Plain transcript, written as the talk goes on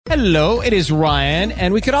Hello, it is Ryan,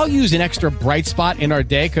 and we could all use an extra bright spot in our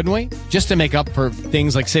day, couldn't we? Just to make up for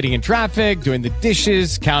things like sitting in traffic, doing the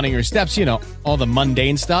dishes, counting your steps, you know, all the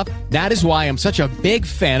mundane stuff. That is why I'm such a big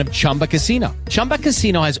fan of Chumba Casino. Chumba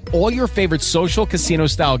Casino has all your favorite social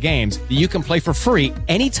casino-style games that you can play for free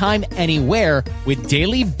anytime, anywhere with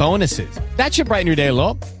daily bonuses. That should brighten your day a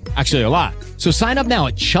little. Actually, a lot. So sign up now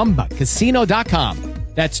at ChumbaCasino.com.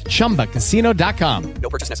 That's ChumbaCasino.com. No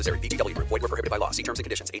purchase necessary. VGW Group. Void where prohibited by law. See terms and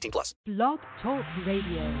conditions. 18 plus. Blog Talk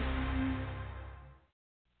Radio.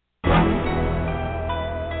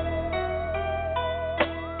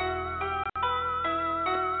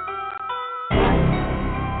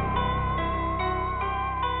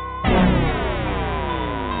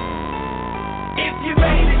 If you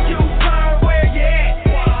made it, you turn where you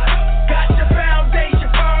at. Got your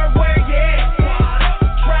foundation firm where you at.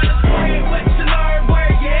 Trying to spread what you learn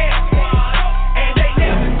where you at. And they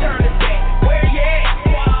never turn it back where you at.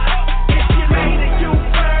 If you made it, you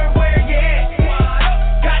turn where you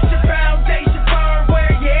at. Got your foundation firm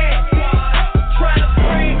where you at. Trying to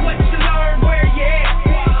spread what you learn where you at.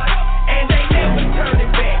 And they never turn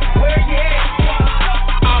it back where you at.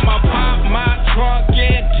 I'ma pop my trunk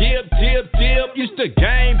and dip. Used to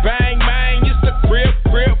gang bang, man. Used to grip.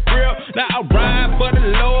 Now I ride for the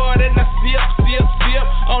Lord and I sip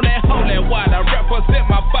on that holy water. Represent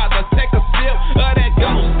my father. Take a sip of that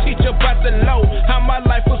ghost. Teach about the low. How my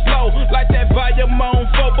life was low. Like that volume on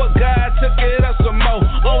 4, but God took it up some more.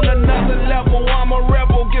 On another level, I'm a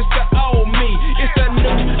rebel. Gets the old me. It's a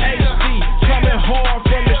new HD. Coming hard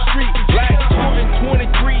from the street. Like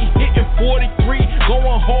 23, hitting 43.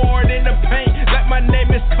 Going hard in the paint. Like my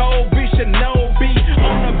name is Kobe Shinobi.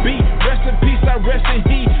 On the beat, rest in peace, I rest in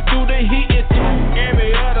heat. Through the heat and through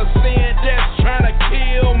every other sin that's trying to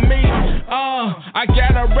kill me. I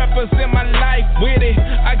gotta represent my life with it.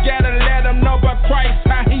 I gotta let them know about Christ,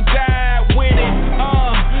 how he died with it.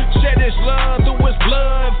 Shed his love through his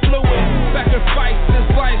blood fluid. Sacrifice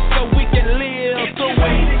his life so we can live If you through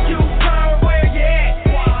made it. it, you turn where you at.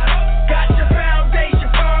 Got your foundation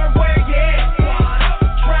firm where you at.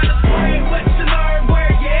 Trying to spread what you learn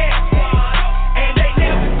where you at. And they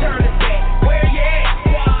never turn it back where you at.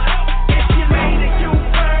 If you made it, you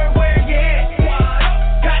turn where you at.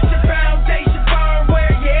 Got your foundation firm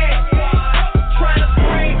where you at. Trying to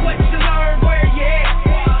spread what you learn where you at.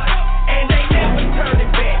 And they never turn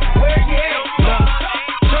it back where you at.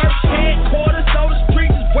 Church headquarters, so the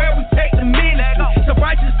streets is where we take the ministry. The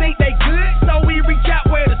righteous think they good, so we reach out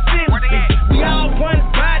where the sinners be. We all one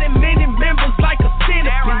body, many members like a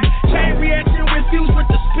centipede. Chain reaction refused with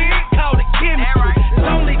the spirit, call it chemistry. There's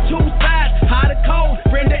only two sides, hot or cold,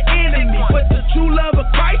 friend or enemy. But the true love of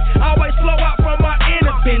Christ always flow out from our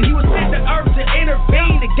inner being. He was sent to earth to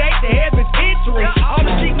intervene, the gate to heaven's entering. All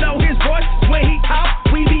the sheep know his voice, when he talks,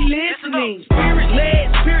 we be listening. Spirit led,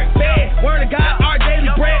 spirit fed, word of God, our daily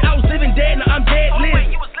bread. I was living dead, now I'm dead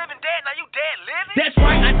living. That's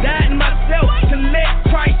right, I died in myself to let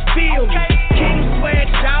Christ feel me. King swag,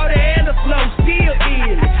 shout and the flow still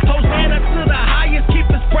is. Hosanna to the highest, keep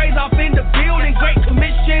his praise off in the building. Great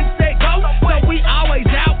commission, say go, so we always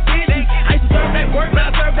out busy. I used to serve that work,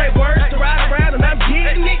 now I serve that word. To ride around and I'm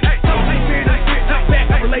getting it. So my spirit, come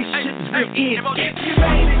back, our relationship is real in. If you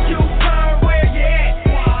made it, you turn where you at.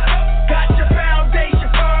 Got your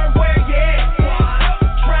foundation firm where you at.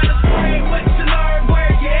 Trying to spread what you learn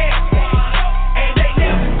where you at. And they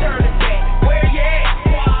never turn it back where you at.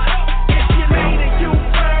 If you made it, you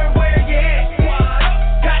turn where you at.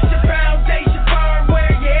 Got your foundation firm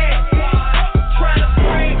where you at. Trying to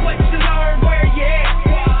spread what you learn where you at.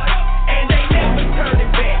 And they never turn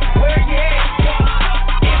it back where you at.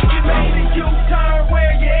 If you made it, you turn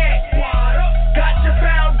where you at. Got your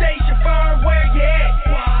foundation firm where you at.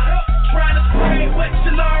 Trying to spread what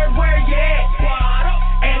you learn where you at.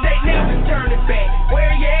 And they never turn it back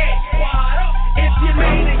where you at. If you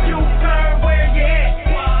made it, you turn where you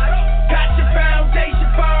at. Got your foundation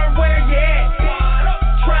firm where you at.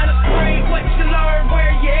 Trying to spread what you learn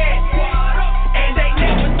where you at. And they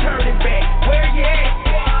never turn it back where you at.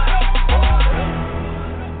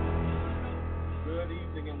 Good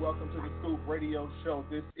evening and welcome to the Scoop Radio Show.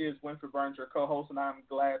 This is Winfred Burns, your co-host, and I'm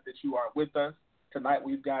glad that you are with us. Tonight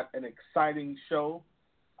we've got an exciting show,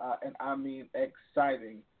 and I mean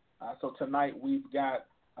exciting. So tonight we've got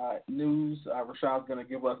news. Rashaad's going to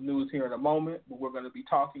give us news here in a moment, but we're going to be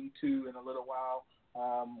talking to, in a little while,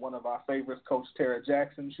 one of our favorites, Coach Terra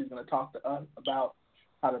Jackson. She's going to talk to us about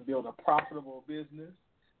how to build a profitable business.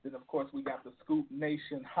 Then, of course, we got the Scoop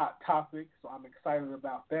Nation Hot Topic, so I'm excited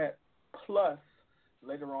about that. Plus,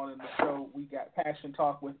 later on in the show, we got Passion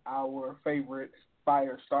Talk with our favorite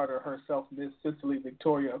fire starter herself, Miss Cicely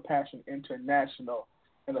Victoria of Passion International.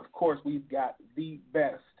 And, of course, we've got the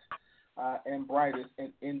best and brightest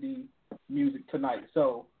in indie music tonight.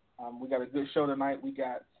 So we got a good show tonight. We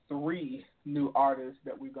got 3 new artists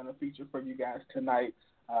that we're going to feature for you guys tonight.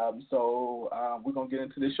 So we're going to get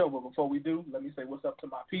into this show. But before we do, let me say what's up to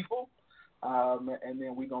my people, and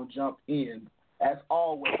then we're going to jump in. As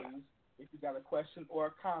always, if you got a question or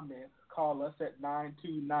a comment, call us at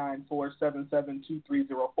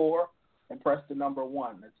 929-477-2304 and press the number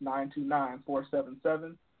 1. That's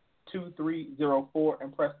 929-477-2304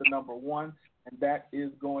 and press the number 1. And that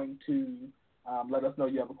is going to let us know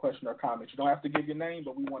you have a question or comment. You don't have to give your name,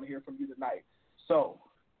 but we want to hear from you tonight. So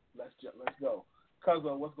let's go.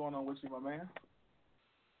 Cuzzo, what's going on with you, my man?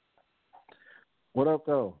 What up,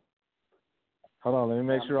 though? Hold on, let me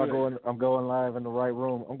make sure good. I'm going live in the right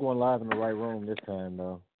room. I'm going live in the right room this time,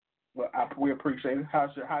 though. Well, we appreciate it. How's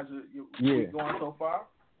your week going so far?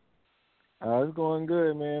 It's going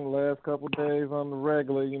good, man. The last couple of days on the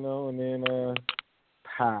regular, and then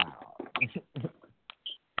pow.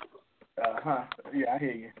 Yeah, I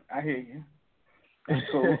hear you. That's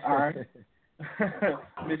cool. All right.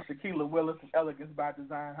 Miss Shaquila Willis of Elegance by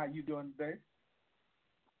Design. How you doing today?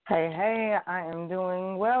 Hey, I am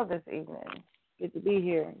doing well this evening. Good to be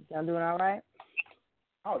here. Y'all doing all right?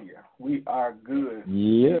 Oh, yeah. We are good.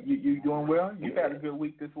 Yep. You doing well? You had a good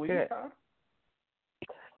week this week, Good. huh?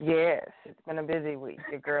 Yes, it's been a busy week.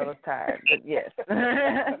 Your girl is tired, but yes.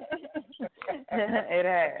 It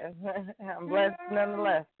has. I'm blessed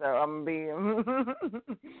nonetheless, so I'm going to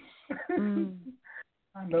be...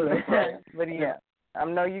 I know that's right. But, yeah. I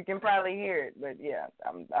know you can probably hear it, but, yeah,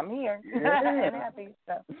 I'm here and happy.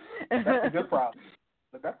 So. That's a good problem.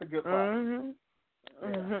 But that's a good problem.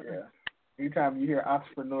 Mm-hmm. Yeah. Anytime you hear an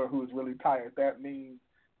entrepreneur who is really tired, that means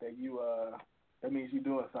that you're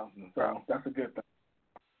doing something. So that's a good thing.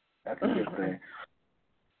 That's a good thing.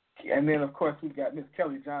 And then, of course, we've got Miss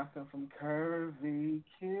Kelly Johnson from Curvy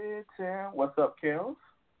Kitten. What's up, Kellz?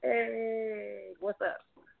 Hey, what's up?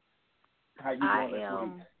 How you doing this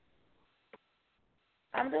week?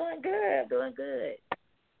 I'm doing good.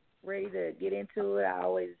 Ready to get into it. I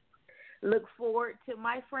always look forward to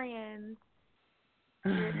my friends.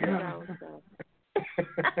 We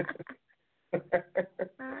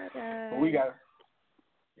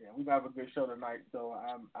have a good show tonight, so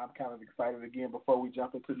I'm kind of excited again. Before we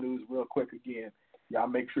jump into news real quick again, y'all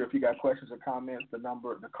make sure if you got questions or comments, the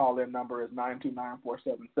call-in number is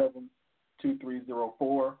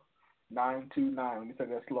 929-477-2304. 929. Let me say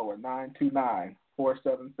that slower.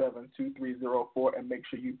 929-477-2304, and make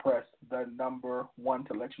sure you press the number 1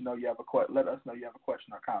 to let us know you have a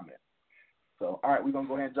question or comment. So, all right, we're gonna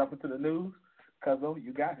go ahead and jump into the news. Cuzzo,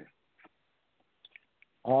 you got it.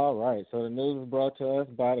 All right, so the news is brought to us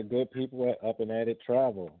by the good people at Up and At It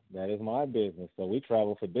Travel. That is my business. So we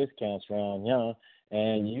travel for discounts around here,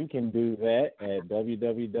 and you can do that at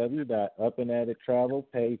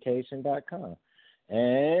www.upandatittravelvacation.com.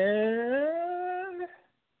 And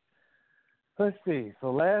let's see.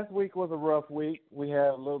 So last week was a rough week. We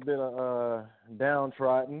had a little bit of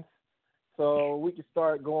downtrodden. So we can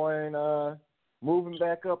start going, moving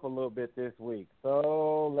back up a little bit this week.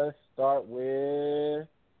 So let's start with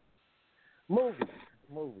movies.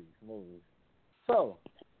 So,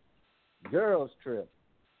 Girls Trip,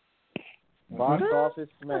 box office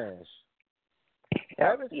smash. I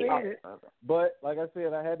haven't seen it, but like I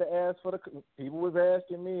said, I had to ask for people was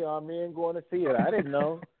asking me, are men going to see it? I didn't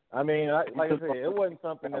know. I mean, like I said, it wasn't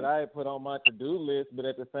something that I had put on my to-do list, but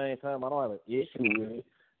at the same time, I don't have an issue with it.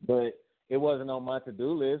 But it wasn't on my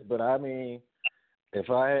to-do list. But I mean, if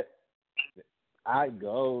I'd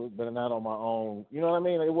go, but not on my own. You know what I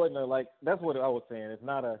mean? It wasn't that's what I was saying. It's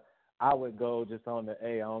not I would go just on the,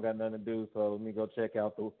 I don't got nothing to do, so let me go check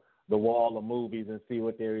out the wall of movies and see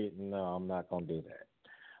what they're eating. No, I'm not going to do that.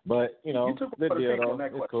 But, good deal, though.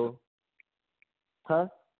 It's cool. Huh?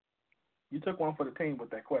 You took one for the team with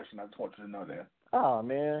that question. I just want you to know that. Oh,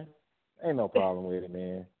 man. Ain't no problem with it,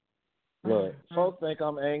 man. Look, folks think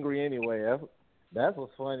I'm angry anyway. That's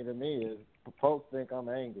what's funny to me is folks think I'm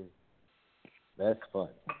angry. That's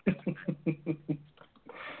funny.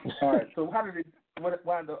 All right. So how did it wind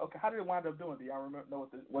up doing? Do y'all know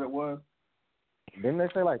what it was? Didn't they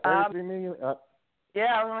say like 33 million?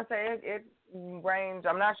 Yeah, I was going to say it ranged.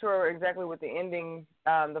 I'm not sure exactly what the ending,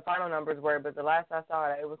 the final numbers were, but the last I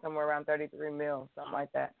saw it was somewhere around 33 mil, something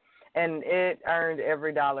like that. And it earned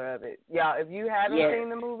every dollar of it. Yeah, if you haven't seen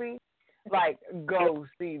the movie, go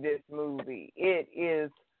see this movie. It is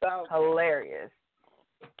hilarious.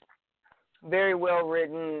 Very well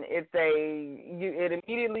written. It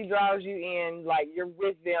immediately draws you in, like you're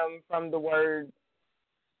with them from the word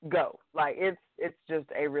go. Like it's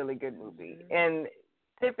just a really good movie. And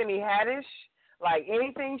Tiffany Haddish, like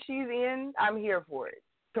anything she's in, I'm here for it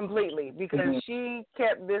completely because she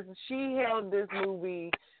held this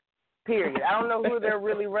movie. Period. I don't know who they're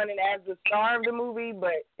really running as the star of the movie,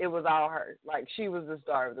 but it was all her. Like she was the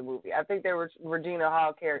star of the movie. I think Regina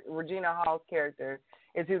Hall's character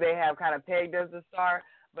is who they have kind of pegged as the star.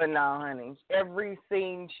 But no, honey, every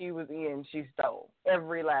scene she was in, she stole.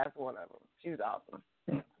 Every last one of them. She was awesome.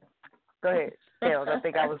 Go ahead, Kellz. I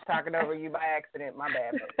think I was talking over you by accident. My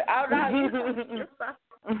bad. Oh, no, you're fine.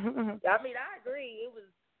 I mean, I agree.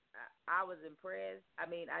 I was impressed. I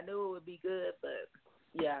mean, I knew it would be good, but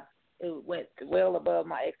yeah, it went well above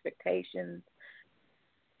my expectations.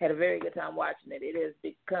 Had a very good time watching it. It has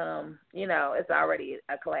become, it's already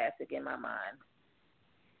a classic in my mind.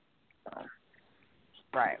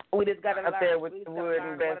 Right. We just got to up there with the Wood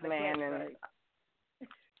and Best Man and.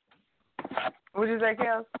 What'd you say,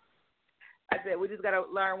 Kellz? I said we just got to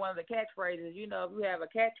learn one of the catchphrases. If you have a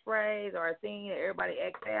catchphrase or a scene that everybody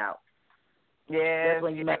acts out, that's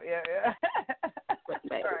when you make yeah.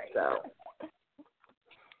 Right. So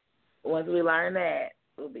once we learn that,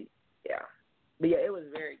 we'll be But yeah, it was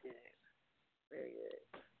very good. Very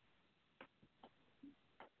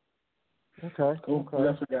good. Okay. Cool. Okay. What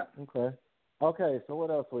else we got? Okay. Okay, so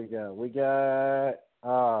what else we got? We got,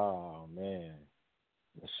 oh, man,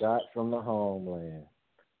 the shot from the homeland.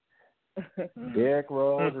 Derrick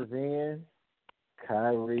Rose is in,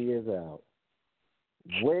 Kyrie is out.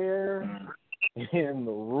 Where in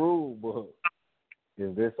the rule book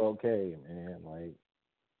is this okay, man? Like,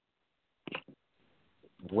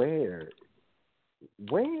 where,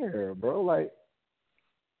 bro? Like,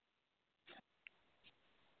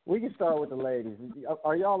 we can start with the ladies.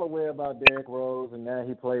 Are y'all aware about Derrick Rose and now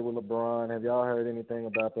he played with LeBron? Have y'all heard anything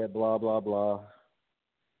about that blah, blah, blah?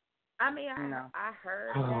 I mean, I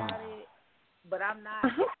heard about it, but I'm not.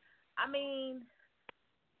 I mean,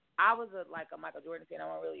 I was a Michael Jordan fan. I'm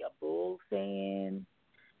not really a Bulls fan,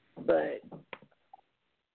 but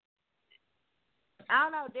I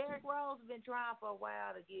don't know. Derrick Rose has been trying for a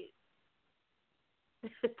while to get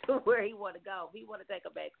to where he want to go. If he want to take a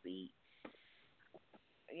back seat,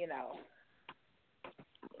 It's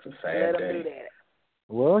a sad let him day. do that.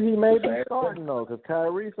 Well, he may be starting, though, because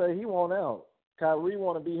Kyrie say he want out. Kyrie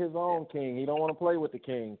want to be his own king. He don't want to play with the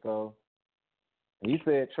king, so he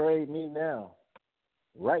said, trade me now,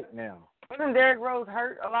 right now. Wasn't Derrick Rose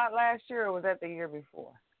hurt a lot last year, or was that the year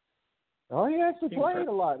before? Oh, he actually played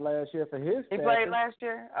a lot last year for his He played last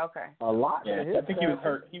year? Okay. A lot Yeah, for his I think he was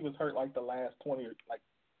hurt. He was hurt like the last 20,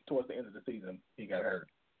 towards the end of the season. He got hurt.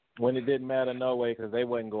 When it didn't matter no way because they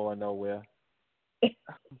wasn't going nowhere.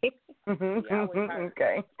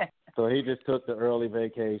 Okay. So he just took the early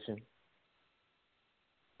vacation.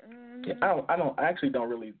 Yeah, I don't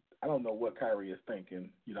know what Kyrie is thinking.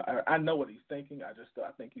 I know what he's thinking. I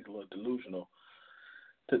think he's a little delusional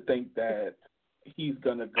to think that he's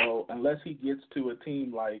gonna go unless he gets to a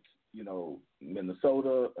team like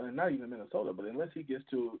Minnesota, and not even Minnesota, but unless he gets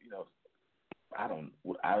to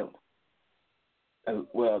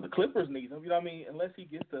the Clippers need him. You know what I mean? Unless he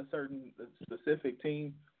gets to a certain specific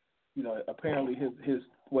team, apparently his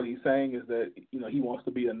what he's saying is that he wants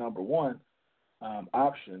to be a number one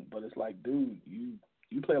option. But it's like, dude, you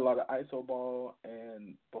play a lot of iso ball,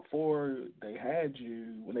 and before they had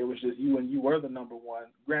you, when they was just you and you were the number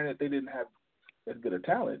one. Granted, they didn't have as good a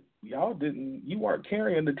talent. You weren't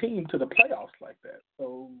carrying the team to the playoffs like that.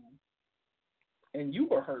 So. And you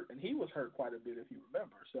were hurt, and he was hurt quite a bit, if you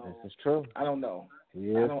remember. So this is true. I don't know. He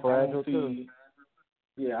is fragile too.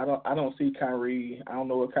 Yeah, I don't see Kyrie. I don't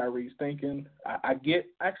know what Kyrie's thinking. I get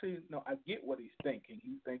what he's thinking.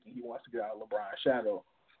 He's thinking he wants to get out of LeBron's shadow.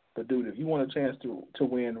 But dude, if you want a chance to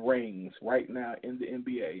win rings right now in the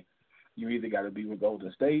NBA, you either got to be with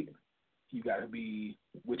Golden State, you got to be,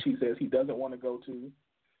 which he says he doesn't want to go to.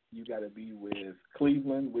 You got to be with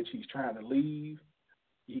Cleveland, which he's trying to leave.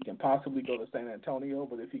 He can possibly go to San Antonio,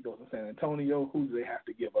 but if he goes to San Antonio, who do they have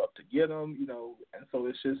to give up to get him? And so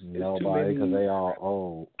it's just nobody, because they all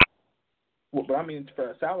old. Well, but I mean,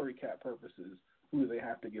 for salary cap purposes, who do they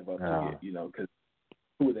have to give up to get? Because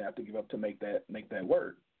who do they have to give up to make that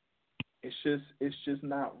work? It's just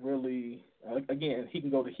not really. Again, he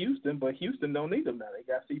can go to Houston, but Houston don't need him now. They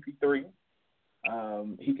got CP3.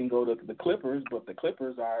 He can go to the Clippers, but the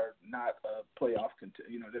Clippers are not a playoff content.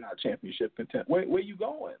 They're not championship content. Where are you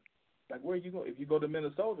going? Like, where are you going? If you go to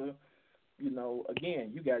Minnesota,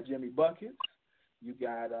 again, you got Jimmy Buckets, you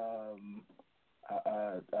got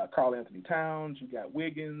Karl Anthony Towns, you got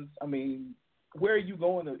Wiggins. I mean, where are you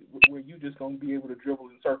going where you just going to be able to dribble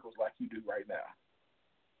in circles like you do right now?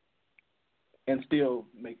 and still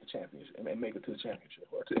make the championship and make it to the championship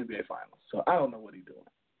or to NBA Finals. So I don't know what he's doing.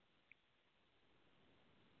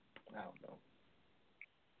 I don't know.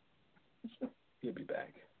 He'll be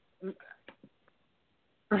back.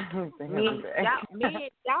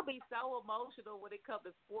 Y'all be so emotional when it comes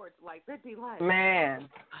to sports. Like, they be like, man.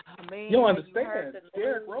 You don't understand.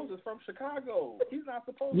 Derrick Rose is from Chicago. He's not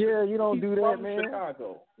supposed to. Yeah, you don't do that, man.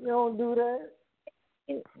 Chicago. You don't do that.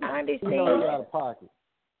 I understand. You know you're out of pocket.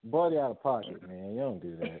 Buddy out of pocket, man. You don't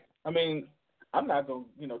do that. I mean, I'm not gonna,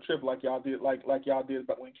 trip like y'all did, like y'all did,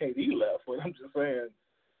 but when KD left. What I'm just saying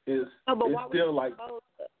is, it's still like.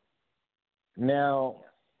 Now,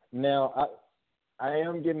 I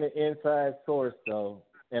am getting the inside source though,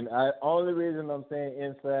 and only reason I'm saying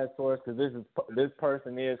inside source because this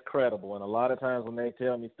person is credible, and a lot of times when they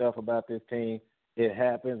tell me stuff about this team, it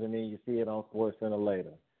happens, and then you see it on SportsCenter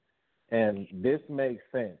later, and this makes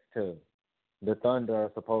sense too. The Thunder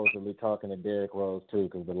are supposedly talking to Derrick Rose too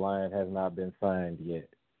because the Lion has not been signed yet.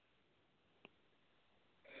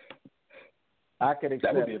 I could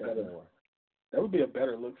accept that more. That would be a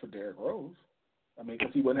better look for Derrick Rose. I mean,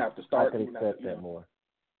 because he wouldn't have to start. I could accept that more.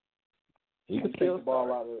 He could take the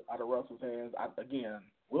ball out of Russell's hands. Again,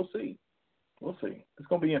 we'll see. We'll see. It's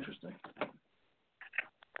going to be interesting.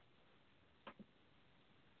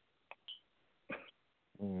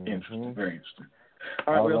 Interesting. Very interesting.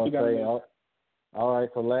 All right, what else we got? All right,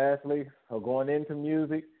 so lastly, going into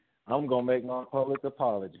music, I'm going to make my public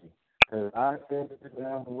apology. Because I sent it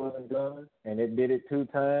down to Will and Gunn, and it did it 2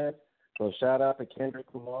 times. So shout out to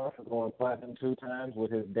Kendrick Lamar for going platinum 2 times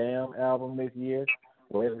with his Damn album this year.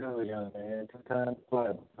 Way to go, young man. 2 times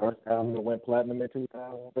platinum. First album that went platinum in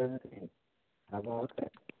 2017. How about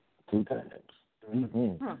that? 2 times.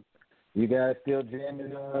 Mm-hmm. You guys still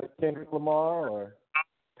jamming Kendrick Lamar or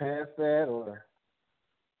past that or?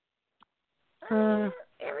 A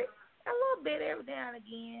little bit every now and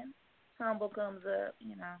again. Humble comes up,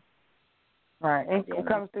 Right. It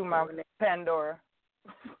comes through my Pandora.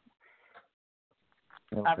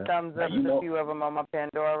 Okay. I've thumbs up a few of them on my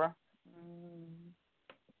Pandora.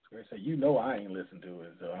 So I ain't listened to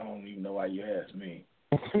it, so I don't even know why you asked me.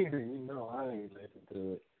 You know I ain't listened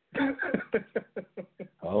to it.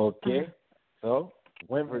 Okay. So,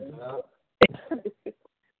 Winford's up.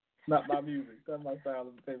 Not my music. That's my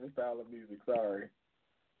favorite style of music. Sorry.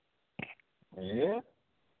 Yeah.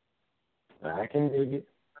 I can dig it.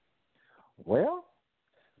 Well,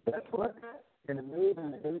 that's what I got in the news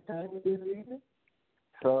and the entertainment this evening.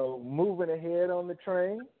 So, moving ahead on the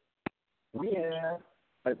train, we have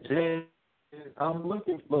a jam.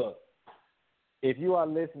 Look, if you are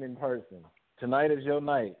listening in person, tonight is your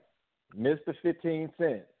night. Mr. 15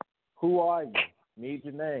 Cent, who are you? Need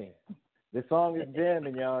your name. This song is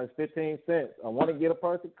jamming, y'all. It's 15 cents. I want to get a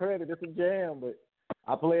person credit. It's a jam, but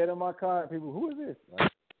I play it in my car. People, who is this?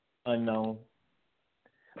 Like, unknown.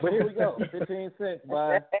 But here we go. 15 cents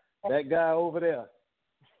by that guy over there.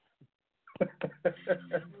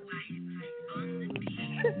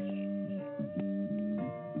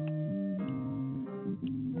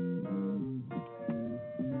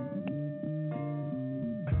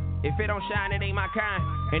 If it don't shine, it ain't my kind.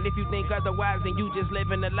 And if you think otherwise, then you just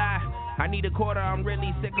living a lie. I need a quarter, I'm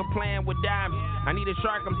really sick of playing with dimes. I need a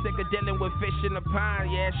shark, I'm sick of dealing with fish in the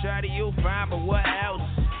pond. Yeah, shawty, you fine, but what else?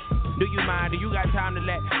 Do you mind? Do you got time to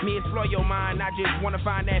let me explore your mind? I just wanna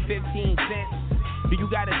find that 15 cents. Do you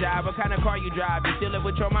got a job? What kind of car you drive? You still live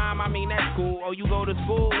with your mom? I mean, that's cool. Or you go to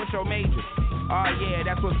school? What's your major? Oh yeah,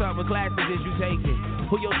 that's what's up. What classes is you taking?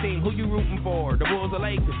 Who your team? Who you rooting for? The Bulls or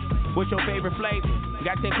Lakers? What's your favorite flavor?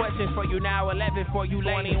 Got 10 questions for you now, 11 for you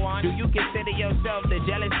later. Do you consider yourself the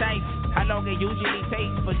jealous type? How long it usually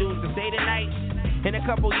takes for dudes to stay the night? In a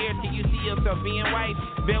couple years, do you see yourself being wife?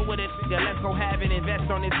 Build with it, let's go have it, invest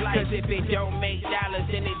on this life. Cause if it don't make dollars,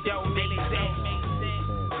 then it don't make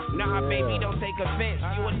sense. Nah, baby, don't take offense.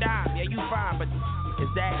 You a dime, yeah, you fine, but is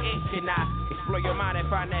that it? Can I explore your mind and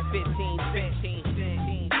find that 15 cents?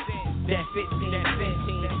 That 15 cents.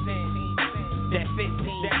 That 15,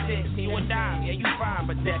 that 16, you a dime, yeah, you fine,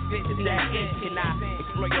 but that 15, is that it? Can I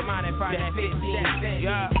explore your mind and find that 15 cents?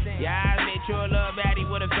 Yeah, I admit you a little baddie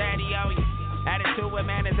with a fatty on you. Attitude with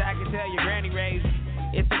manners, I can tell your granny raised.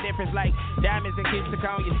 It's a difference like diamonds and kids to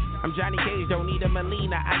Conyas. I'm Johnny Cage, don't need a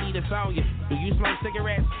Melina, I need a Sonya. Do you smoke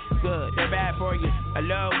cigarettes? Good, they're bad for you.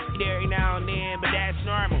 Hello, every now and then, but that's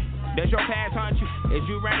normal. Does your past haunt you? Is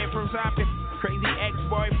you running from something? Crazy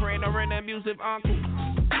ex-boyfriend or an abusive uncle?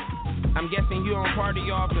 I'm guessing you don't party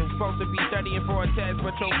often. Supposed to be studying for a test,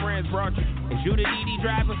 but your friends brought you. Is you the DD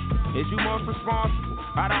driver? Is you most responsible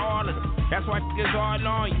out of all of them? That's why niggas all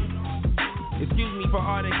on you. Excuse me for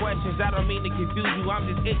all the questions, I don't mean to confuse you. I'm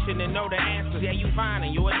just itching to know the answers. Yeah, you fine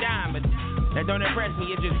and you a dime, but that don't impress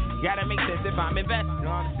me. It just gotta make sense if I'm investing.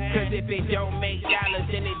 Cause if it don't make dollars,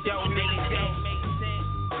 then it don't make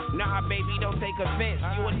sense. Nah, baby, don't take offense.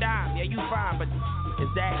 You a dime, yeah, you fine, but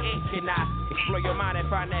is that it? Can I explore your mind and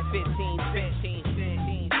find that 15 cents?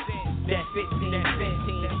 That 15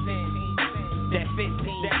 cents. That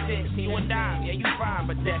 15, you a dime, yeah, you fine,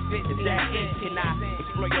 but that 15, is that it? Can I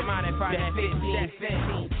explore your mind and find that 15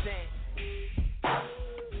 cents?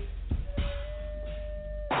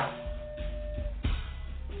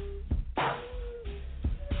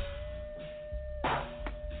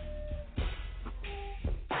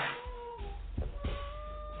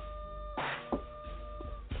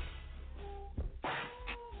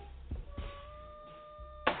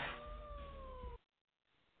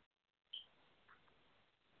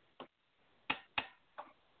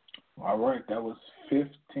 All right, that was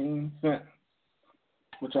 15 cents.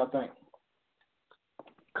 What y'all think?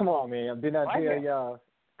 Come on, man. Did I tell y'all?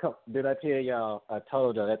 I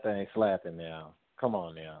told y'all that thing slapping now. Come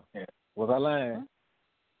on now. Yeah. Was I lying?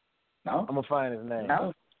 No. I'm gonna find his name.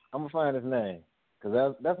 No. I'm gonna find his name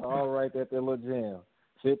because that's all right. That little gem.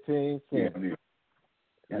 15 cents.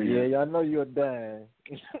 Yeah, y'all know you're a dime.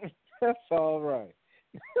 That's all right.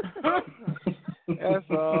 That's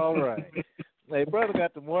all right. Hey, brother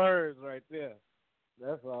got the words right there.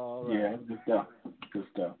 That's all right. Yeah, good stuff. Good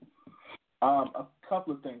stuff. A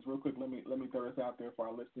couple of things real quick. Let me throw this out there for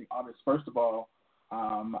our listening audience. First of all,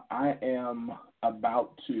 I am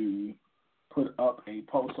about to put up a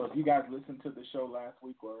post. So if you guys listened to the show last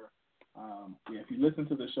week, or if you listened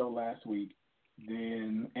to the show last week,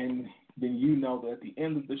 then you know that at the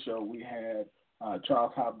end of the show we had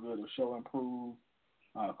Charles Hopgood of Show Improve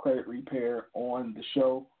Credit Repair on the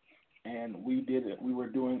show. And we were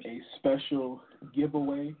doing a special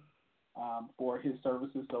giveaway for his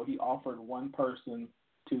services. So he offered one person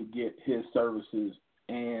to get his services,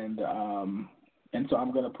 and so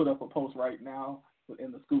I'm going to put up a post right now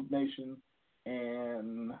in the Scoop Nation,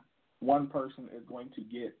 and one person is going to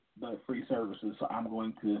get the free services. So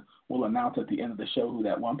we'll announce at the end of the show who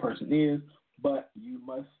that one person is, but you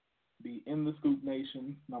must be in the Scoop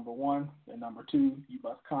Nation, number one, and number two, you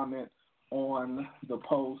must comment on the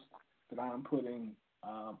post that I'm putting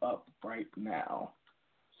up right now.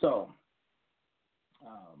 So,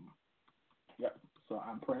 so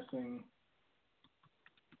I'm pressing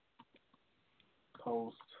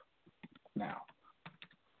post now.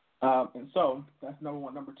 And so that's number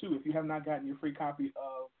one. Number two, if you have not gotten your free copy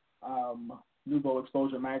of Nouveau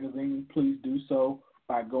Exposure magazine, please do so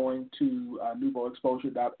by going to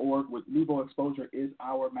nouveauexposure.org. Nouveau Exposure is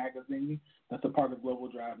our magazine that's a part of Global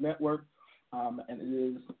Drive Network. And it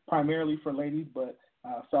is primarily for ladies, but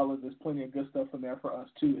fellas, there's plenty of good stuff in there for us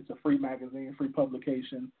too. It's a free magazine, free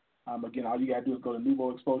publication. Again, all you got to do is go to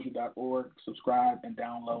nouveauexposure.org, subscribe, and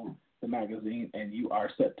download the magazine, and you are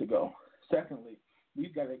set to go. Secondly,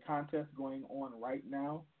 we've got a contest going on right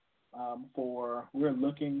now we're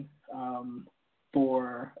looking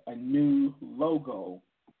for a new logo.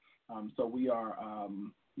 So we are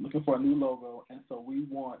looking for a new logo, and so we're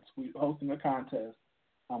hosting a contest.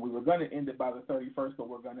 We were going to end it by the 31st, but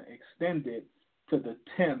we're going to extend it to the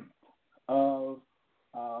 10th of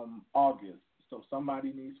August. So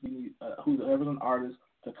we need whoever's an artist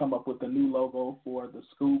to come up with a new logo for the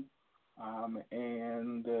Scoop,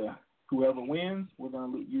 and whoever wins, we're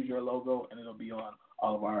going to use your logo, and it'll be on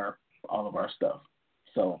all of our stuff.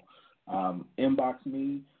 So inbox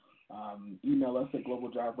me, email us at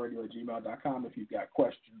globaldriveradio@gmail.com if you've got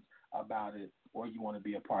questions about it or you want to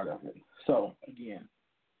be a part of it. So again,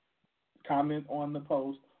 comment on the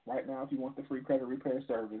post right now if you want the free credit repair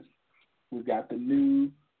service. We've got the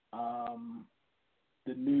new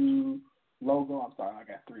logo. I'm sorry, I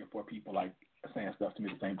got 3 or 4 people saying stuff to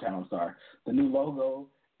me at the same time. I'm sorry. The new logo,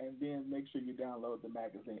 and then make sure you download the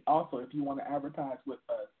magazine. Also, if you want to advertise with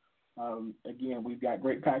us, again, we've got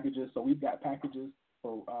great packages. So we've got packages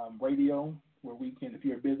for radio where we can, if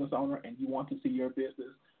you're a business owner and you want to see your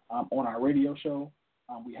business on our radio show,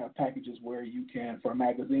 we have packages where you can, for a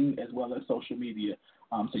magazine as well as social media.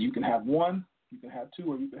 So you can have 1, you can have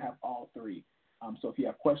 2, or you can have all 3. So if you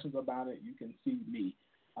have questions about it, you can see me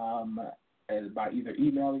by either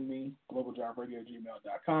emailing me,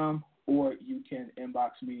 globaldriveradio@gmail.com, or you can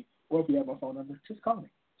inbox me, or if you have my phone number, just call me.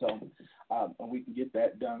 So and we can get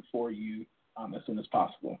that done for you as soon as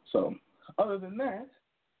possible. So other than that,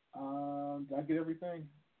 did I get everything?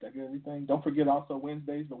 Don't forget also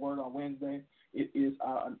Wednesdays, the Word on Wednesday. It is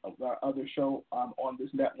our other show on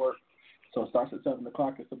this network. So it starts at 7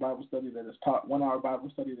 o'clock. It's a Bible study that is taught, 1 hour Bible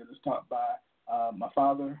study that is taught by my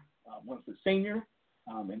father, Winford Sr.,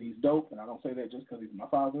 and he's dope. And I don't say that just because he's my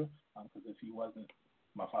father, because if he wasn't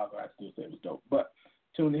my father, I'd still say it was dope. But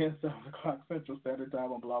tune in 7 o'clock Central Standard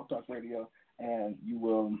Time on Blog Talk Radio, and you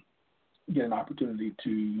will get an opportunity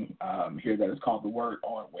to hear that. It's called The Word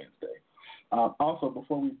on Wednesday. Also,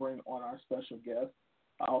 before we bring on our special guest,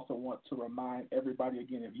 I also want to remind everybody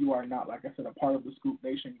again, if you are not, like I said, a part of the Scoop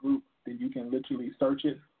Nation group, then you can literally search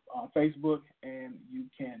it on Facebook and you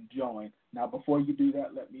can join. Now, before you do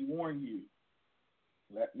that, let me warn you,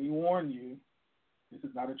 this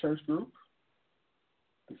is not a church group.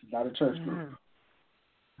 This is not a church group.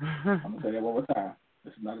 I'm going to say that one more time.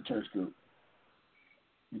 This is not a church group.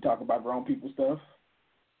 We talk about grown people stuff.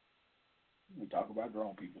 Did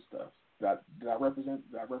I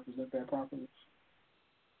represent that properly?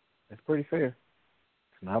 It's pretty fair.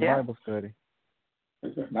 It's not a Bible study.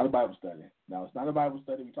 It's not a Bible study. No, it's not a Bible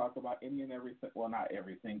study. We talk about any and everything. Well, not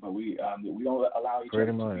everything, but we don't allow each other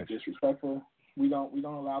to be disrespectful. We don't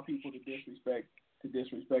allow people to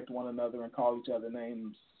disrespect one another and call each other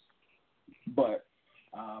names. But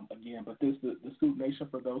the Scoop Nation,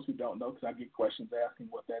 for those who don't know, because I get questions asking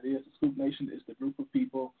what that is. The Scoop Nation is the group of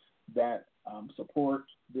people that support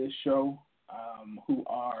this show, who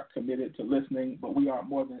are committed to listening. But we are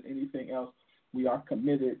more than anything else. We are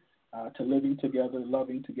committed to living together,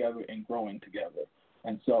 loving together, and growing together.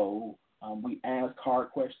 And so we ask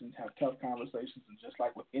hard questions, have tough conversations, and just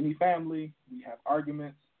like with any family, we have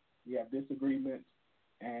arguments, we have disagreements,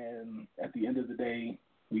 and at the end of the day,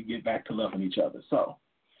 we get back to loving each other. So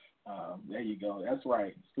there you go. That's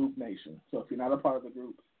right, Scoop Nation. So if you're not a part of the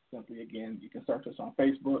group, simply, again, you can search us on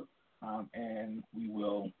Facebook, and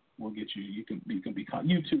we'll get you. You too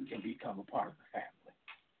can become a part of the family.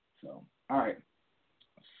 So, all right.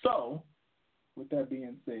 So, with that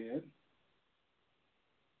being said,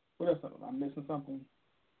 what else? I'm missing something?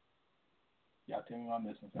 Y'all tell me I'm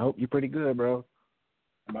missing something. Nope, you're pretty good, bro.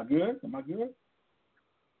 Am I good?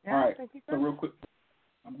 Yeah, all right. I think So real quick,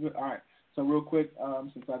 I'm good. All right. So real quick,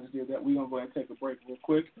 since I just did that, we're going to go ahead and take a break real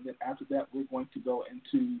quick. And then after that, we're going to go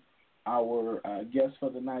into our guest for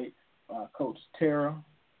the night, Coach Terra.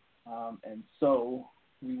 And so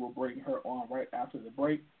we will bring her on right after the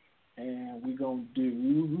break. And we're going to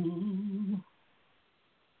do...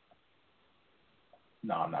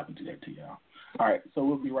 No, I'm not going to do that to y'all. All right. So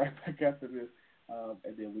we'll be right back after this.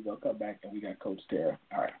 And then we're going to come back and we got Coach Terra.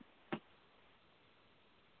 All right.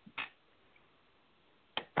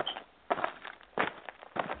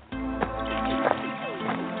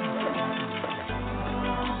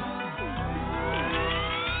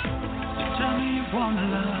 Wanna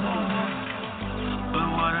love, but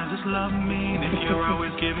what does this love mean if you're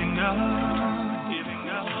always giving up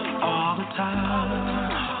all the time?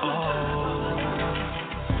 Oh,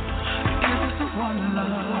 is this the one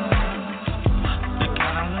love, the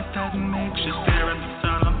kind of love that makes you stare at the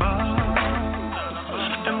sun above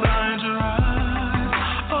and blind your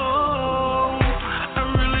eyes? Oh,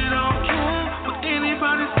 I really don't care what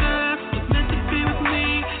anybody says. It's meant to be with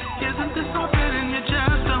me. Isn't this so bad and you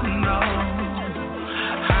just don't know?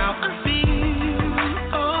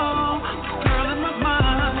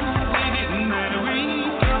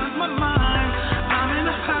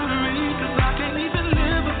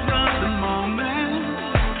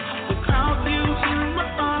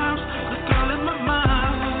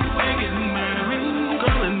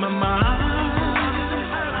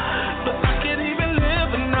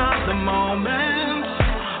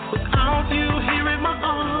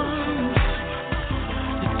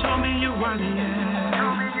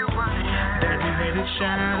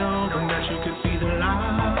 Shadows and that you could see the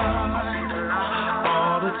light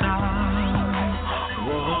all the time.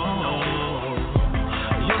 Whoa,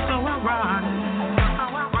 you're so ironic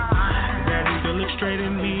that you could look straight at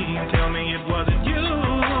me and tell me it wasn't you.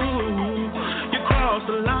 You crossed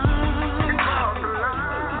the line,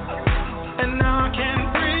 and now I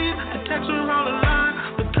can't breathe. The texts are all a lie.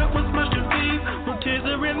 The cup was much too deep. With tears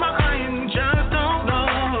are in my eye and just don't know.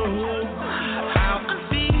 How I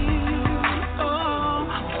feel, oh,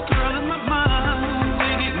 this girl in my mind.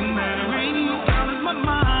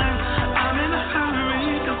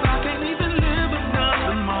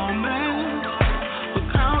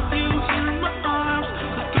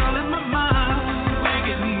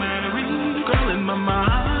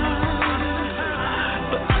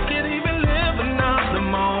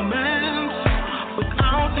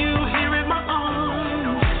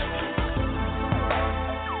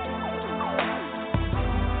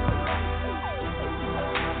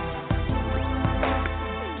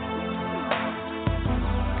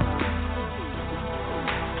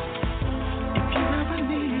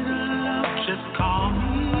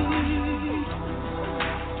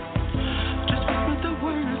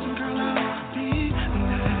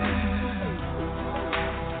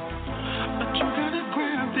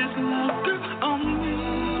 this love girl on me.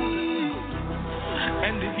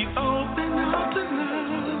 And if you open up to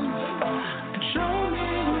love, show me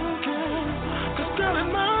you can. 'Cause girl in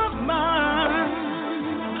my mind,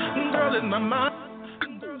 girl in my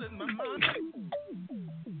mind, girl in my mind.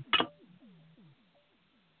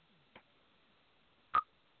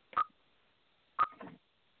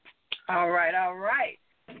 All right.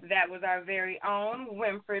 That was our very own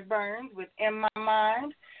Winfred Burns with In My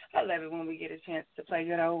Mind. I love it when we get a chance to play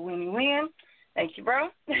good old Winnie Win. Thank you, bro.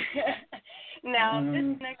 Now,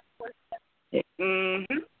 this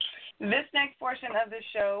next portion of the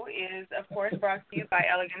show is, of course, brought to you by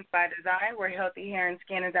Elegance by Design, where healthy hair and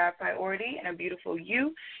skin is our priority and a beautiful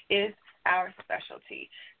you is our specialty.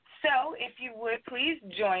 So, if you would please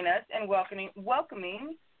join us in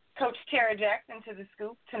welcoming Coach Terra Jackson to the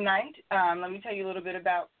scoop tonight. Let me tell you a little bit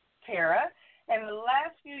about Terra. In the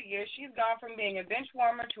last few years, she's gone from being a bench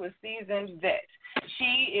warmer to a seasoned vet.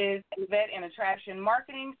 She is a vet in attraction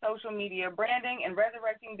marketing, social media branding, and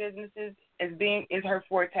resurrecting businesses is her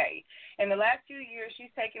forte. In the last few years,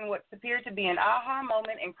 she's taken what appeared to be an aha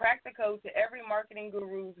moment and cracked the code to every marketing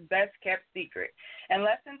guru's best kept secret. In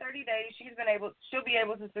less than 30 days, she'll be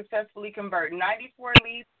able to successfully convert 94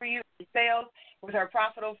 leads for you in sales with her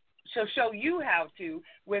profitable. She'll show you how to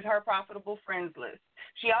with her profitable friends list.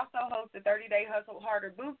 She also hosts a 30-day Hustle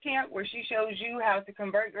Harder boot camp where she shows you how to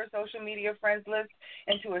convert your social media friends list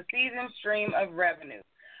into a seasoned stream of revenue.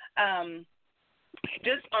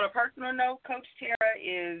 Just on a personal note, Coach Terra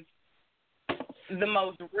is the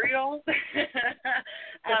most real,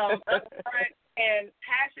 upfront, and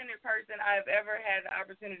passionate person I've ever had the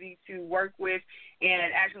opportunity to work with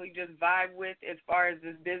and actually just vibe with as far as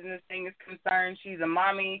this business thing is concerned. She's a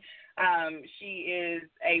mommy. She is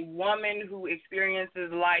a woman who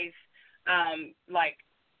experiences life like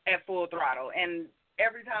at full throttle. And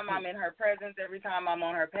every time I'm in her presence, every time I'm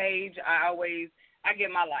on her page, I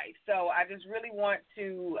get my life. So I just really want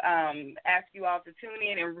to ask you all to tune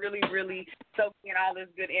in and really, really soak in all this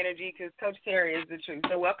good energy because Coach Terra is the truth.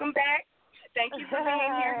 So welcome back. Thank you for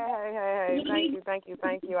being here. Hey.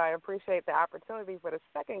 Thank you. I appreciate the opportunity for the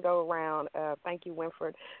second go-around. Thank you,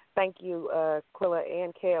 Winfred. Thank you, Quilla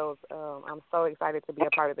and Kellz. I'm so excited to be a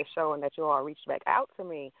part of the show and that you all reached back out to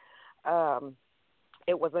me.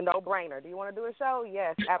 It was a no-brainer. Do you want to do a show?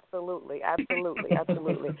 Yes, absolutely.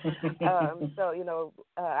 So,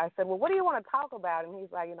 I said, well, what do you want to talk about? And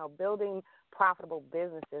he's like, building profitable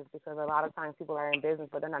businesses because a lot of times people are in business,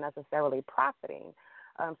 but they're not necessarily profiting.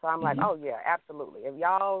 So I'm like, oh, yeah, absolutely. If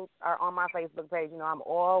y'all are on my Facebook page, I'm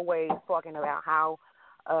always talking about how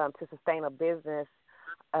to sustain a business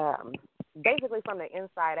basically from the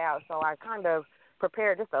inside out. So I kind of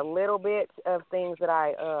prepared just a little bit of things that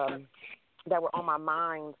that were on my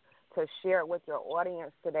mind to share with your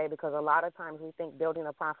audience today because a lot of times we think building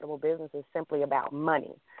a profitable business is simply about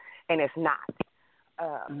money, and it's not.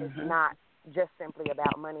 It's not just simply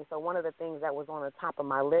about money. So one of the things that was on the top of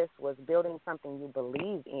my list was building something you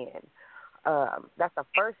believe in. That's the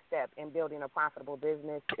first step in building a profitable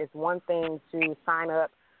business. It's one thing to sign up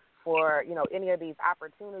for, any of these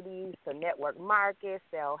opportunities to network market,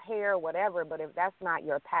 sell hair, whatever, but if that's not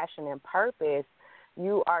your passion and purpose,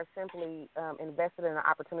 you are simply invested in an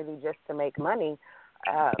opportunity just to make money,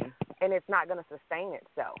 and it's not going to sustain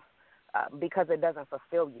itself. Because it doesn't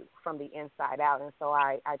fulfill you from the inside out. And so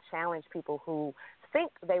I challenge people who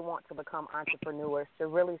think they want to become entrepreneurs to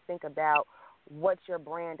really think about what your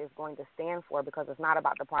brand is going to stand for because it's not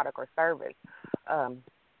about the product or service.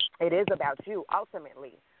 It is about you,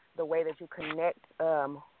 ultimately, the way that you connect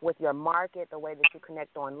with your market, the way that you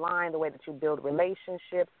connect online, the way that you build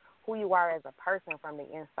relationships, who you are as a person from the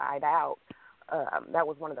inside out. That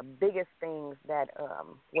was one of the biggest things that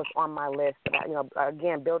was on my list about,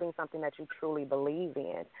 again, building something that you truly believe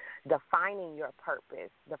in, defining your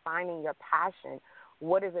purpose, defining your passion.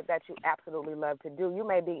 What is it that you absolutely love to do? You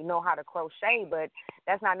may know how to crochet, but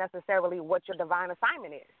that's not necessarily what your divine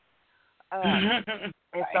assignment is.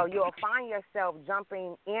 And so you'll find yourself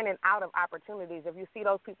jumping in and out of opportunities. If you see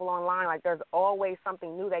those people online, like there's always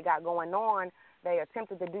something new they got going on. They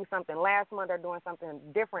attempted to do something last month. They're doing something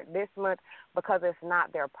different this month because it's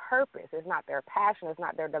not their purpose. It's not their passion. It's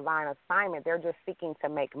not their divine assignment. They're just seeking to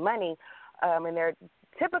make money, and they're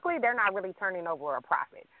not really turning over a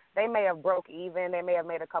profit. They may have broke even. They may have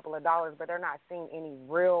made a couple of dollars, but they're not seeing any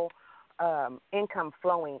real income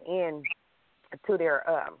flowing in to their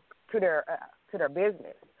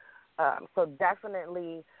business. So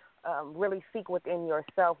definitely. Really seek within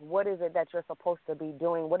yourself, what is it that you're supposed to be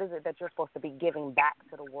doing? What is it that you're supposed to be giving back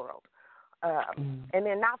to the world? And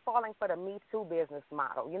then not falling for the Me Too business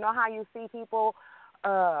model. You know how you see people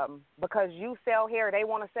because you sell hair, they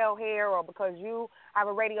want to sell hair, or because you have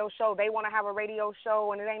a radio show, they want to have a radio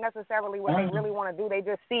show, and it ain't necessarily what they really want to do. They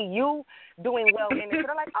just see you doing well in it. So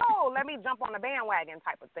they're like, oh, let me jump on the bandwagon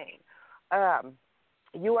type of thing.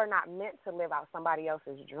 You are not meant to live out somebody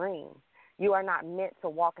else's dream. You are not meant to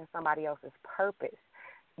walk in somebody else's purpose.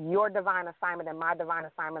 Your divine assignment and my divine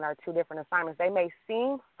assignment are two different assignments. They may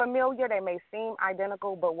seem familiar, they may seem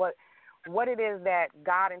identical, but what it is that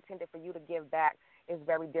God intended for you to give back is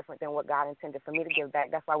very different than what God intended for me to give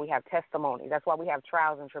back. That's why we have testimonies. That's why we have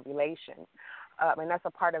trials and tribulations. And that's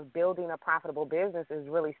a part of building a profitable business, is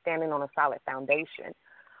really standing on a solid foundation,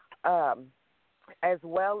 as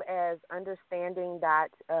well as understanding that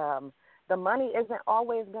the money isn't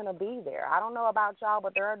always going to be there. I don't know about y'all,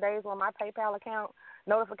 but there are days when my PayPal account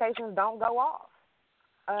notifications don't go off.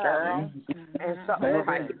 And so,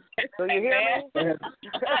 do you hear me?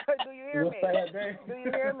 Do you hear me? Do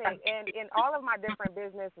you hear me? And in all of my different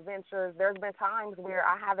business ventures, there's been times where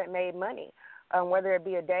I haven't made money, whether it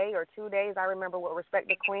be a day or 2 days. I remember with Respect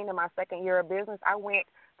the Queen in my second year of business, I went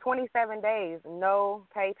 27 days, no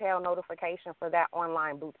PayPal notification for that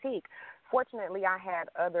online boutique. Fortunately, I had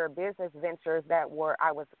other business ventures that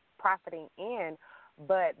I was profiting in,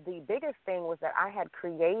 but the biggest thing was that I had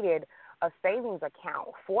created a savings account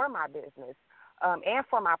for my business and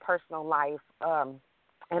for my personal life,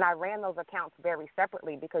 and I ran those accounts very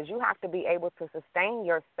separately, because you have to be able to sustain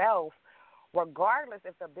yourself regardless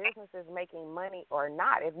if the business is making money or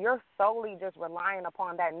not. If you're solely just relying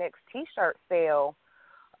upon that next T-shirt sale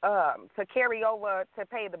to carry over to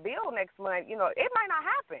pay the bill next month, it might not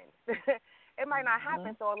happen. It might not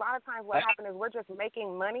happen. So a lot of times what happens is we're just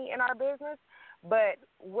making money in our business, but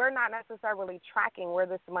we're not necessarily tracking where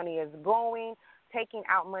this money is going, taking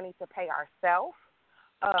out money to pay ourselves,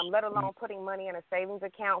 let alone putting money in a savings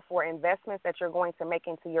account for investments that you're going to make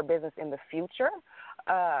into your business in the future.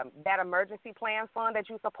 That emergency plan fund that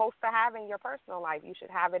you're supposed to have in your personal life, you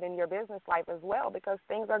should have it in your business life as well, because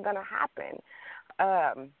things are going to happen.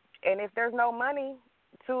 And if there's no money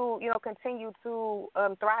to, continue to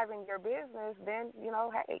thrive in your business, then,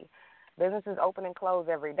 hey, businesses open and close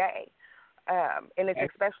every day. And it's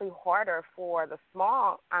especially harder for the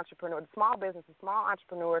small entrepreneur, the small businesses, small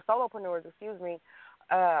entrepreneurs, solopreneurs,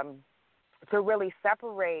 to really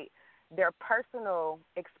separate their personal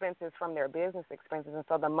expenses from their business expenses. And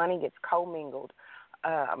so the money gets commingled.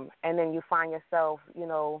 And then you find yourself,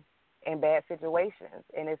 in bad situations.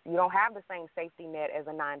 And you don't have the same safety net as a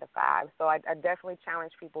 9-to-5. So I definitely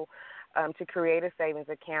challenge people to create a savings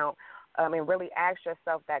account and really ask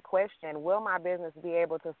yourself that question: will my business be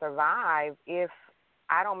able to survive if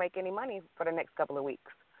I don't make any money for the next couple of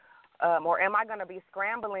weeks? Or am I going to be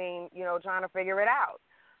scrambling, trying to figure it out?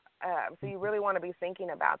 So you really want to be thinking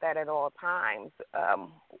about that at all times.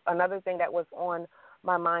 Another thing that was on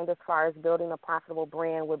my mind as far as building a profitable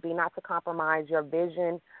brand would be not to compromise your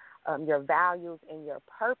vision, your values, and your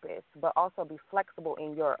purpose, but also be flexible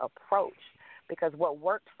in your approach, because what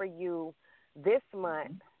worked for you this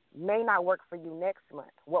month may not work for you next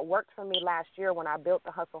month. What worked for me last year when I built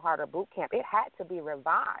the Hustle Harder Bootcamp, it had to be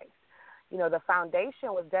revised. The foundation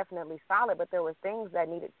was definitely solid, but there were things that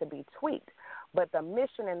needed to be tweaked. But the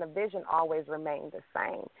mission and the vision always remained the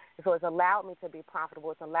same. And so it's allowed me to be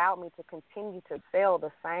profitable. It's allowed me to continue to sell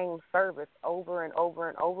the same service over and over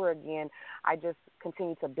and over again. I just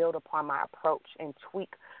continue to build upon my approach and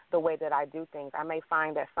tweak the way that I do things. I may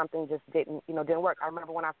find that something just didn't work. I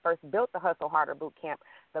remember when I first built the Hustle Harder Bootcamp,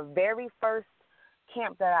 the very first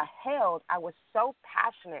camp that I held, I was so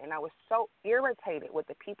passionate and I was so irritated with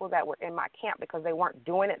the people that were in my camp because they weren't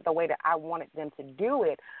doing it the way that I wanted them to do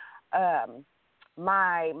it.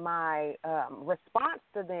 My response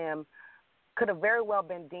to them could have very well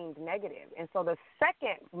been deemed negative. And so the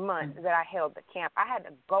second month that I held the camp, I had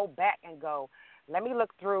to go back and go, let me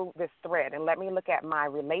look through this thread and let me look at my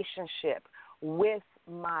relationship with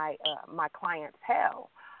my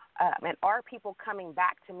clientele. And are people coming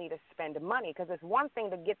back to me to spend money? Because it's one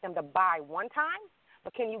thing to get them to buy one time,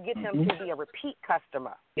 but can you get them to be a repeat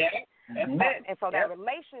customer? Yeah. And so that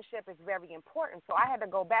relationship is very important. So I had to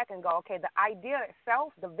go back and go, okay, the idea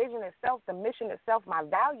itself, the vision itself, the mission itself, my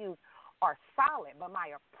values are solid, but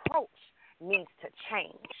my approach needs to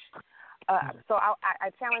change. So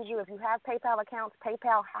I challenge you, if you have PayPal accounts,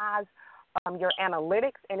 PayPal has your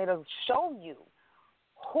analytics, and it'll show you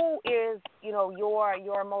who is,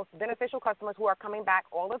 your most beneficial customers who are coming back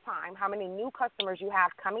all the time, how many new customers you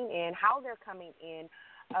have coming in, how they're coming in,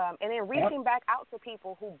 and then reaching back out to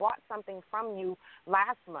people who bought something from you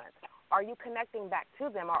last month. Are you connecting back to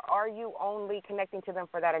them, or are you only connecting to them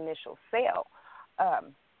for that initial sale?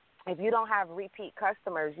 if you don't have repeat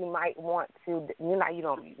customers, you might want to. You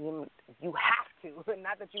have to.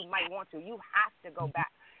 Not that you might want to. You have to go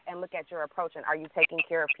back and look at your approach and are you taking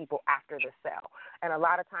care of people after the sale? And a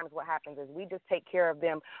lot of times what happens is we just take care of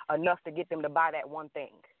them enough to get them to buy that one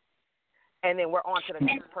thing. And then we're on to the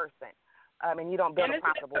next person. And you don't build a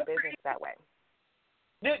profitable business that way.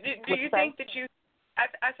 Do you think that you – I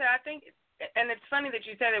think – and it's funny that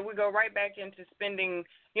you said that we go right back into spending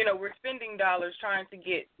 – we're spending dollars trying to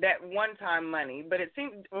get that one-time money. But it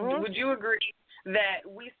seems would you agree that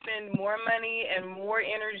we spend more money and more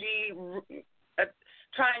energy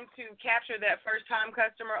trying to capture that first-time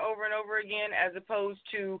customer over and over again as opposed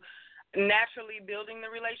to naturally building the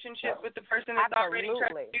relationship with the person that's already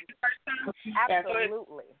trying to do the first time?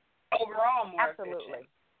 Absolutely. So overall more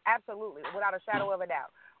efficient. Absolutely, without a shadow of a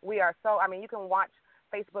doubt. We are so, you can watch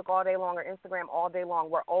Facebook all day long or Instagram all day long.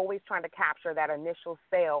 We're always trying to capture that initial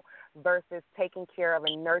sale versus taking care of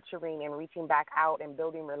and nurturing and reaching back out and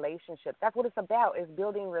building relationships. That's what it's about, is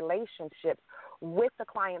building relationships with the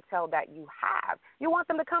clientele that you have. You want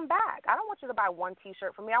them to come back. I don't want you to buy one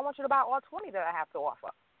T-shirt from me. I want you to buy all 20 that I have to offer.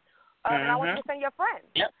 And I want you to send your friends.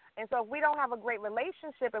 Yep. And so if we don't have a great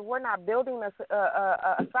relationship, if we're not building a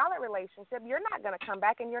solid relationship, you're not going to come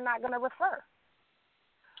back and you're not going to refer.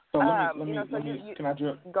 So can I do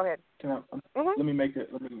it? Go ahead. Let me make it.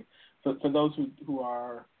 For those who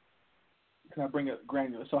are, can I bring it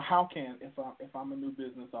granular? So how can, if I'm a new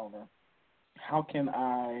business owner, how can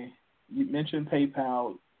I? You mentioned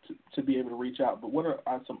PayPal to be able to reach out, but what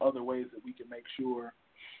are some other ways that we can make sure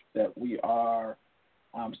that we are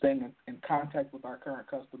staying in contact with our current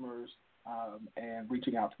customers and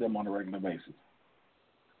reaching out to them on a regular basis?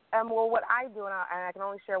 Well, what I do, and I can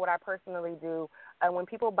only share what I personally do, when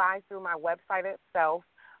people buy through my website itself,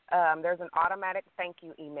 there's an automatic thank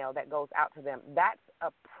you email that goes out to them. That's a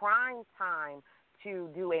prime time to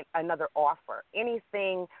do another offer.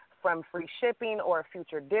 Anything from free shipping or a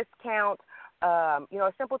future discount. A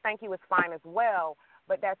simple thank you is fine as well,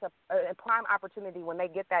 but that's a prime opportunity when they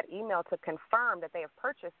get that email to confirm that they have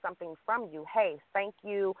purchased something from you. Hey, thank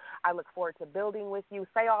you. I look forward to building with you.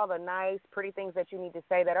 Say all the nice, pretty things that you need to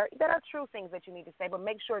say that are true things that you need to say, but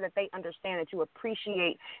make sure that they understand that you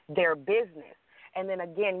appreciate their business. And then,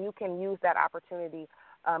 again, you can use that opportunity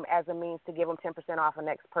as a means to give them 10% off a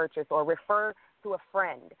next purchase or refer to a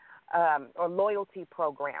friend or loyalty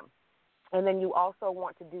program. And then you also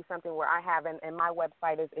want to do something where I have, and my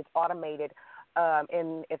website it's automated,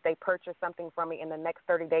 and if they purchase something from me in the next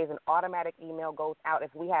 30 days, an automatic email goes out.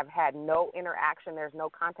 If we have had no interaction, there's no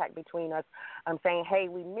contact between us, I'm saying, hey,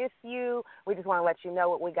 we miss you. We just want to let you know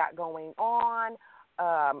what we got going on.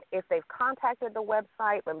 If they've contacted the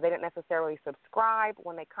website, but they didn't necessarily subscribe,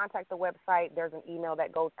 when they contact the website, there's an email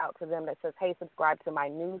that goes out to them that says, hey, subscribe to my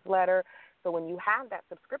newsletter. So when you have that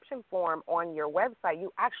subscription form on your website,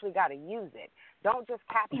 you actually got to use it. Don't just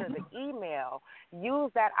capture the email. Use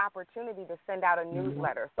that opportunity to send out a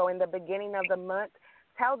newsletter. So in the beginning of the month,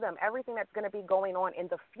 tell them everything that's going to be going on in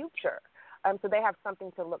the future. So they have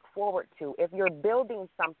something to look forward to. If you're building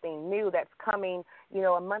something new that's coming,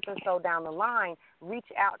 a month or so down the line, reach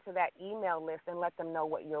out to that email list and let them know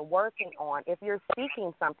what you're working on. If you're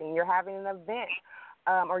seeking something, you're having an event,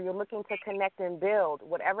 or you're looking to connect and build,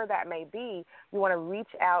 whatever that may be, you want to reach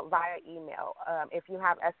out via email. If you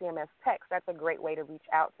have SMS text, that's a great way to reach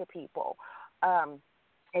out to people.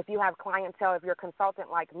 If you have clientele, if you're a consultant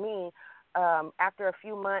like me, after a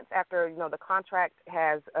few months, after the contract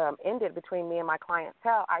has ended between me and my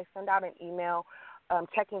clientele, I send out an email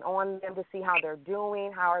checking on them to see how they're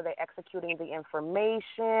doing, how are they executing the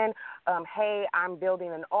information. Hey, I'm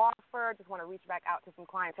building an offer. Just want to reach back out to some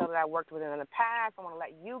clientele that I worked with in the past. I want to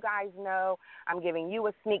let you guys know I'm giving you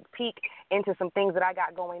a sneak peek into some things that I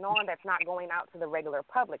got going on that's not going out to the regular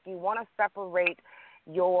public. You want to separate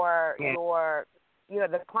your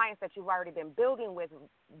the clients that you've already been building with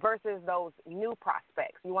versus those new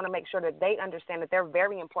prospects. You want to make sure that they understand that they're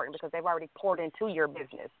very important because they've already poured into your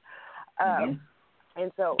business. And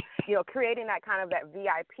so, creating that kind of that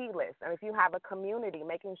VIP list. And if you have a community,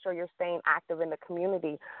 making sure you're staying active in the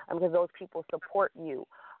community because those people support you.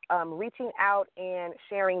 Reaching out and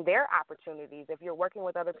sharing their opportunities. If you're working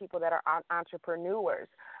with other people that are entrepreneurs,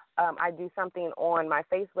 I do something on my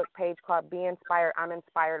Facebook page called Be Inspired, I'm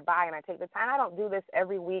Inspired By, and I take the time. I don't do this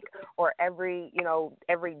every week or every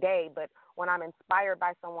day, but when I'm inspired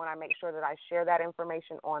by someone, I make sure that I share that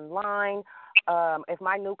information online. If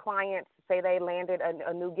my new clients say they landed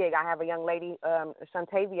a new gig, I have a young lady,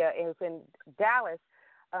 Shantavia, who's in Dallas.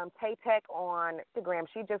 Tay Tech on Instagram,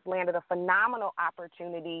 she just landed a phenomenal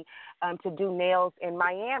opportunity to do nails in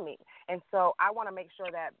Miami. And so I want to make sure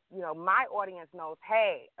that, my audience knows,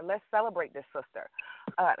 hey, let's celebrate this sister.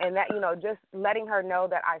 And that, just letting her know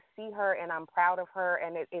that I see her and I'm proud of her,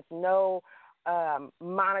 and it's no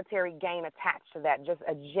monetary gain attached to that, just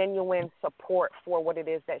a genuine support for what it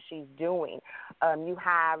is that she's doing. You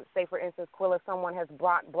have, say, for instance, Quilla, someone has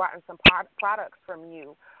brought in some products from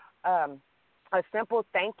you. A simple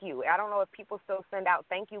thank you. I don't know if people still send out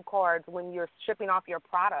thank you cards when you're shipping off your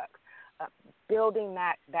products. Building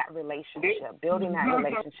that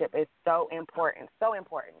relationship, is so important, so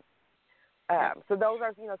important. So those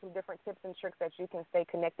are, some different tips and tricks that you can stay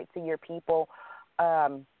connected to your people.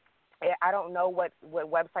 I don't know what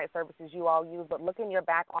website services you all use, but look in your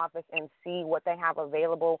back office and see what they have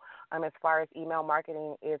available as far as email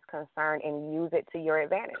marketing is concerned, and use it to your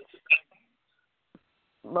advantage.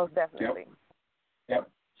 Most definitely. Yep.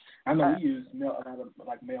 I know we use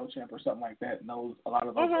like MailChimp or something like that, and a lot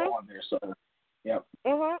of those are on there. So, yep.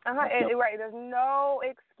 Right. There's no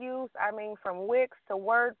excuse. I mean, from Wix to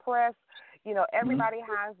WordPress, everybody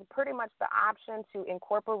has pretty much the option to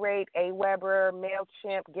incorporate Aweber,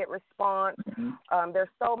 MailChimp, GetResponse. There's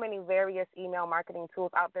so many various email marketing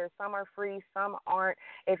tools out there. Some are free, some aren't.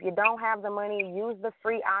 If you don't have the money, use the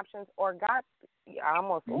free options, or I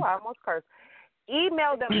almost cursed.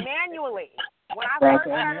 Email them manually. When I first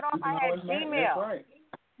started off, I had Gmail. That's right.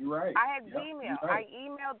 You're right. I had Gmail. Right. I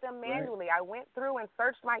emailed them manually. Right. I went through and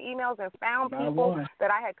searched my emails and found people that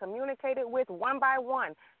I had communicated with one by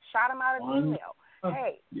one, shot them out of email.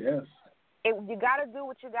 Hey. Yes. You got to do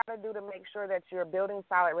what you got to do to make sure that you're building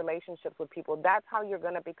solid relationships with people. That's how you're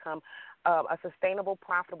going to become a sustainable,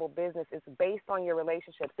 profitable business. It's based on your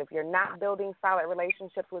relationships. If you're not building solid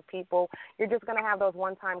relationships with people, you're just going to have those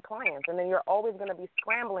one-time clients, and then you're always going to be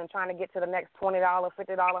scrambling trying to get to the next $20,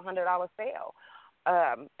 $50, $100 sale.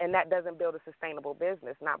 And that doesn't build a sustainable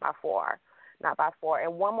business, not by far.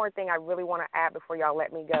 And one more thing I really want to add before y'all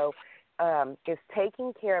let me go is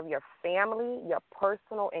taking care of your family, your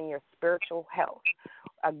personal, and your spiritual health.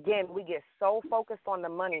 Again, we get so focused on the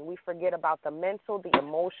money, we forget about the mental, the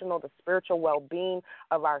emotional, the spiritual well-being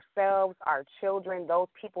of ourselves, our children, those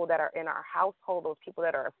people that are in our household, those people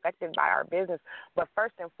that are affected by our business, but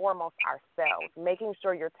first and foremost, ourselves, making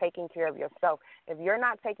sure you're taking care of yourself. If you're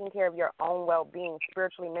not taking care of your own well-being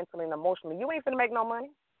spiritually, mentally, and emotionally, you ain't going to make no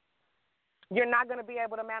money. You're not going to be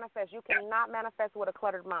able to manifest. You cannot manifest with a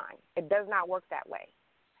cluttered mind. It does not work that way.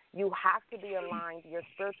 You have to be aligned. Your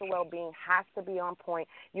spiritual well-being has to be on point.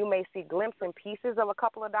 You may see glimpses and pieces of a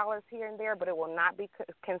couple of dollars here and there, but it will not be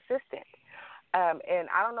consistent. And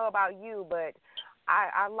I don't know about you, but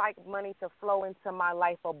I like money to flow into my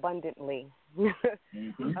life abundantly.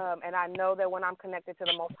 And I know that when I'm connected to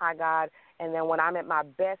the Most High God, and then when I'm at my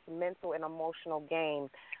best mental and emotional game,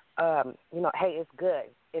 hey, it's good.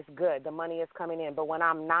 It's good. The money is coming in. But when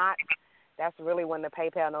I'm not, that's really when the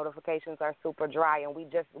PayPal notifications are super dry, and we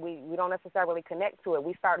don't necessarily connect to it.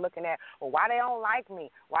 We start looking at, well, why they don't like me?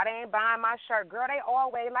 Why they ain't buying my shirt? Girl, they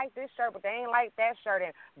always like this shirt, but they ain't like that shirt.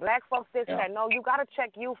 And black folks this and that. No, you got to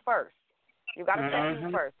check you first. You got to check you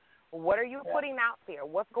first. What are you putting out there?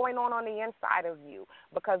 What's going on the inside of you?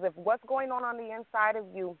 Because if what's going on the inside of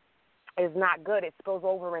you is not good, it spills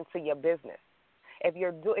over into your business. If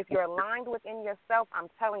you're aligned within yourself, I'm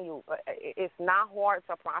telling you, it's not hard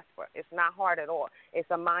to prosper. It's not hard at all. It's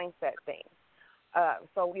a mindset thing.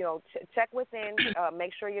 So check within.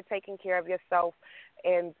 Make sure you're taking care of yourself,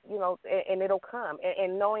 and and it'll come.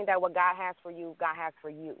 And knowing that what God has for you, God has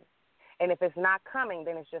for you. And if it's not coming,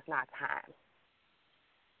 then it's just not time.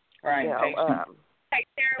 Right. Hey,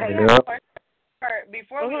 Sarah, we have a question.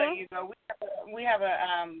 Before we let you go, we have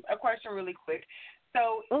a question really quick.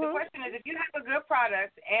 So the question is, if you have a good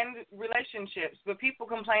product and relationships, but people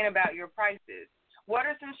complain about your prices, what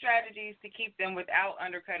are some strategies to keep them without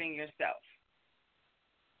undercutting yourself?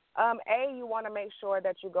 You want to make sure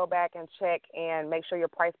that you go back and check and make sure your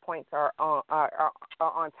price points are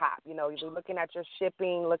on top. You're looking at your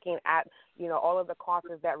shipping, looking at all of the costs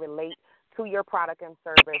that relate to your product and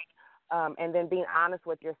service. And then being honest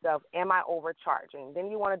with yourself, am I overcharging? Then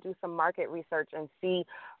you want to do some market research and see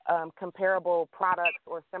comparable products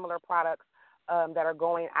or similar products that are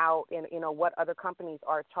going out and, what other companies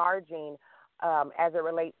are charging as it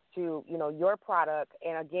relates to, your product.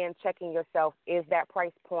 And, again, checking yourself, is that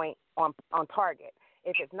price point on target?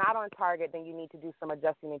 If it's not on target, then you need to do some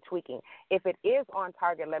adjusting and tweaking. If it is on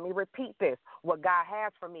target, let me repeat this. What God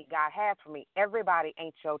has for me, God has for me. Everybody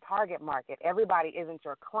ain't your target market. Everybody isn't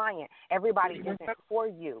your client. Everybody isn't for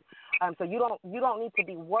you. So you don't need to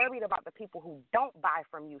be worried about the people who don't buy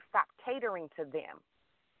from you. Stop catering to them.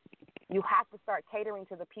 You have to start catering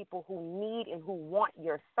to the people who need and who want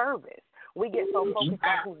your service. We get so focused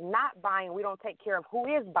on who's not buying, we don't take care of who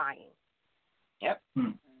is buying. Yep.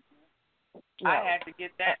 I had to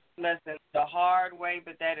get that lesson the hard way,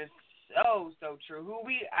 but that is so true.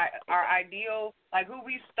 Our ideal, like who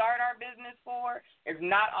we start our business for, is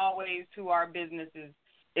not always who our business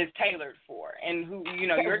is tailored for, and who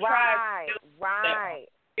your tribe. Right.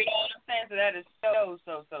 You know what I'm saying? So that is so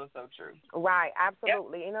true. Right.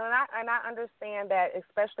 Absolutely. Yep. And I understand that,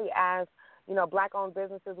 especially as Black-owned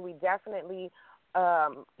businesses, we definitely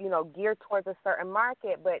geared towards a certain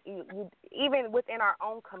market, but you even within our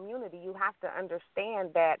own community, you have to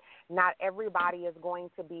understand that not everybody is going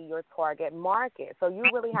to be your target market. So you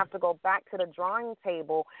really have to go back to the drawing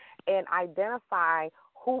table and identify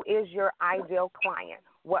who is your ideal client.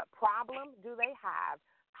 What problem do they have?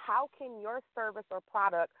 How can your service or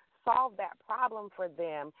product solve that problem for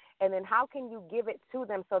them? And then how can you give it to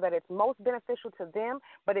them so that it's most beneficial to them,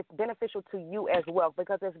 but it's beneficial to you as well,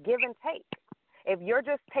 because it's give and take. If you're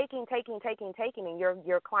just taking, and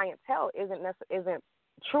your clientele isn't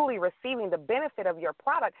truly receiving the benefit of your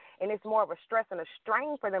product, and it's more of a stress and a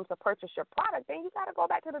strain for them to purchase your product, then you got to go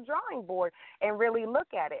back to the drawing board and really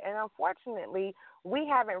look at it. And unfortunately, we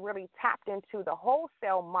haven't really tapped into the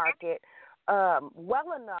wholesale market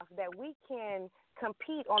well enough that we can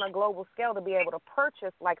compete on a global scale to be able to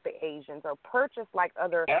purchase like the Asians or purchase like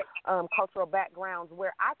other cultural backgrounds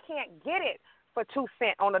where I can't get it for 2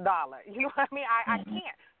 cents on the dollar. You know what I mean? I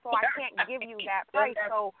can't. So I can't give you that price.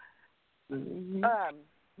 So,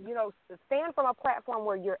 stand from a platform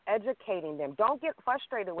where you're educating them. Don't get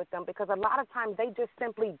frustrated with them, because a lot of times they just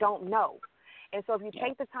simply don't know. And so if you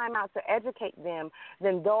take the time out to educate them,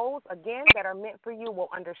 then those, again, that are meant for you will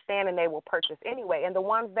understand and they will purchase anyway. And the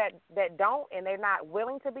ones that don't and they're not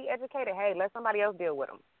willing to be educated, hey, let somebody else deal with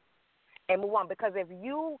them and move on. Because if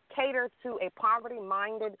you cater to a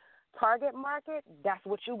poverty-minded target market, that's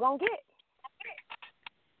what you're going to get.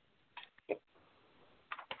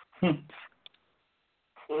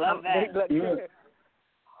 Love that. Good.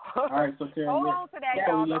 All right, so Terra, hold on to that,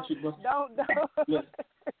 y'all. Don't.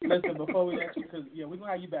 Listen, before we let you, because we're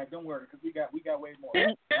gonna have you back. Don't worry, because we got way more.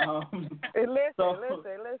 Listen.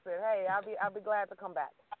 Hey, I'll be glad to come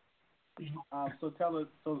back. So tell us,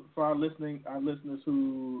 for our listeners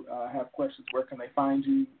who have questions, where can they find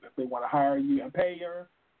you if they want to hire you and pay you?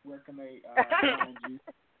 Where can they find you?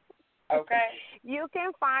 Okay. You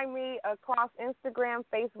can find me across Instagram,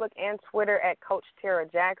 Facebook, and Twitter at Coach Terra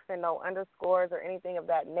Jackson. No underscores or anything of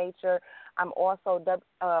that nature. I'm also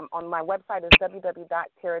on my website is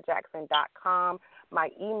www.terrajackson.com.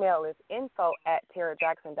 My email is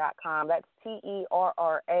info@terrajackson.com. That's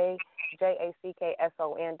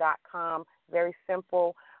TerraJackson.com. Very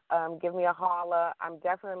simple. Give me a holler. I'm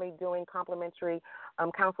definitely doing complimentary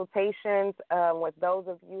consultations with those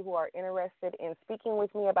of you who are interested in speaking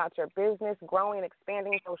with me about your business, growing,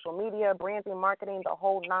 expanding social media, branding, marketing, the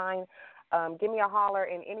whole nine. Give me a holler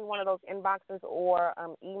in any one of those inboxes or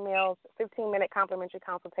emails, 15-minute complimentary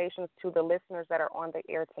consultations to the listeners that are on the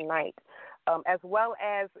air tonight, as well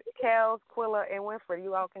as Kellz, Quilla, and Winfred.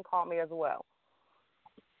 You all can call me as well.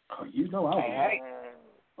 Oh, you know I will.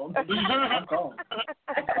 I'm calling.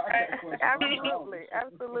 Absolutely.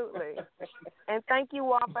 And thank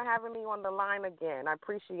you all for having me on the line again. I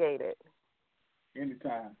appreciate it.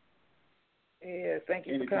 Anytime. Yeah, thank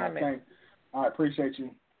you for coming. Thanks. I appreciate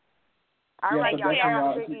you. All right, y'all.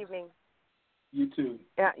 Have a good evening. You too.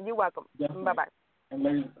 Yeah, you're welcome. Definitely. Bye-bye. And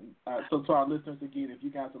ladies, so to our listeners again, if you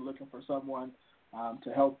guys are looking for someone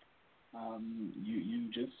to help, you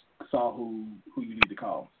just saw who you need to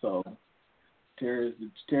call. So Terra's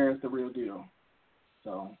the real deal.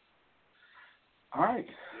 So, all right.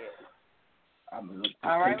 Yeah. I'm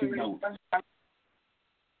taking notes.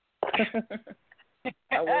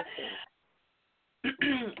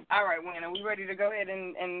 All right, Wayne, are we ready to go ahead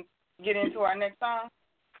and get into our next song?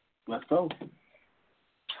 Let's go.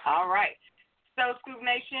 All right. So, Scoop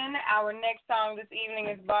Nation, our next song this evening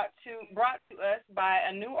is brought to us by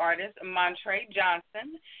a new artist, Montre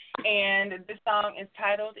Johnson, and this song is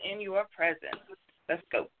titled In Your Presence. Let's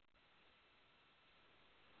go.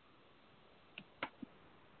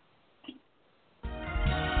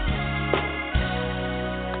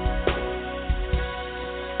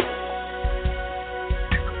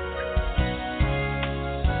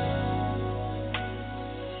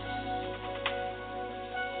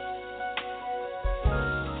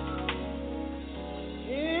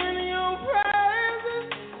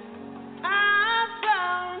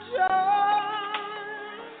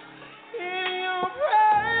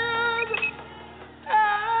 Pray.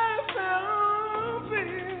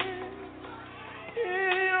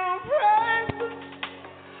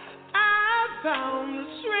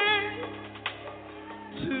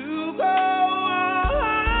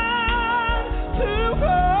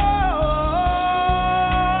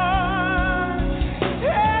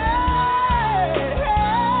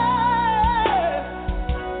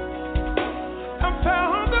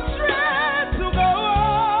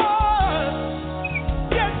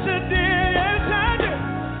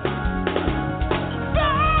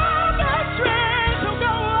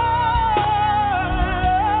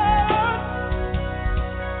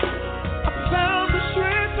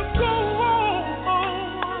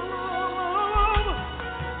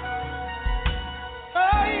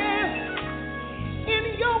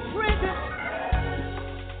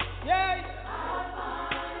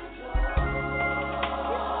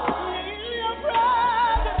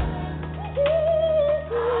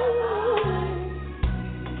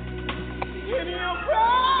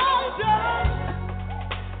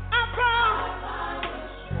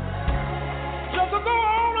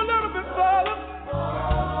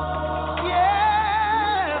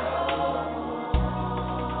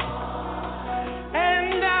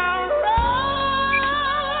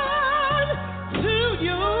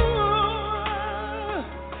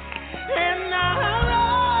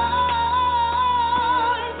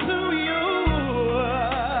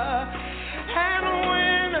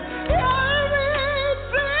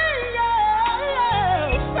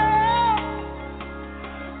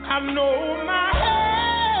 know my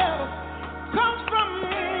help comes from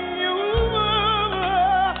you.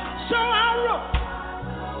 So I wrote,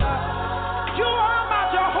 you are my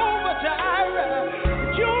Jehovah Jireh.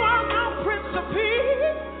 You are my Prince of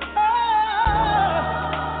Peace.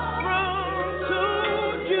 Run to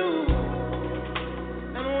you.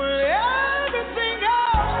 And when everything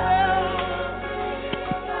else fails,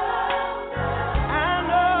 I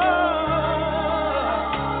know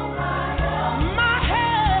my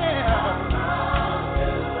help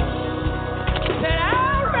that I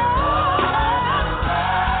run.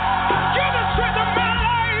 You're the strength of my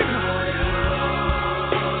life.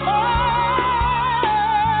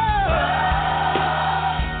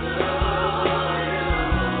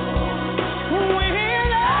 When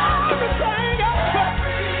everything else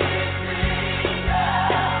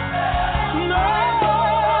no,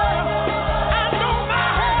 I know my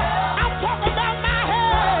help. I'm talking about my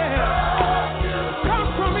help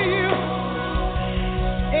comes from you.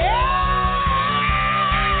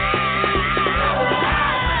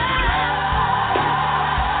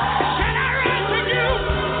 Should I run to you?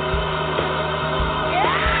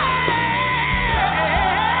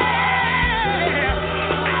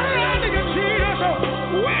 I run to you, Jesus.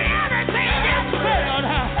 When everything else failed,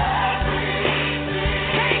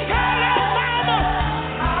 can't call on mama,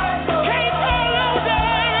 can't call on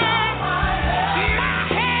daddy. My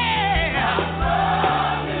help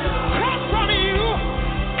comes from you.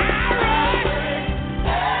 I run.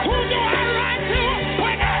 Who do I run to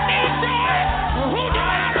when I need joy? Who do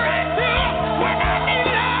I run to when I need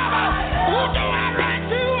love? Who do I run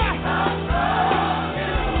to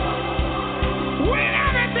when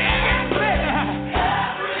everything is better?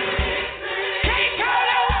 Can't call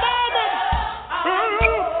on mama.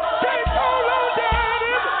 Can't call on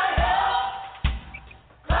daddy.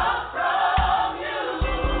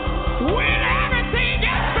 When everything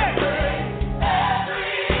gets better,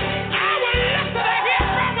 I will look to the hill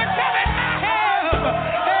from which cometh my help.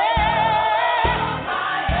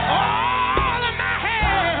 All of my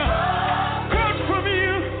help comes from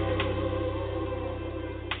you.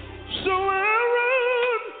 So I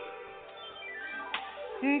run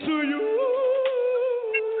to you.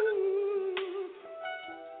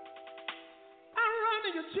 I run to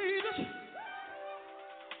you, Jesus.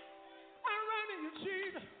 I run to you,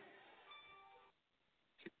 Jesus.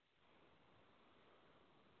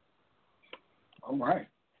 All right.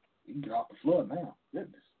 You can get off the floor now.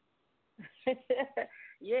 Goodness.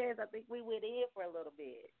 Yes, I think we went in for a little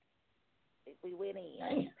bit. I think we went in.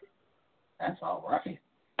 Man, that's all right.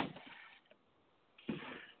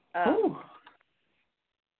 Um,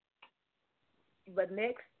 but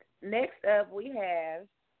next up, we have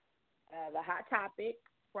the hot topic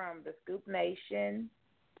from the Scoop Nation.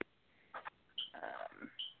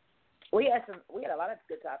 We had a lot of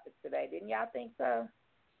good topics today, didn't y'all think so?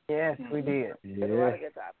 Yes, we did. There's a lot of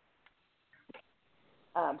good topics.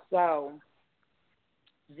 So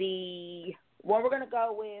the one we're gonna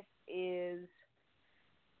go with is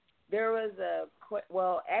there was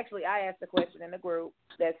actually I asked a question in the group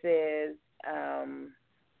that says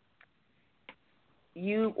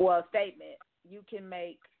statement, you can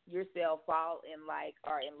make yourself fall in like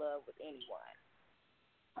or in love with anyone.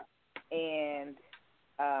 And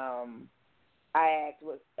I asked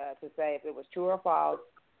to say if it was true or false,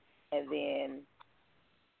 and then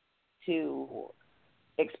to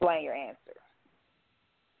explain your answer.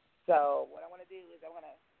 So what I want to do is I want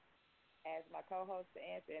to ask my co-host to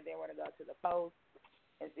answer, and then we're going to go to the post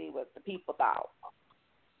and see what the people thought.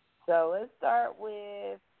 So let's start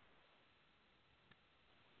with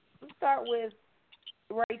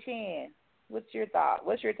Ray Chan. What's your thought?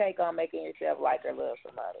 What's your take on making yourself like or love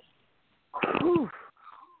somebody?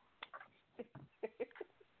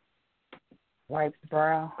 Wipe the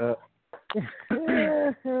brow.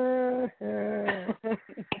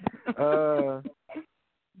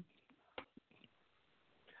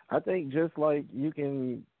 I think just like you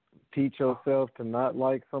can teach yourself to not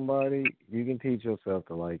like somebody, you can teach yourself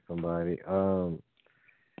to like somebody.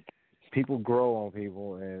 People grow on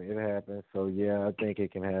people, and it happens. So, yeah, I think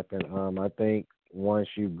it can happen. I think once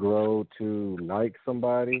you grow to like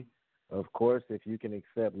somebody, of course, if you can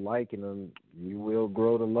accept liking them, you will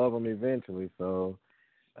grow to love them eventually. So,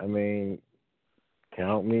 I mean,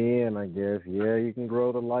 count me in, I guess. Yeah, you can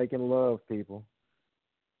grow to like and love people.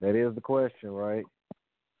 That is the question, right?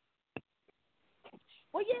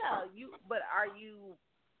 Well, yeah, but are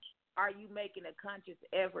you making a conscious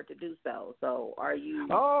effort to do so? So are you?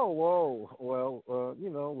 Oh, whoa. Well,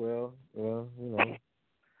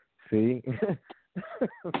 see,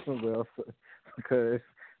 well, because,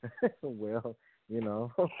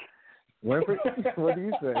 Winfrey, what do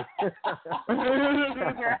you say? I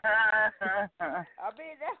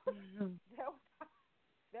mean, that was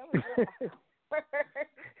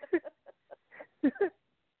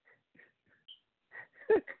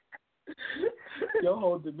Your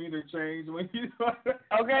whole demeanor changed when you.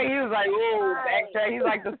 Okay, he was like, ooh, backtrack. He's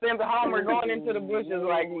like the Simba Homer going into the bushes,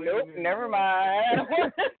 like, nope, never mind.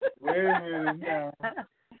 Wait a minute now.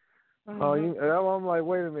 I'm like,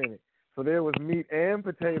 wait a minute. So there was meat and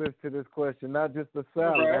potatoes to this question, not just the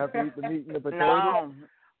salad. I have to eat the meat and the potatoes. No.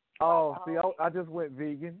 Oh, see, I just went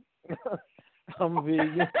vegan. I'm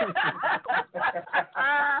vegan.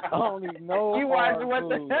 I don't eat no You hard watch what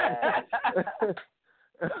food.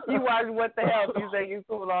 You watch What the Hell. You say you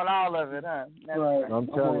cool on all of it, huh? Right. I'm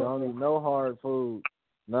telling you, I don't eat no hard food.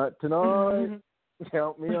 Not tonight.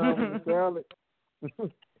 Count me out with the salad.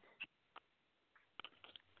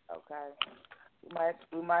 Okay.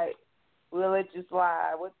 We'll let you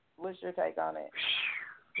slide. What's your take on it?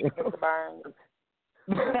 Mr. Burns?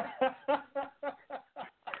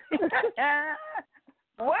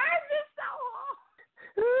 Why is it so hard?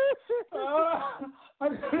 Do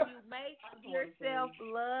you make yourself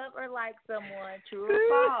love or like someone? True or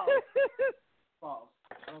false? False.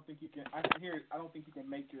 I don't think you can. I don't think you can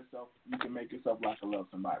make yourself. You can make yourself like or love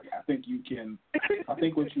somebody. I think you can. I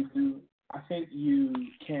think what you do. I think you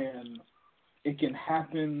can. It can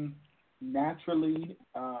happen naturally.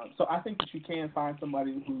 So I think that you can find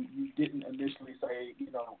somebody who you didn't initially say,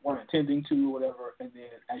 weren't intending to or whatever, and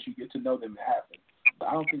then as you get to know them, it happens. But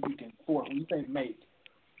I don't think you can force. When you say make,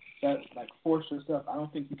 that's like force yourself. I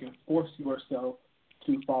don't think you can force yourself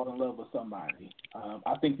to fall in love with somebody.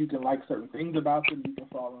 I think you can like certain things about them. You can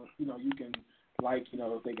fall in, you can like,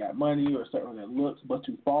 if they got money or certain that looks, but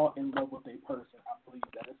to fall in love with a person, I believe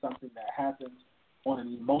that is something that happens on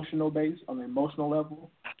an emotional base, on an emotional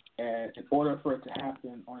level. And in order for it to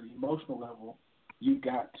happen on an emotional level,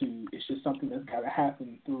 it's just something that's got to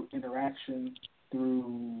happen through interaction,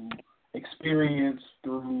 through experience,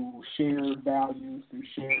 through shared values, through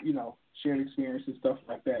shared experiences, stuff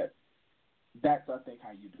like that. That's, I think,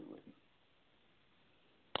 how you do it.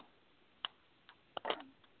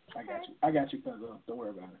 I got you, cousin. Don't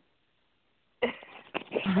worry about it.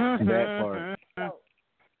 That part.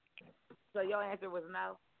 So your answer was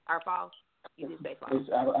no or false? You did say false.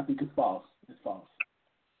 I think it's false. It's false.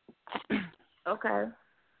 Okay.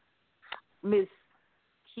 Miss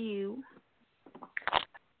Q.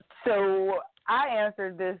 So I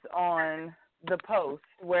answered this on the post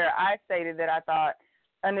where I stated that I thought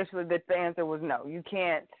initially that the answer was no. You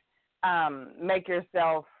can't make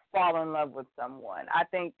yourself fall in love with someone. I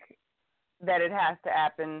think that it has to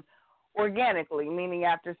happen organically, meaning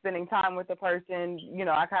after spending time with a person,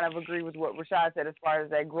 I kind of agree with what Rashaad said as far as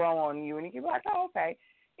they grow on you, and you can be like, oh, okay,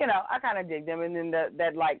 I kind of dig them, and then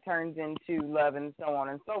that like turns into love and so on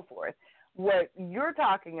and so forth. What you're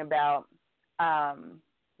talking about,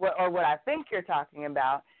 what I think you're talking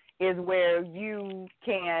about, is where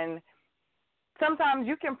sometimes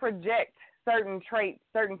you can project certain traits,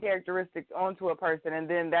 certain characteristics onto a person, and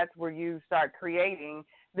then that's where you start creating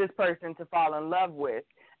this person to fall in love with.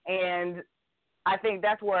 And I think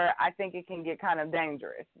that's where I think it can get kind of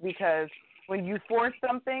dangerous, because when you force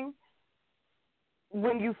something, it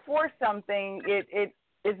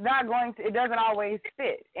doesn't always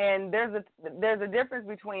fit. And there's a difference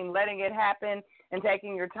between letting it happen and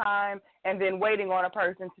taking your time and then waiting on a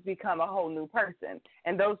person to become a whole new person.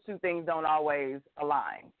 And those two things don't always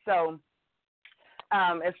align. So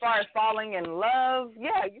as far as falling in love,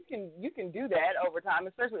 yeah, you can do that over time.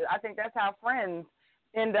 Especially, I think that's how friends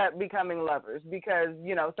end up becoming lovers, because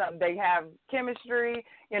they have chemistry,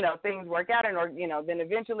 things work out, and then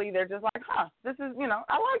eventually they're just like, this is,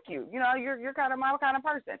 I like you, you're kind of my kind of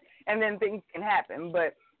person, and then things can happen.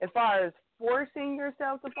 But as far as forcing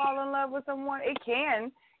yourself to fall in love with someone,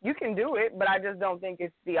 you can do it, but I just don't think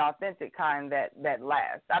it's the authentic kind that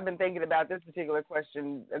lasts. I've been thinking about this particular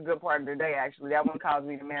question a good part of the day, actually. That one caused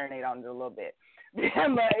me to marinate on it a little bit. But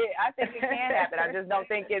I think it can happen. I just don't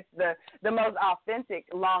think it's the most authentic,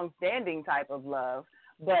 long-standing type of love,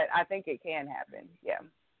 but I think it can happen, yeah.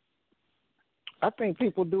 I think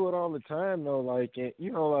people do it all the time, though. Like,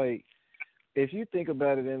 like if you think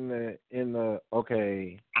about it in the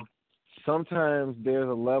okay, sometimes there's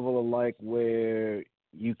a level of like where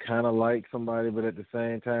you kind of like somebody, but at the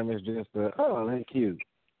same time it's just oh, they're cute.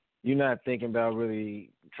 You're not thinking about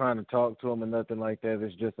really trying to talk to them or nothing like that.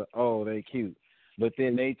 It's just oh, they're cute. But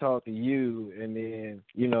then they talk to you, and then,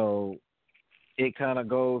 it kind of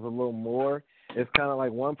goes a little more. It's kind of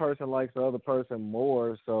like one person likes the other person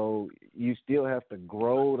more, so you still have to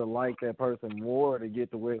grow to like that person more to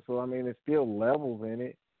get to where. So, I mean, it's still levels in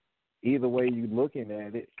it. either way you looking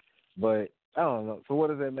at it. But I don't know. So what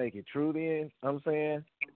does that make it? True then? I'm saying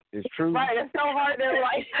it's true. Right, it's so hard to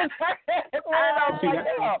like.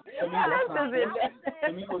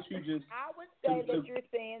 To me, what you just. I would say that you're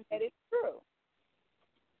saying that it's true.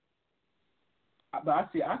 But I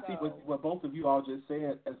see what both of you all just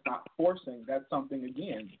said as not forcing. That's something,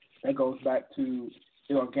 again, that goes back to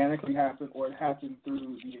it organically happened or it happened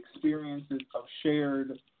through the experiences of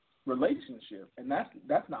shared relationship. And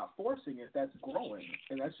that's not forcing it, that's growing.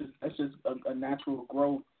 And that's just a natural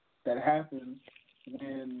growth that happens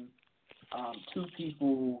when two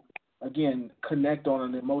people, again, connect on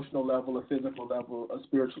an emotional level, a physical level, a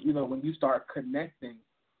spiritual, when you start connecting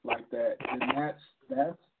like that,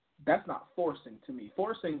 then that's not forcing to me.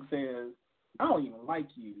 Forcing says, I don't even like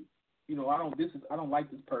you. I don't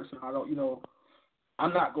like this person.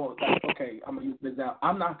 I'm not going to, okay, I'm going to use this out.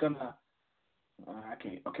 I'm not going to, I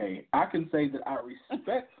can't, okay, I can say that I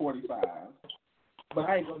respect 45, but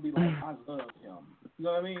I ain't going to be like, I love him. You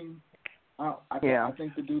know what I mean? I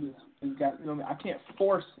think the dude is got, I can't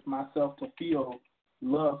force myself to feel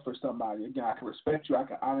love for somebody. Again, I can respect you, I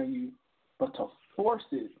can honor you, but to force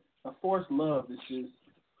it, a forced love is just,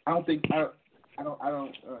 I don't.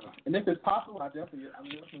 And if it's possible, I definitely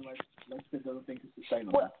don't think it's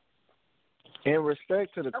sustainable. In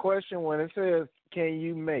respect to the question, when it says, "Can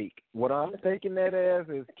you make?" what I'm taking that as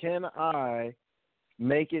is, can I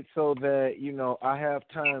make it so that I have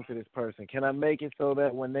time for this person? Can I make it so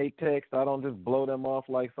that when they text, I don't just blow them off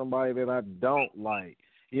like somebody that I don't like?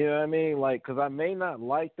 You know what I mean? Like, because I may not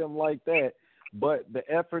like them like that, but the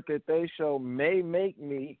effort that they show may make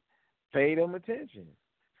me pay them attention.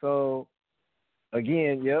 So,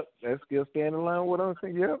 again, yep, that's still standing alone with what I'm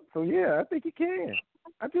saying. Yep. So, yeah, I think you can.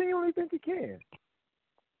 I genuinely think you can.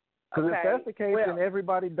 Because if that's the case, then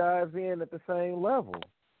everybody dives in at the same level.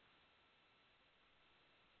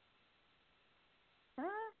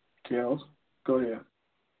 Kellz, go ahead.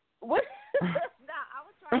 What? No, I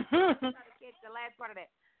was trying to catch the last part of that.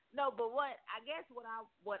 No, but what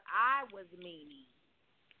I was meaning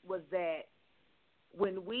was that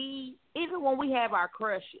when we have our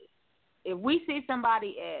crushes, if we see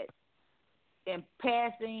somebody in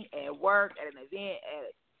passing, at work, at an event,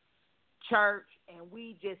 at church, and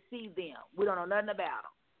we just see them, we don't know nothing about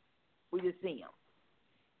them, we just see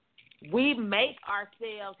them. We make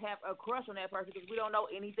ourselves have a crush on that person because we don't know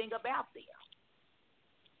anything about them.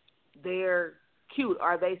 They're cute,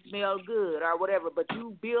 or they smell good, or whatever, but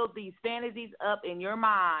you build these fantasies up in your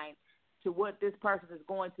mind to what this person is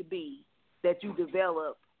going to be, that you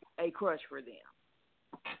develop a crush for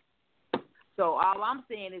them. So all I'm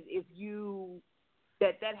saying is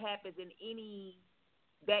that happens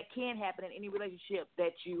that can happen in any relationship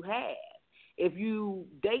that you have. If you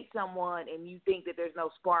date someone and you think that there's no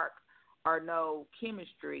spark or no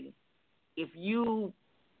chemistry, if you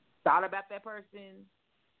thought about that person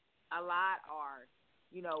a lot or,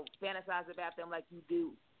 fantasize about them like you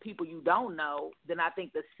do people you don't know, then I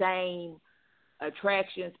think the same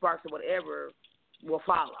attraction, sparks, or whatever will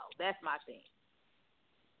follow. That's my thing.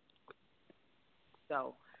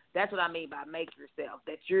 So that's what I mean by make yourself.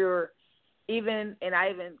 That you're and I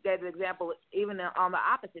even gave an example, even on the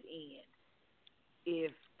opposite end,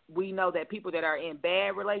 if we know that people that are in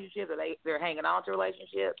bad relationships or they're hanging on to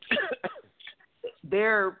relationships,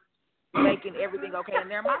 they're making everything okay in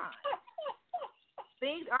their mind.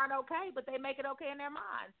 Things aren't okay, but they make it okay in their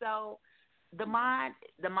mind. So the mind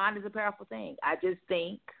is a powerful thing. I just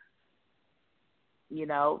think,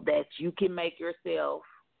 that you can make yourself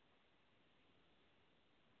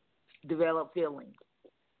develop feelings.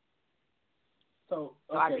 So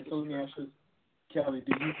let me ask you, Kelly,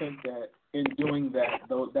 do you think that in doing that,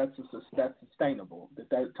 though, that's sustainable, that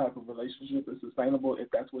type of relationship is sustainable if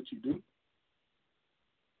that's what you do?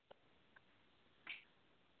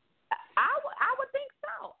 I would think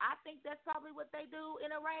so. I think that's probably what they do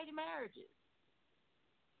in arranged marriages.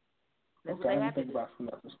 That's what they have to do.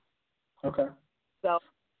 Okay. So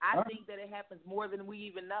I think that it happens more than we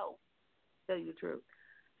even know, to tell you the truth.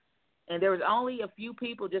 And there was only a few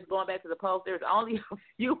people, just going back to the post, there was only a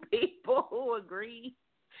few people who agreed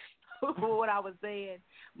with what I was saying.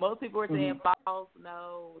 Most people were saying false,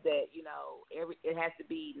 no, that, it has to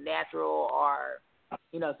be natural or,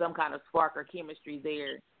 some kind of spark or chemistry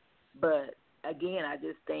there. But, again, I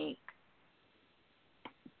just think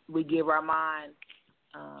we give our mind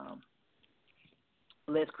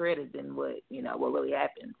less credit than what really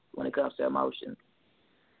happens when it comes to emotions.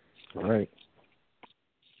 Right.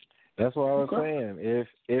 That's what I was saying.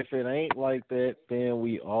 If it ain't like that, then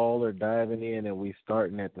we all are diving in and we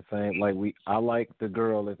starting at the same. I like the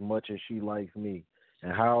girl as much as she likes me.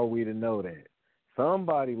 And how are we to know that?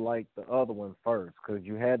 somebody liked the other one first because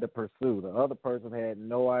you had to pursue. The other person had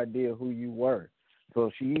no idea who you were. So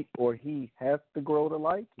she or he has to grow to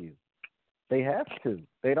like you. They have to.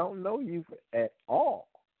 They don't know you at all.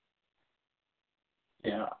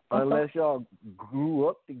 Yeah. Unless y'all grew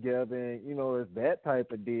up together and, it's that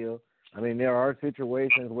type of deal. I mean, there are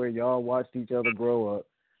situations where y'all watched each other grow up.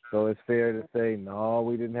 So it's fair to say, no,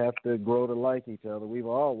 we didn't have to grow to like each other. We've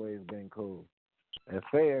always been cool. That's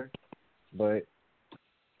fair. But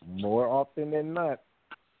more often than not,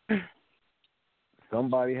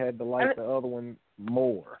 somebody had to like the other one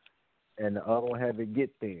more. And the other one had to get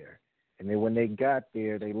there. And then when they got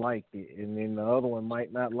there, they liked it. And then the other one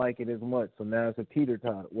might not like it as much. So now it's a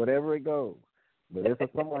teeter-totter, whatever it goes. But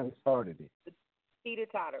it's somebody started it.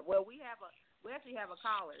 Teeter-totter. Well, we actually have a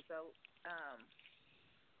caller. So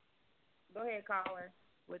go ahead, caller.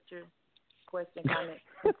 What's your question, comment,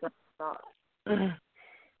 thought?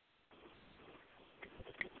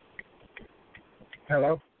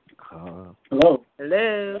 Hello? Hello.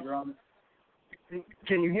 Hello.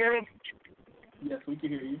 Can you hear me? Yes, we can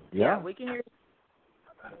hear you. Yeah, we can hear you.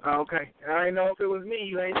 Okay. I didn't know if it was me.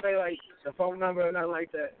 You ain't say, like, the phone number or nothing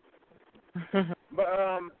like that. But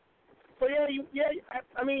I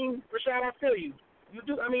mean, Rashaad, I feel you. You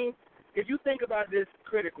do. I mean, if you think about this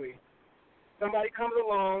critically, somebody comes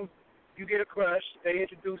along, you get a crush, they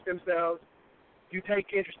introduce themselves, you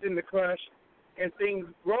take interest in the crush, and things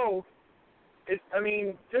grow.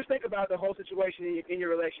 Just think about the whole situation in your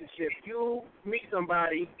relationship. You meet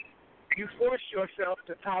somebody, you force yourself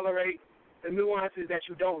to tolerate the nuances that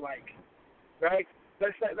you don't like, right?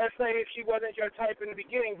 Let's say if she wasn't your type in the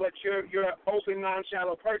beginning, but you're an open,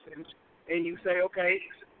 non-shallow person, and you say, okay,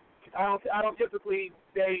 I don't typically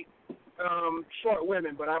date short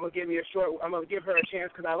women, but I'm gonna give her a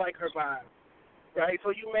chance because I like her vibe, right?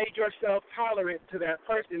 So you made yourself tolerant to that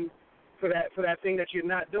person for that thing that you're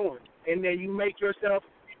not doing, and then you make yourself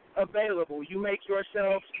available. You make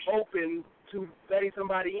yourself open to letting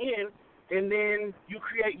somebody in, and then you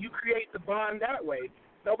create the bond that way.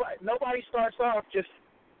 Nobody starts off just,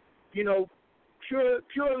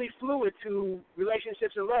 purely fluid to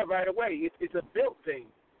relationships and love right away. It's a built thing.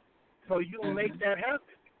 So you make that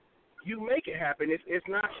happen. You make it happen. It's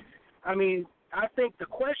not. I think the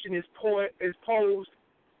question is posed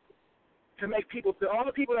to make people feel. All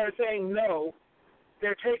the people that are saying no,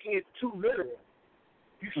 they're taking it too literal.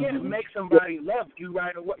 You can't make somebody love you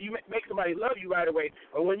right away. You make somebody love you right away.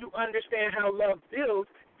 But when you understand how love feels,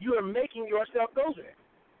 you are making yourself go there.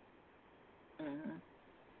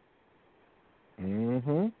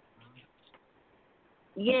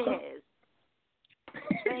 Yes.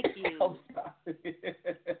 Thank you.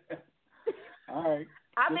 All right.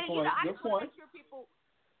 I just want to point. make sure people.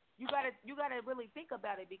 You gotta really think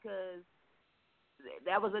about it, because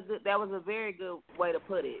that was a very good way to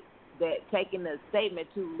put it. That taking the statement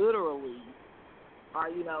too literally, or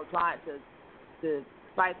trying to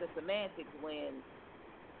fight the semantics, when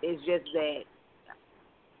it's just that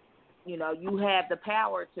you have the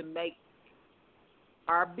power to make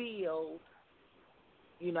or build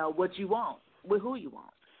what you want with who you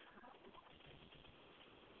want.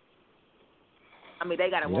 I mean, they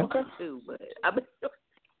gotta want you too, but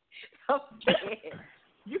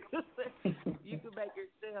you can make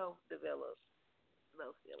yourself develop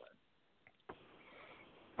those feelings.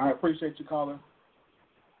 I appreciate you calling.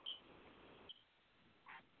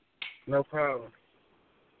 No problem.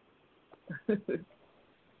 He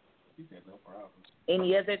said no problem.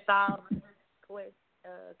 Any other thoughts,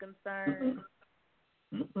 concerns?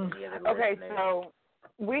 Okay, so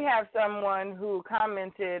we have someone who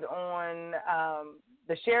commented on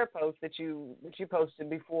the share post that you posted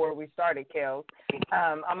before we started, Kellz.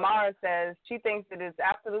 Amara says she thinks that it's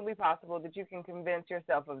absolutely possible that you can convince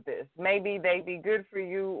yourself of this. Maybe they be good for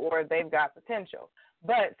you or they've got potential.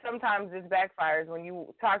 But sometimes this backfires when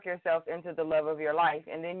you talk yourself into the love of your life,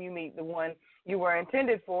 and then you meet the one you were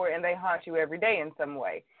intended for, and they haunt you every day in some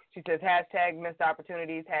way. She says, #missed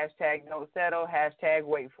opportunities, #don't settle,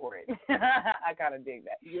 #wait for it. I kind of dig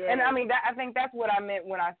that. Yeah. And I think that's what I meant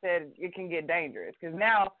when I said it can get dangerous, because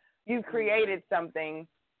now you've created something,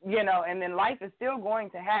 and then life is still going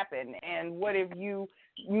to happen. And what if you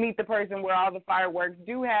meet the person where all the fireworks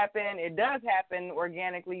do happen? It does happen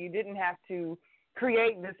organically. You didn't have to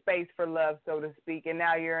create the space for love, so to speak, and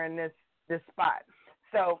now you're in this spot.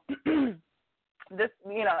 So this,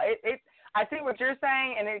 I see what you're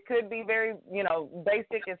saying, and it could be very,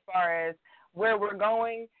 basic as far as where we're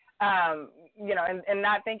going. and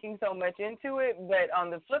not thinking so much into it. But on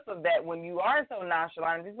the flip of that, when you are so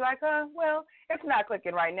nonchalant, it's like, well, it's not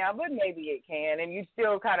clicking right now, but maybe it can. And you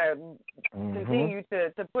still kind of continue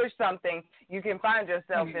to push something. You can find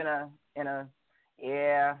yourself in a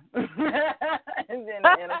yeah, in a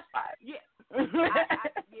spot. Yeah,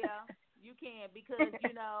 yeah, you can, because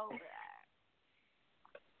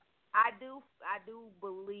I do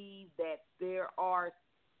believe that there are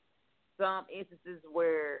some instances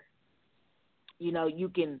where you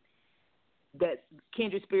can, that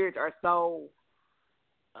kindred spirits are so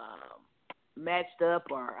matched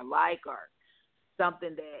up or alike or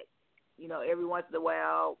something that every once in a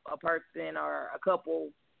while a person or a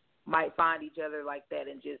couple might find each other like that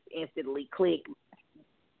and just instantly click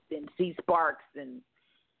and see sparks and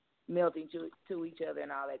melting to each other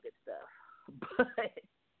and all that good stuff. But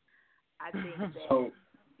I think that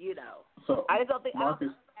so I just don't think Marcus,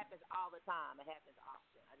 it happens all the time. It happens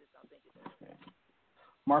often. I just don't think it does.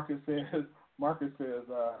 Marcus says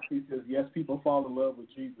he says, yes, people fall in love with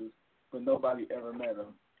Jesus, but nobody ever met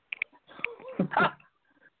him.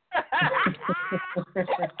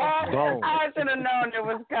 I should have known it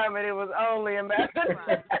was coming. It was only a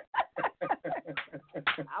matter.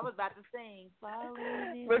 I was about to sing.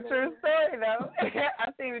 But true story, though.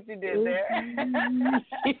 I see what you did there.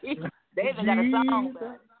 They even got a song,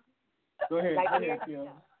 though. Go ahead, Kim.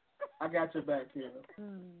 I got your back, Kim.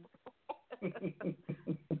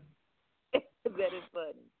 That is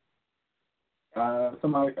funny.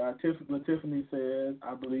 Somebody, Tiffany says,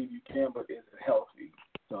 I believe you can, but is it healthy?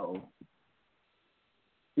 So,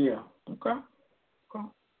 yeah, okay.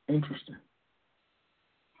 Interesting.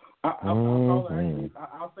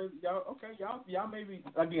 I'll say, y'all, okay, y'all maybe,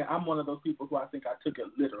 again, I'm one of those people who I think I took it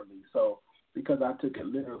literally. So, because I took it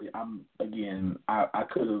literally, I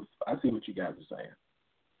see what you guys are saying.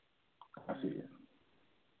 I see it.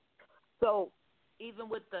 So, even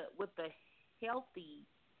with the healthy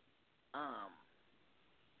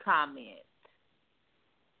comment,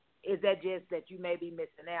 is that just that you may be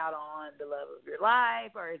missing out on the love of your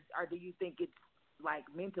life, or do you think it's like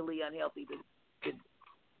mentally unhealthy to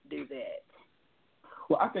do that?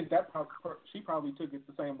 Well, I think she probably took it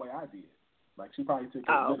the same way I did. Like, she probably took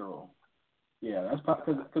it literal. Yeah, that's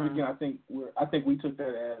because again, I think we took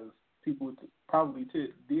that as people probably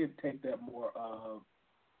did take that more of,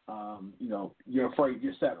 you're afraid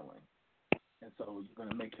you're settling, and so you're going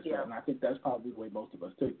to make it settle. And I think that's probably the way most of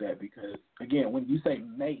us took that, because again, when you say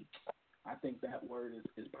make, I think that word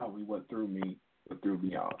is probably what threw me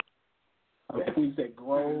off. I mean, if we say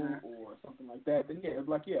grow or something like that, then yeah, it's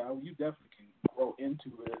like, yeah, you definitely can grow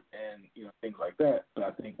into it and things like that. But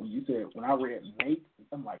I think when I read make,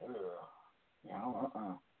 I'm like, ugh.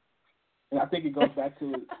 And I think it goes back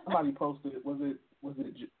to somebody posted. Was it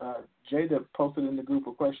Jada posted in the group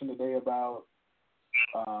a question today about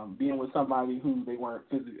being with somebody who they weren't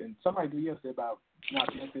physically, and somebody did yesterday about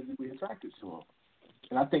not being physically attracted to them.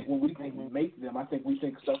 And I think when we think we make them, I think we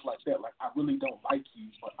think stuff like that. Like, I really don't like you,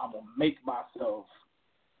 but I'm gonna make myself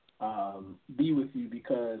be with you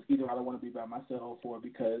because either I don't want to be by myself, or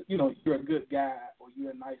because you're a good guy or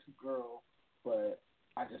you're a nice girl, but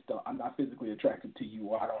I'm not physically attracted to you,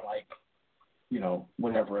 or I don't like,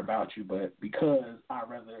 whatever about you. But because I'd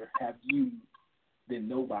rather have you than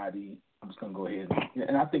nobody, I'm just gonna go ahead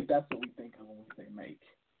and I think that's what we think of when we say make.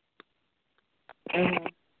 Mm-hmm.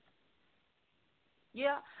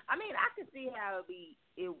 Yeah, I mean, I can see how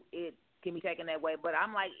it can be taken that way, but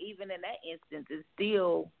I'm like, even in that instance, it's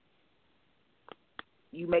still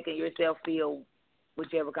you making yourself feel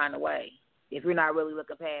whichever kind of way if you're not really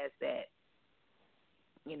looking past that,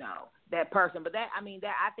 that person. But I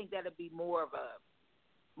think that'd be more of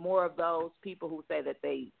those people who say that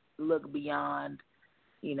they look beyond,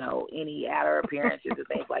 any outer appearances and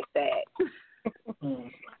things like that.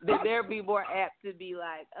 That they'll be more apt to be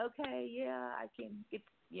like, okay, yeah, I can get,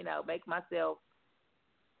 make myself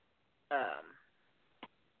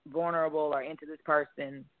vulnerable or into this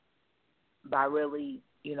person by really,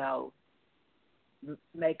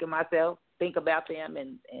 making myself think about them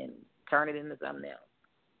and turn it into something else.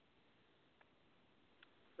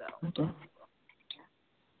 So. Okay.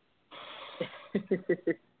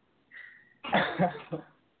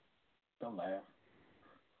 Don't laugh.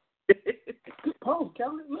 Good pose,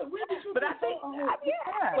 Kelly. Look, where did you get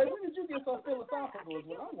when did you get so philosophical is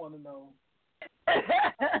what I want to know. I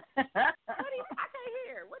can't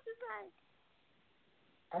hear. What you say?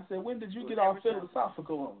 I said, when did you get all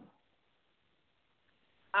philosophical on it?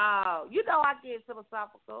 Oh, I get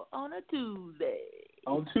philosophical on a Tuesday.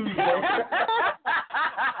 On Tuesday.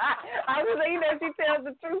 I was saying that she tells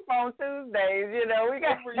the truth on Tuesdays. You know, we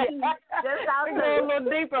got we go a little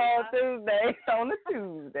deeper on Tuesdays. On the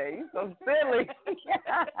Tuesday, you so silly.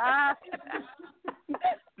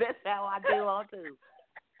 That's how I do on Tuesday.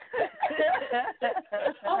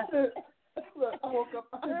 Look, I woke up.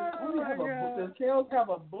 I said, does Kellz have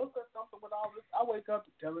a book or something with all this? I wake up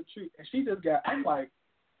to tell the truth, and she just got. I'm like,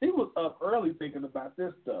 he was up early thinking about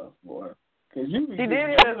this stuff, boy. Cause you she did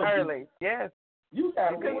it early, yes. You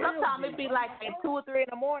got. Because sometimes it be like at 2 or 3 in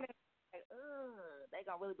the morning. Like, they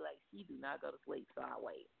gonna really be like, she do not go to sleep, so I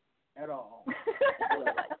wait. At all.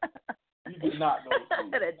 You do not go to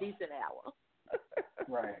sleep. At a decent hour.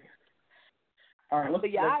 Right. All right. Let's.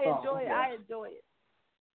 But yeah, let's I enjoy it. Yeah. I enjoy it.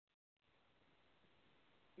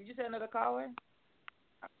 Did you say another caller?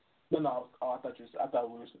 No. Oh, I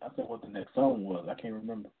said what the next song was. I can't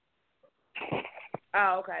remember.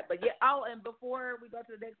 Oh, okay. But yeah. Oh, and before we go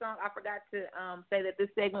to the next song, I forgot to say that this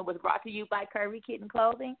segment was brought to you by Curvy Kitten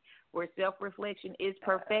Clothing, where self-reflection is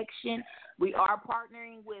perfection. We are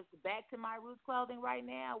partnering with Back to My Roots Clothing right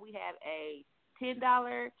now. We have a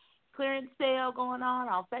 $10 clearance sale going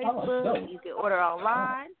on Facebook. You can order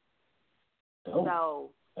online.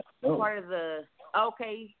 So part of the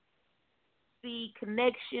OKC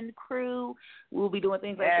Connection crew, we'll be doing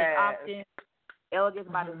things like this often. Elegance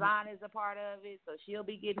by Design is a part of it, so she'll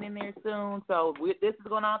be getting in there soon. So this is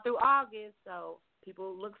going on through August, so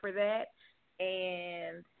people look for that.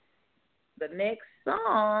 And the next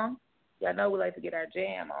song, y'all know we like to get our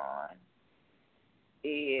jam on,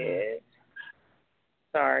 is,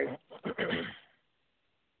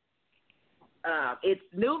 it's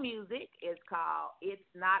new music. It's called It's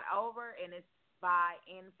Not Over, and it's by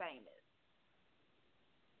Infamous.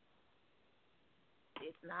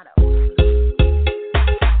 It's not over.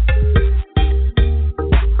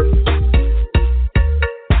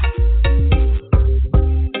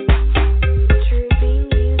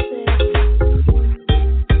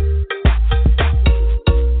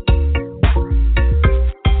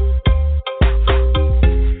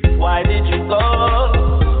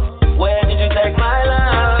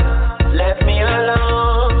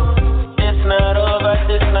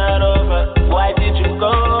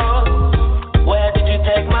 Where did you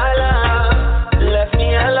take my love?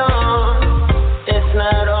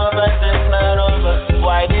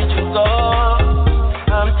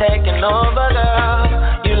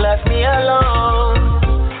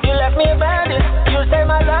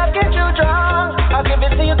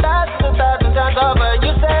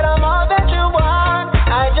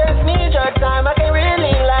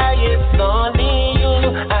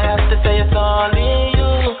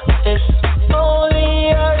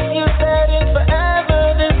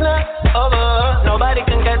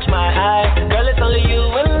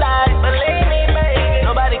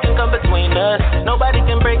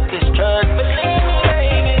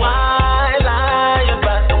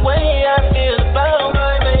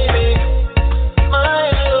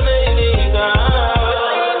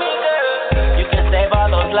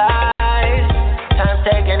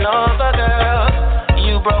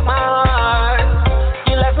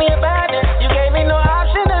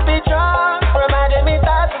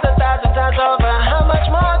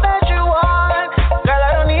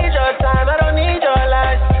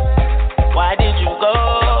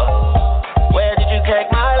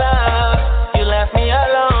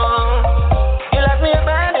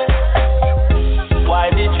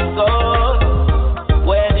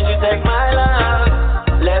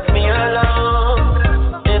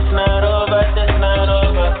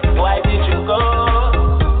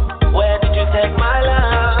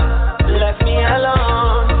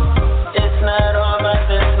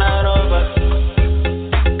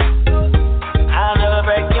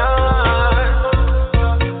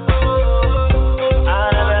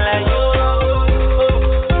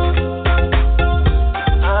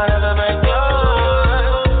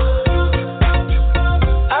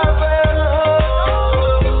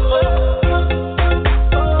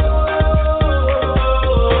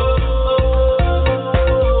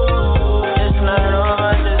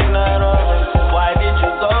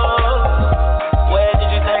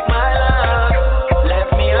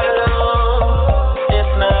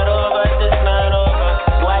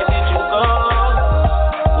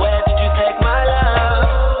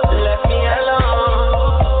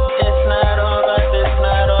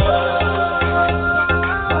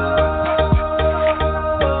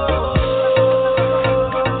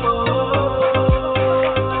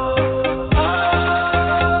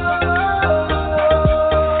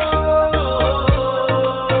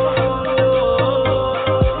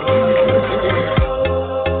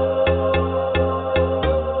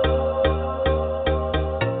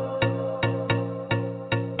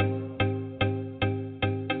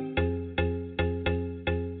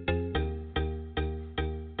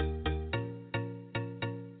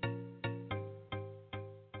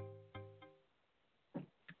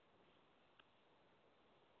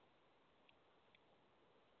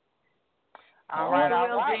 All right.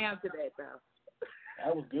 Real jam today, though.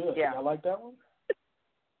 That was good. Yeah. I like that one.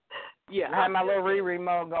 Yeah, I had my little Riri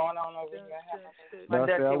mode going on over here.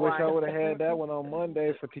 I wish I would have had that one on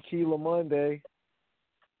Monday for Tequila Monday.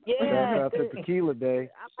 Yeah. Shout out to Tequila Day.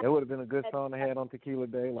 That would have been a good song to have on Tequila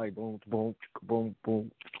Day, like boom, boom, boom,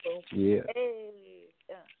 boom. Yeah. Hey.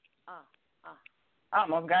 I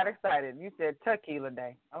almost got excited. You said Tequila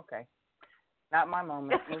Day. Okay. Not my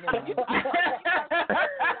moment. Moving on. I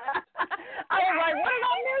was like, what did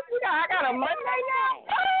I miss? I got a Monday now.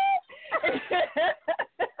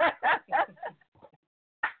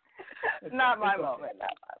 Not my moment.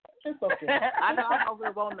 It's okay. I know I'm over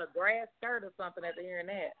on the grass skirt or something after hearing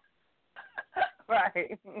that.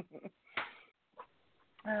 Right.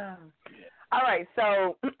 All right,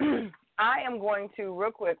 so I am going to,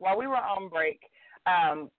 real quick, while we were on break,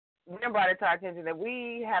 we brought it to our attention that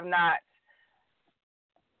we have not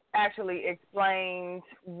actually explained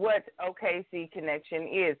what OKC Connection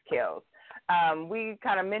is, Kellz. We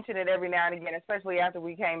kind of mention it every now and again, especially after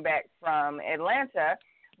we came back from Atlanta,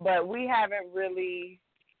 but we haven't really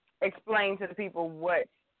explained to the people what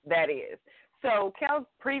that is. So, Kellz,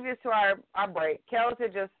 previous to our break, Kellz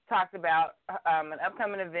had just talked about an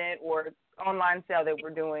upcoming event or online sale that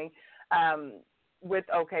we're doing with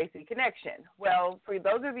OKC Connection. Well, for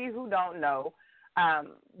those of you who don't know,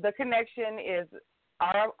 the Connection is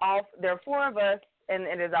there are four of us, and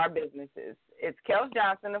it is our businesses. It's Kellz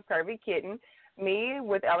Johnson of Curvy Kitten, me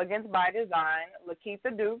with Elegance by Design,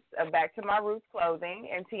 Lakeitha Dukes of Back to My Roots Clothing,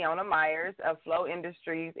 and Tiona Myers of Flow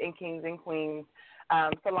Industries and Kings and Queens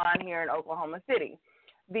salon here in Oklahoma City.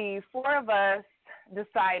 The four of us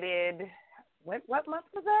decided, what month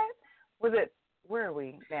was that? Was it, where are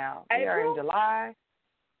we now? April? We are in July.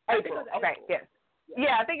 April. Okay, yes.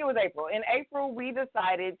 Yeah, I think it was April. In April, we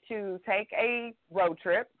decided to take a road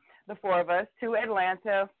trip, the four of us, to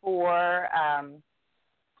Atlanta for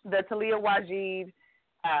the Talia Wajid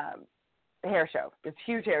hair show. It's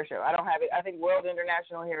a huge hair show. I don't have it. I think World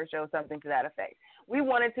International Hair Show, something to that effect. We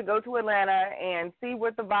wanted to go to Atlanta and see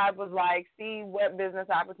what the vibe was like, see what business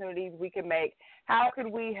opportunities we could make. How could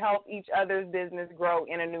we help each other's business grow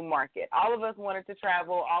in a new market? All of us wanted to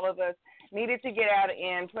travel. All of us needed to get out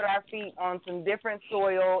and put our feet on some different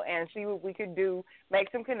soil and see what we could do, make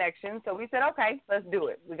some connections. So we said, okay, let's do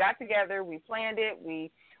it. We got together. We planned it. We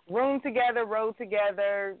roomed together, rode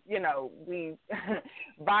together, we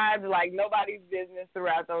vibed like nobody's business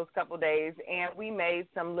throughout those couple days, and we made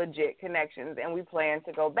some legit connections, and we plan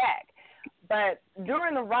to go back. But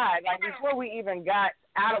during the ride, like before we even got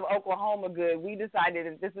out of Oklahoma good, we decided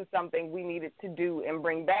that this is something we needed to do and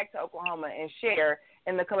bring back to Oklahoma and share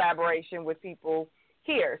in the collaboration with people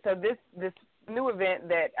here. So this new event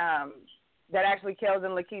that actually Kellz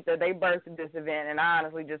and Lakeitha, they birthed this event, and I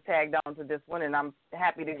honestly just tagged on to this one, and I'm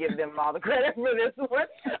happy to give them all the credit for this one.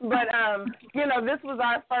 But, this was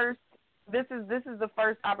our first, this is the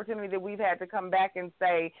first opportunity that we've had to come back and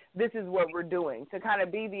say, this is what we're doing, to kind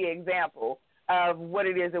of be the example of what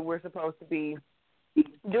it is that we're supposed to be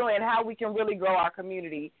doing, how we can really grow our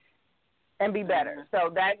community and be better. So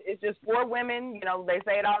that is just for women. They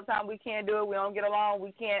say it all the time, we can't do it, we don't get along,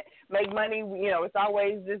 we can't make money. It's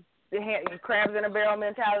always just crabs in a barrel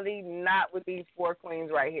mentality, not with these four queens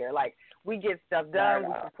right here. Like, we get stuff done,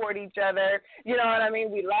 we support each other, you know what I mean?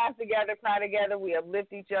 We laugh together, cry together, we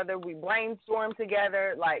uplift each other, we brainstorm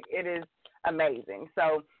together. Like, it is amazing.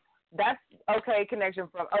 So that's OKC Connection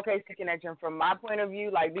from my point of view.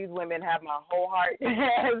 Like, these women have my whole heart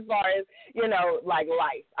as far as, like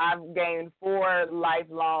life. I've gained 4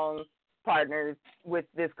 lifelong partners with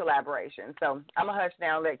this collaboration. So I'm going to hush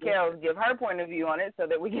now and let Kellz give her point of view on it so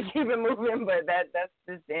that we can keep it moving, but that's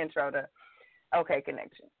just the intro to OKC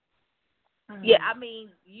Connection. Yeah, I mean,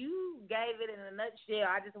 you gave it in a nutshell.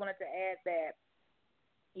 I just wanted to add that,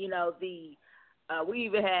 we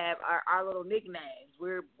even have our little nicknames.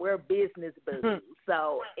 We're business booze.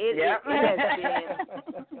 So it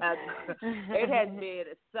has been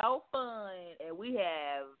so fun, and we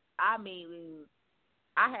have,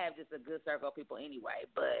 I have just a good circle of people anyway,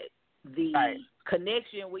 but the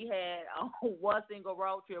connection we had on one single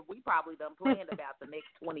road trip, we probably done planned about the next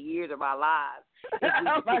 20 years of our lives.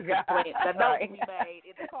 Oh, my God. The notes we made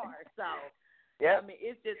in the car. So, I mean,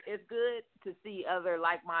 it's good to see other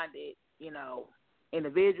like-minded,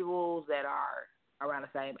 individuals that are around the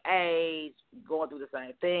same age, going through the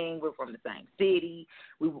same thing. We're from the same city.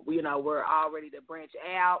 We're all ready to branch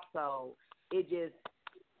out. So it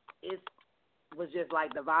was just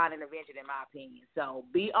like divine intervention in my opinion. So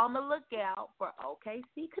be on the lookout for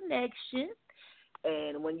OKC Connection.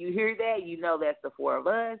 And when you hear that, that's the four of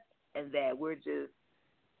us, and that we're just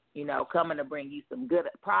coming to bring you some good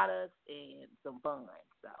products and some fun.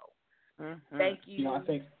 So thank you, I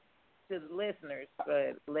think to the listeners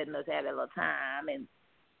for letting us have a little time, and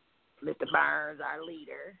Mr. Burns, our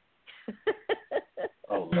leader.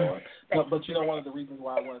 Oh, Lord. But one of the reasons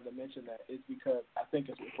why I wanted to mention that is because I think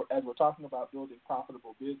as we're talking about building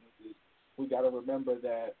profitable businesses, we got to remember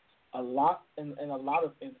that in a lot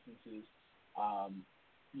of instances,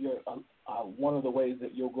 one of the ways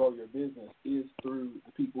that you'll grow your business is through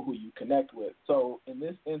the people who you connect with. So in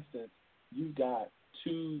this instance, you've got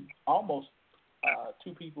two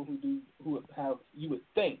people who have, you would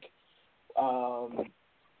think,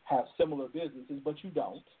 have similar businesses, but you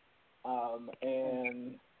don't.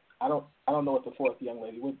 And I don't know what the fourth young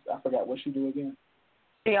lady. I forgot what she do again.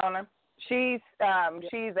 Fiona. She's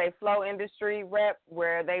a flow industry rep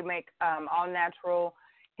where they make all natural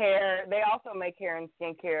hair. They also make hair and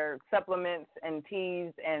skincare supplements and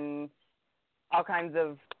teas and all kinds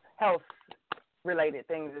of health related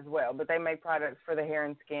things as well. But they make products for the hair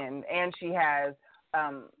and skin. And she has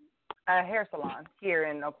a hair salon here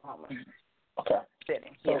in Oklahoma. Okay.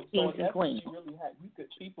 City. So in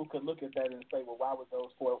essence, people could look at that and say, well, why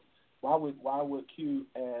would Q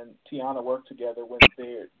and Tiana work together when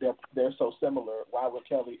they're so similar? Why would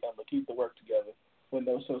Kelly and Lakeitha work together when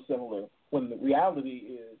they're so similar? When the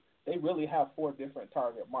reality is they really have 4 different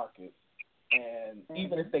target markets, and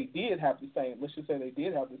even if they did have the same, let's just say they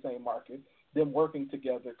did have the same market, them working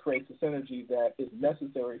together creates a synergy that is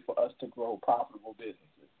necessary for us to grow profitable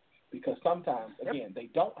businesses. Because sometimes, again, they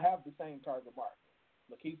don't have the same target market.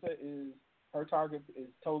 Her target is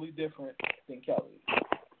totally different than Kelly's.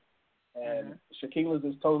 And Shaquila's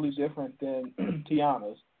is totally different than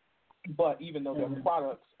Tiana's. But even though their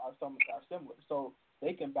products are similar. So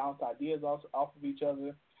they can bounce ideas off of each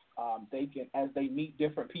other. They can, as they meet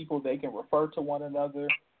different people, they can refer to one another.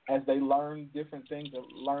 As they learn different things and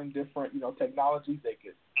learn different, technologies, they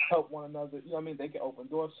can help one another. They can open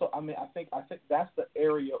doors. So, I think that's the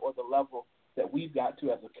area or the level that we've got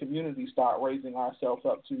to, as a community, start raising ourselves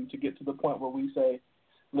up to get to the point where we say,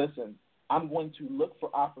 listen, I'm going to look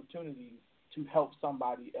for opportunities to help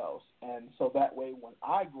somebody else. And so that way when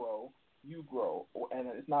I grow, you grow. And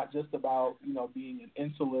it's not just about, being an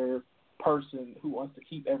insular person who wants to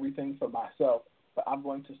keep everything for myself, but I'm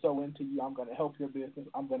going to sow into you. I'm going to help your business.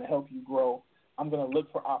 I'm going to help you grow. I'm going to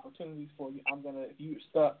look for opportunities for you. If you're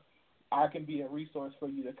stuck, I can be a resource for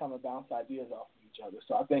you to come and bounce ideas off of each other.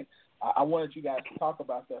 So I think I wanted you guys to talk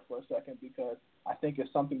about that for a second, because I think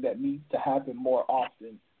it's something that needs to happen more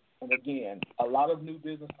often. And again, a lot of new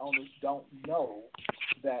business owners don't know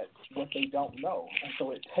that what they don't know. And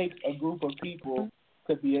so it takes a group of people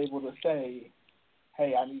to be able to say,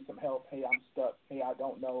 hey, I need some help. Hey, I'm stuck. Hey, I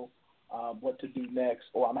don't know what to do next,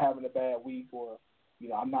 or I'm having a bad week, or,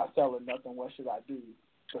 I'm not selling nothing. What should I do?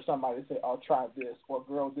 For somebody to say, oh, try this, or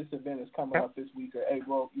girl, this event is coming up this week, or hey,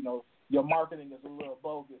 bro, your marketing is a little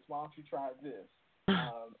bogus. Why don't you try this?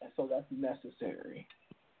 And so that's necessary.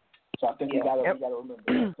 So I think we gotta remember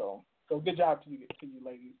that. So good job to you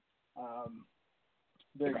ladies.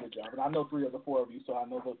 Very good job. And I know 3 of the 4 of you, so I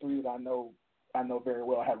know the 3 that I know very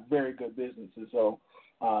well have very good businesses. So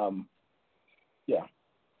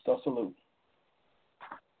so salute.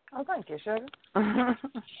 Oh, thank you, sugar.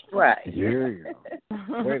 Right. Yeah.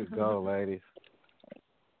 Way to go, ladies.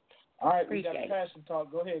 All right, we got a passion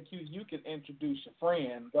talk. Go ahead, Q. You can introduce your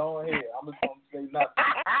friend. Go ahead. I'm just going to say nothing.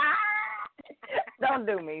 Don't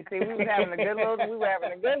do me. See, we were having a good little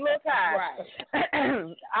time.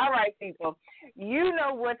 Right. All right, people. You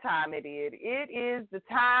know what time it is. It is the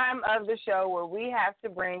time of the show where we have to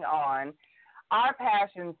bring on our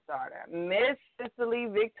passion starter, Miss Cicely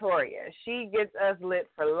Victoria. She gets us lit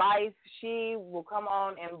for life. She will come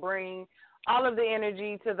on and bring all of the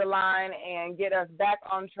energy to the line and get us back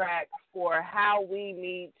on track for how we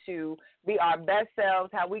need to be our best selves,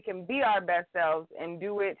 how we can be our best selves and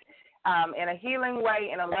do it in a healing way,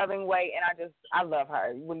 in a loving way. And I love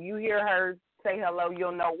her. When you hear her say hello,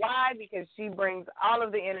 you'll know why, because she brings all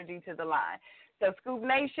of the energy to the line. So, Scoop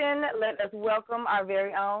Nation, let us welcome our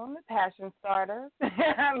very own passion starter,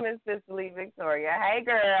 Miss Cicely Victoria. Hey,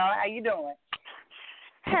 girl, how you doing?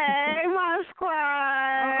 Hey, my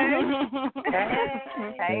squad.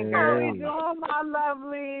 Hey, girl. How you doing, my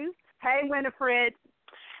lovelies? Hey, Winifred.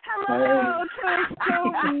 Hello to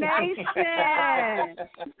Scoop Nation.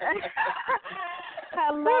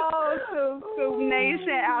 Hello to Scoop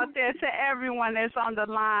Nation out there, to everyone that's on the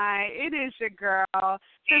line. It is your girl,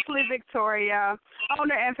 Cicely Victoria,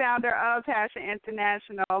 owner and founder of Passion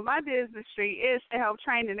International. My business street is to help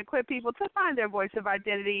train and equip people to find their voice of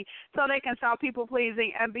identity so they can stop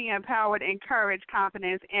people-pleasing and be empowered, encourage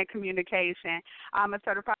confidence, and communication. I'm a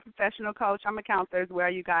certified professional coach. I'm a counselor as well,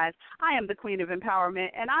 you guys. I am the queen of empowerment,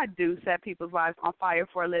 and I do set people's lives on fire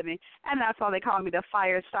for a living, and that's why they call me the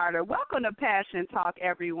fire starter. Welcome to Passion Talk,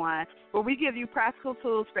 everyone, where we give you practical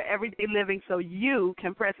tools for everyday living so you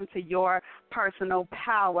can press into your personal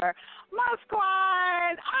power. My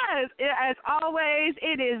squad, as always,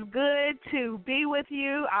 it is good to be with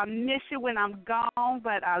you. I miss you when I'm gone,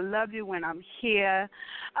 but I love you when I'm here.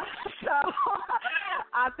 So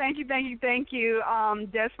I thank you,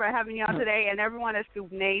 Des, for having me on today, and everyone at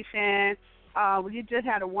Scoop Nation. You just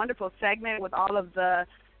had a wonderful segment with all of the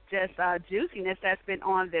juiciness that's been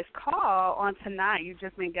on this call on tonight. You've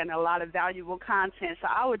just been getting a lot of valuable content. So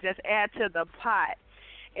I would just add to the pot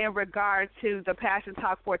in regard to the Passion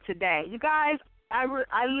Talk for today. You guys, I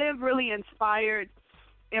live really inspired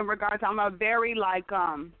in regards. I'm a very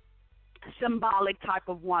symbolic type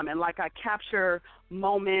of woman. Like I capture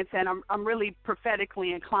moments, and I'm really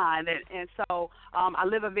prophetically inclined, and so I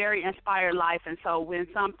live a very inspired life. And so when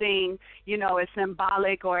something is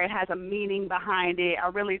symbolic or it has a meaning behind it, I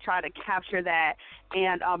really try to capture that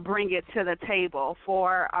and bring it to the table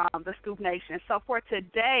for the Scoop Nation. So for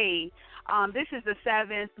today, this is the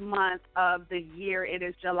 7th month of the year. It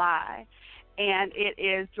is July, and it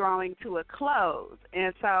is drawing to a close.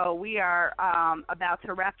 And so we are about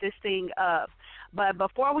to wrap this thing up. But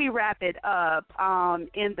before we wrap it up,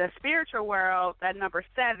 in the spiritual world, that number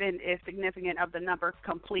 7 is significant of the number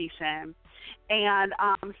completion. And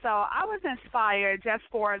so I was inspired just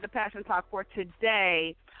for the Passion Talk for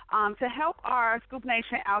today to help our Scoop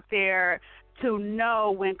Nation out there to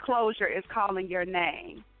know when closure is calling your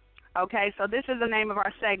name. Okay, so this is the name of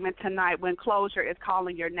our segment tonight, when closure is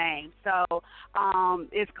calling your name. So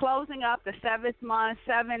it's closing up the 7th month.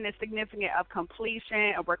 7 is significant of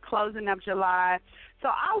completion, and we're closing up July. So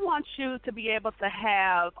I want you to be able to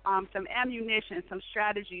have some ammunition, some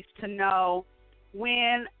strategies to know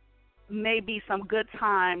when may be some good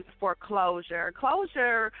times for closure.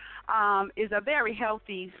 Closure is a very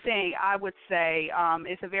healthy thing, I would say.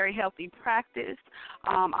 It's a very healthy practice.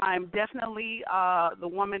 I'm definitely the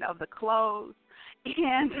woman of the close,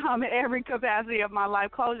 and in every capacity of my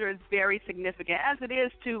life, closure is very significant, as it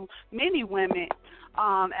is to many women,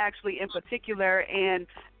 actually in particular. And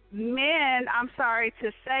men, I'm sorry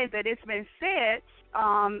to say that it's been said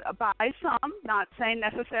by some, not saying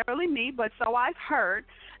necessarily me, but so I've heard,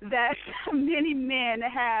 that many men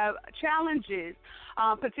have challenges,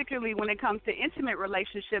 particularly when it comes to intimate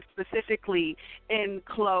relationships, specifically in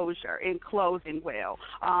closure, in closing well.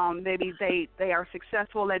 Maybe they are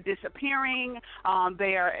successful at disappearing,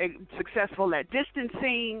 they are successful at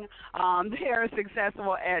distancing, they are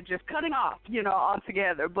successful at just cutting off,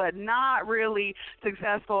 altogether, but not really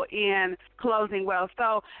successful in closing well.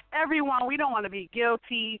 So everyone, we don't want to be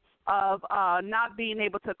guilty of not being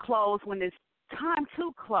able to close when it's time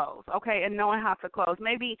to close, okay, and knowing how to close.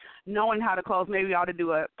 Maybe knowing how to close, maybe we ought to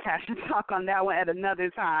do a Passion Talk on that one at another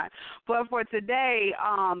time. But for today,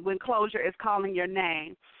 when closure is calling your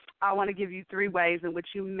name, I want to give you 3 ways in which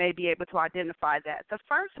you may be able to identify that. The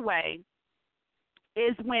first way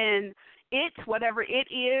is when whatever it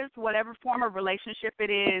is, whatever form of relationship it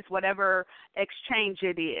is, whatever exchange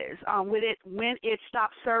it is, when it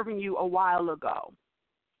stopped serving you a while ago.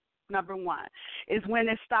 Number 1 is when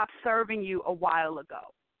it stopped serving you a while ago,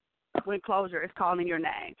 when closure is calling your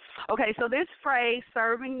name. Okay, so this phrase,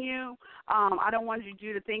 serving you, I don't want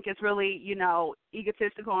you to think it's really,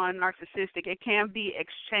 egotistical and narcissistic. It can be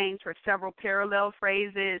exchanged for several parallel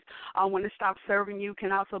phrases. When it stops serving you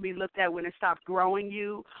can also be looked at when it stops growing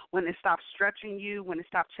you, when it stops stretching you, when it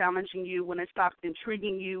stops challenging you, when it stops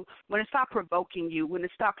intriguing you, when it stops provoking you, when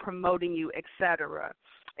it stops promoting you, et cetera,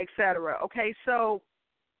 et cetera. Okay, so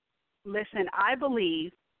listen, I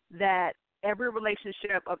believe that every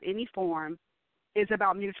relationship of any form is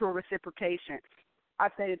about mutual reciprocation. I've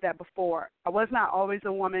stated that before. I was not always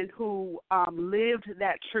a woman who lived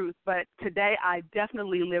that truth, but today I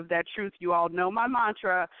definitely live that truth. You all know my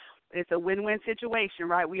mantra. It's a win-win situation,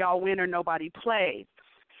 right? We all win or nobody plays.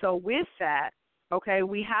 So with that, Okay,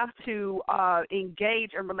 we have to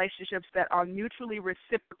engage in relationships that are mutually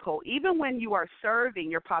reciprocal, even when you are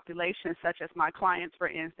serving your population, such as my clients, for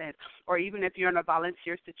instance, or even if you're in a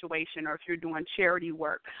volunteer situation or if you're doing charity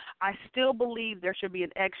work. I still believe there should be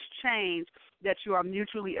an exchange that you are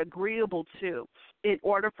mutually agreeable to in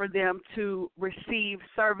order for them to receive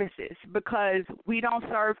services, because we don't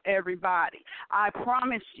serve everybody. I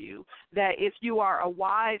promise you that if you are a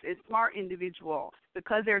wise and smart individual,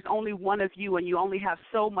 because there's only one of you and you only have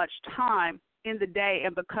so much time in the day,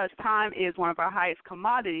 and because time is one of our highest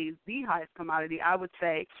commodities, the highest commodity, I would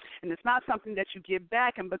say, and it's not something that you give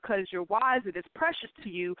back, and because you're wise, it is precious to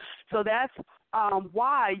you. So that's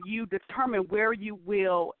why you determine where you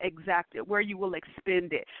will exact it, where you will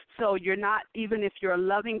expend it. So you're not, even if you're a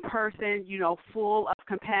loving person, full of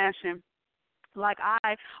compassion, like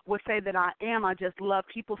I would say that I am. I just love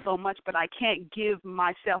people so much, but I can't give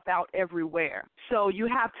myself out everywhere. So you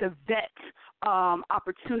have to vet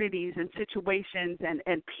opportunities and situations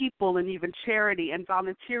and people and even charity and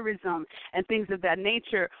volunteerism and things of that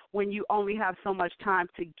nature. When you only have so much time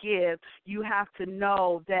to give, you have to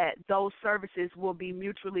know that those services will be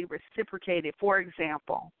mutually reciprocated. For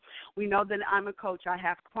example, we know that I'm a coach. I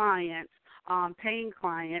have clients. Paying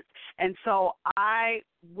clients, and so I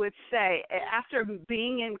would say after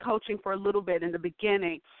being in coaching for a little bit in the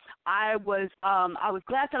beginning, I was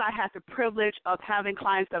glad that I had the privilege of having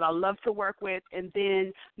clients that I love to work with, and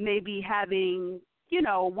then maybe having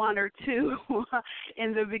one or two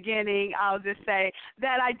in the beginning, I'll just say,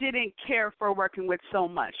 that I didn't care for working with so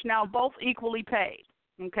much. Now, both equally paid.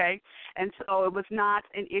 Okay, and so it was not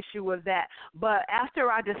an issue of that. But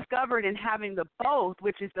after I discovered in having the both,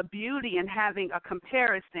 which is the beauty in having a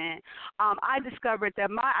comparison, I discovered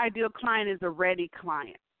that my ideal client is a ready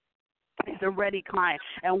client. It's a ready client.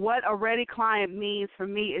 And what a ready client means for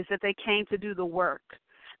me is that they came to do the work.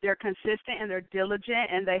 They're consistent and they're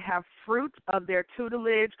diligent, and they have fruit of their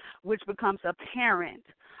tutelage, which becomes apparent,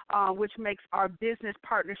 which makes our business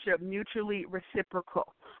partnership mutually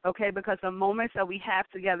reciprocal, okay, because the moments that we have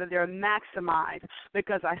together, they're maximized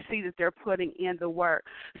because I see that they're putting in the work.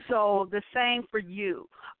 So the same for you.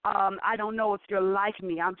 I don't know if you're like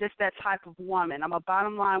me. I'm just that type of woman. I'm a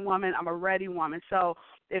bottom line woman. I'm a ready woman. So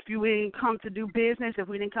if we didn't come to do business, if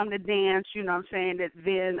we didn't come to dance, that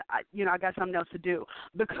then, I got something else to do,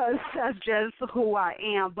 because that's just who I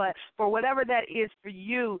am. But for whatever that is for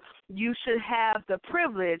you, you should have the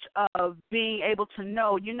privilege of being able to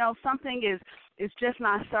know, something is just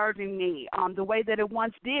not serving me the way that it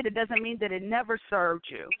once did. It doesn't mean that it never served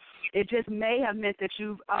you. It just may have meant that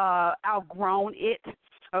you've outgrown it,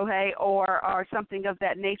 okay, or something of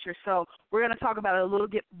that nature. So we're going to talk about it a little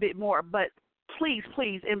bit more, but please,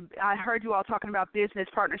 and I heard you all talking about business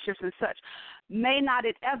partnerships and such, may not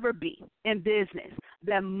it ever be in business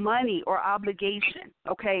that money or obligation,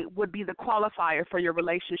 okay, would be the qualifier for your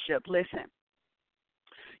relationship. Listen,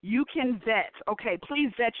 you can vet, okay, please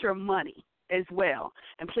vet your money as well,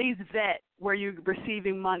 and please vet where you're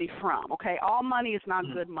receiving money from, okay? All money is not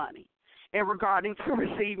good money in regarding to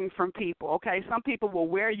receiving from people, okay? Some people will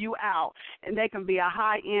wear you out, and they can be a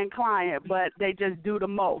high-end client, but they just do the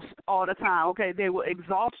most all the time, okay? They will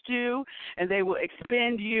exhaust you, and they will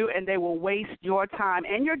expend you, and they will waste your time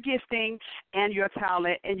and your gifting and your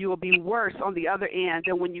talent, and you will be worse on the other end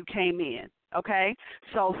than when you came in. Okay,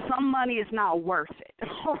 so some money is not worth it.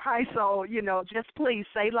 All right, so just please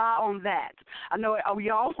say la on that. I know we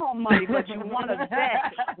all want money, but you want to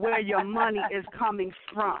vet where your money is coming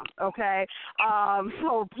from. Okay,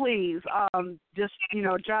 so please just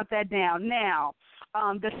jot that down. Now,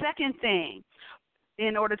 the second thing,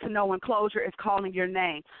 in order to know when closure is calling your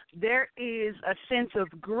name, there is a sense of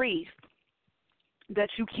grief that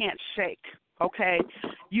you can't shake. Okay,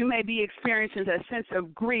 you may be experiencing a sense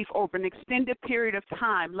of grief over an extended period of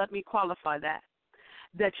time. Let me qualify that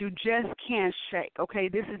you just can't shake. Okay,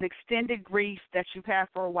 this is extended grief that you've had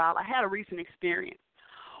for a while. I had a recent experience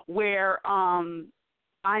where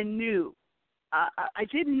I knew, I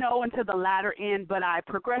didn't know until the latter end, but I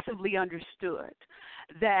progressively understood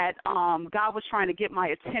that God was trying to get my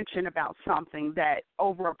attention about something, that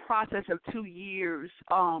over a process of 2 years,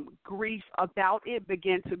 grief about it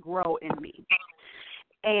began to grow in me.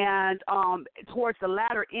 And towards the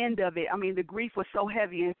latter end of it, the grief was so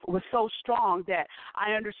heavy and was so strong that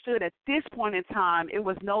I understood at this point in time it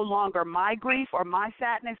was no longer my grief or my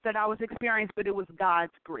sadness that I was experiencing, but it was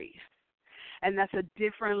God's grief. And that's a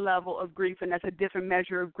different level of grief, and that's a different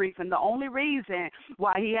measure of grief. And the only reason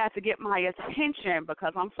why he had to get my attention,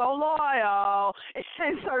 because I'm so loyal,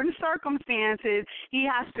 in certain circumstances, he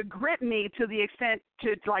has to grip me to the extent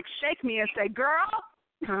to, shake me and say, girl,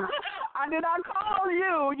 I did not call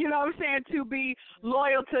you, you know what I'm saying, to be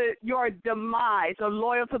loyal to your demise or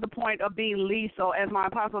loyal to the point of being lethal, as my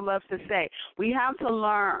apostle loves to say. We have to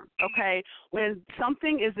learn, okay, when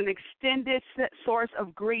something is an extended source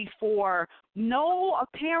of grief for no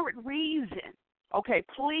apparent reason, okay,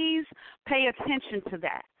 please pay attention to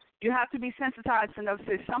that. You have to be sensitized enough to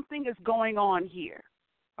say something is going on here.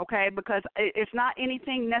 Okay, because it's not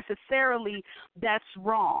anything necessarily that's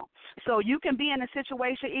wrong. So you can be in a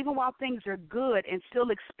situation even while things are good and still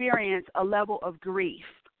experience a level of grief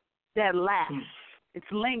that lasts. It's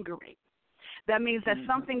lingering. That means that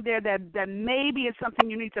something there that maybe is something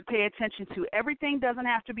you need to pay attention to. Everything doesn't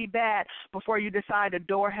have to be bad before you decide a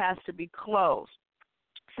door has to be closed.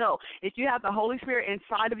 So if you have the Holy Spirit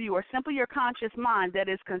inside of you or simply your conscious mind that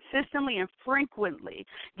is consistently and frequently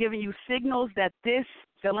giving you signals that this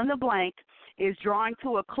fill in the blank is drawing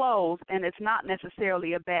to a close and it's not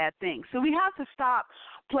necessarily a bad thing. So we have to stop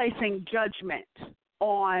placing judgment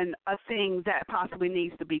on a thing that possibly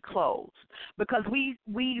needs to be closed because we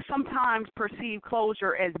sometimes perceive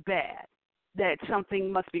closure as bad. That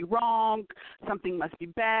something must be wrong, something must be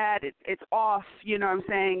bad, it's off, you know what I'm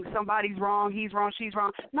saying? Somebody's wrong, he's wrong, she's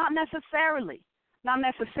wrong. Not necessarily,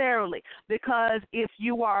 because if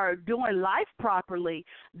you are doing life properly,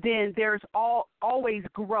 then there's always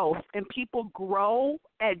growth, and people grow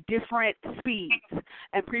at different speeds,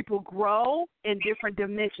 and people grow in different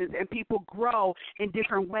dimensions, and people grow in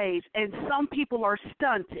different ways, and some people are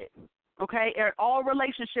stunted. Okay, all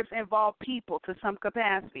relationships involve people to some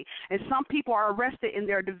capacity, and some people are arrested in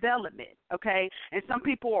their development. Okay, and some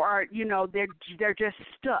people are, you know, they're just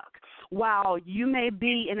stuck. While you may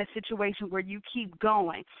be in a situation where you keep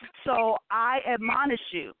going. So I admonish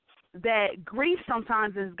you that grief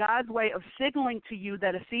sometimes is God's way of signaling to you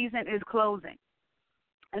that a season is closing,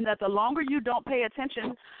 and that the longer you don't pay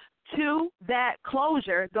attention to that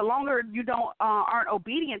closure, the longer you aren't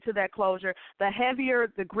obedient to that closure, the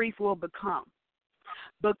heavier the grief will become,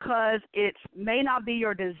 because it may not be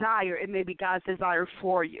your desire, it may be God's desire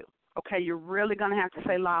for you. Okay, you're really going to have to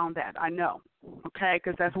say la on that, I know, okay,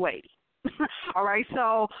 because that's weighty. All right,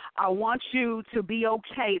 so I want you to be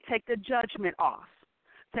okay. Take the judgment off.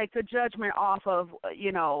 Take the judgment off of,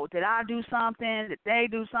 you know, did I do something? Did they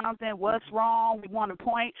do something? What's wrong? We want to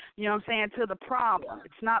point, you know what I'm saying, to the problem.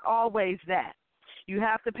 It's not always that. You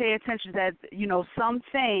have to pay attention that, you know, some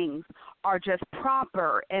things are just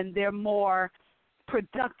proper and they're more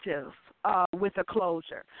productive with a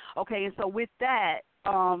closure. Okay, and so with that,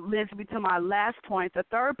 leads me to my last point. The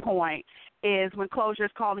third point is when closure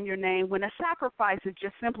is calling your name, when a sacrifice is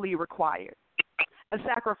just simply required. A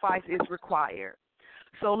sacrifice is required.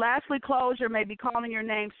 So lastly, closure may be calling your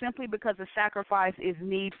name simply because a sacrifice is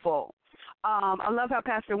needful. I love how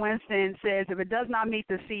Pastor Winston says, if it does not meet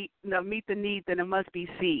the need, then it must be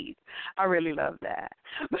seed. I really love that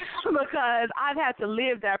because I've had to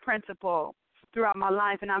live that principle throughout my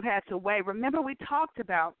life, and I've had to weigh. Remember, we talked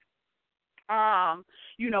about,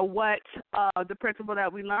 you know, what the principle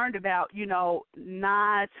that we learned about, you know,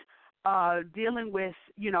 not dealing with,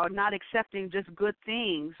 you know, not accepting just good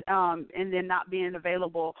things and then not being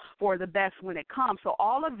available for the best when it comes. So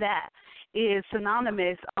all of that is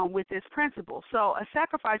synonymous with this principle. So a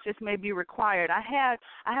sacrifice just may be required. I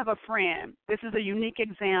have a friend. This is a unique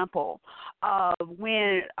example of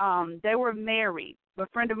when they were married. A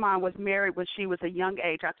friend of mine was married when she was a young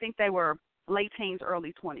age. I think they were late teens,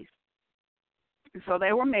 early 20s. So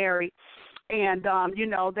they were married, and, you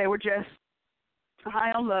know, they were just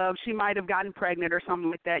high on love. She might have gotten pregnant or something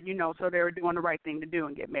like that, you know, so they were doing the right thing to do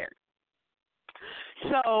and get married.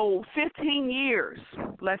 So 15 years,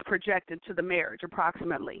 let's project into the marriage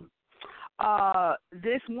approximately.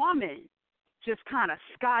 This woman just kind of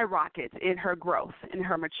skyrockets in her growth, in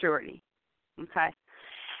her maturity, okay?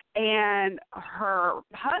 And her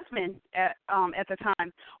husband at the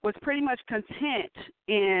time was pretty much content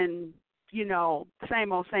in, you know,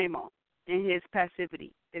 same old, in his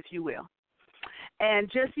passivity, if you will.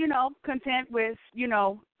 And just, you know, content with, you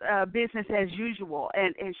know, business as usual.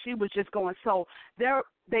 And she was just going. So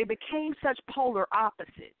they became such polar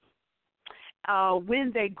opposites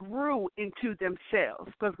when they grew into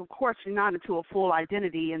themselves. Because, of course, you're not into a full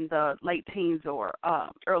identity in the late teens or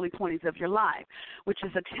early 20s of your life, which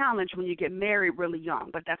is a challenge when you get married really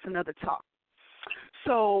young. But that's another talk.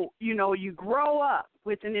 So, you know, you grow up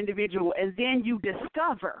with an individual, and then you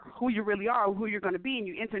discover who you really are, who you're going to be, and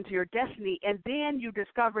you enter into your destiny, and then you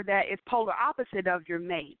discover that it's polar opposite of your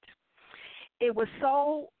mate. It was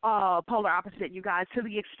so polar opposite, you guys, to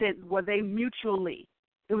the extent where it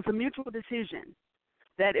was a mutual decision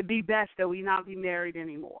that it'd be best that we not be married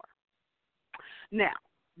anymore. Now,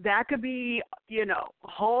 That could be, a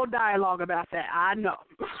whole dialogue about that. I know.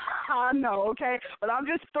 I know, okay? But I'm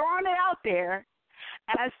just throwing it out there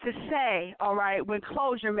as to say, all right, when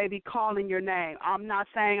closure may be calling your name. I'm not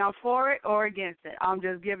saying I'm for it or against it. I'm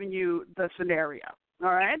just giving you the scenario. All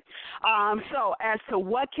right. So as to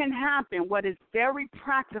what can happen, what is very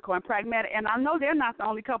practical and pragmatic, and I know they're not the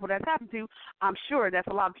only couple that's happened to. I'm sure that's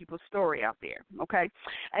a lot of people's story out there. Okay.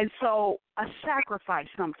 And so a sacrifice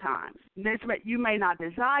sometimes. You may not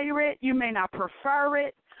desire it. You may not prefer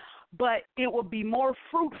it. But it will be more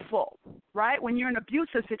fruitful, right? When you're in an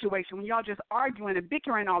abusive situation, when y'all just arguing and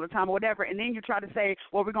bickering all the time or whatever, and then you try to say,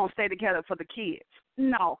 well, we're going to stay together for the kids.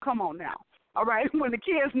 No, come on now. All right, when the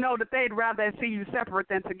kids know that they'd rather see you separate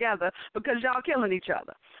than together because y'all killing each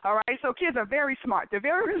other. All right, so kids are very smart. They're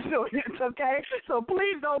very resilient, okay? So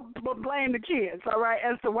please don't blame the kids, all right,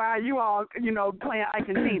 as to why you all, playing Ike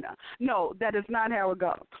and Tina. No, that is not how it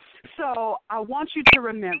goes. So I want you to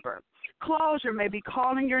remember, closure may be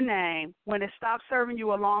calling your name when it stopped serving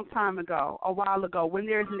you a long time ago, a while ago, when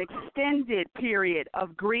there's an extended period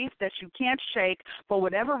of grief that you can't shake for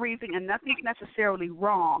whatever reason and nothing's necessarily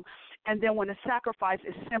wrong. And then when a sacrifice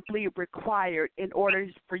is simply required in order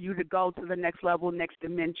for you to go to the next level, next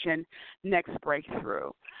dimension, next breakthrough.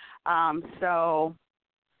 So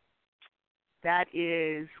that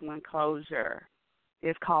is when closure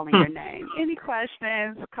is calling your name. Any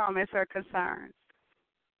questions, comments, or concerns?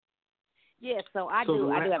 Yes, so I do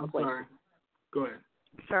have a question. Sorry. Go ahead.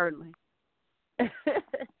 Certainly. This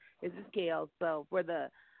is Kellz. So for the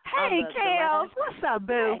Hey, Kellz, what's up,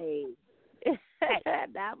 boo? Hey.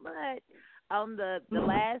 Not much. On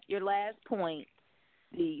your last point,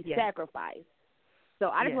 the sacrifice. So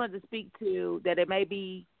I just wanted to speak to that. It may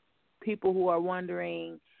be people who are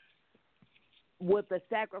wondering, would the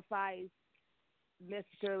sacrifice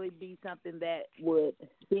necessarily be something that would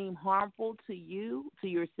seem harmful to you, to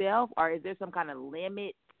yourself, or is there some kind of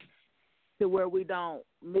limit to where we don't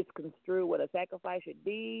misconstrue what a sacrifice should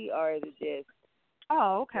be, or is it just?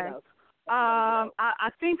 Oh, okay. I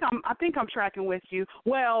think I'm tracking with you.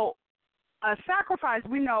 Well, a sacrifice,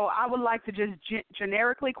 we know. I would like to just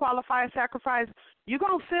generically qualify a sacrifice. You're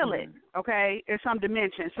gonna feel it, okay, in some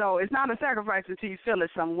dimension. So it's not a sacrifice until you feel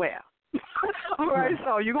it somewhere. All right,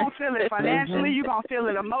 so you're going to feel it financially, you're going to feel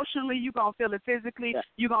it emotionally, you're going to feel it physically,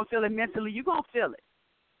 you're going to feel it mentally, you're going to feel it.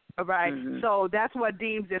 All right, so that's what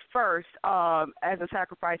deems it first as a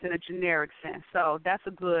sacrifice in a generic sense. So that's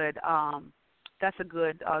a good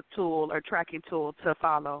tool or tracking tool to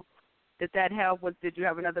follow. Did that help? Did you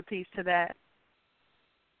have another piece to that?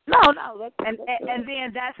 No. And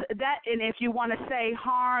then that's that. And if you want to say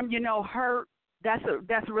harm, hurt, that's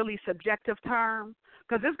a really subjective term.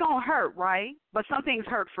 Because it's going to hurt, right? But some things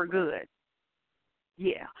hurt for good.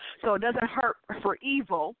 Yeah. So it doesn't hurt for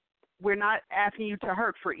evil. We're not asking you to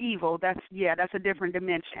hurt for evil. That's a different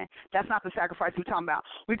dimension. That's not the sacrifice we're talking about.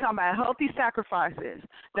 We're talking about healthy sacrifices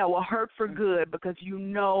that will hurt for good because you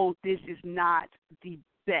know this is not the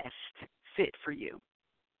best fit for you.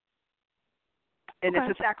 And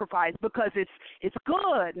it's a sacrifice because it's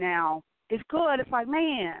good now. It's good. It's like,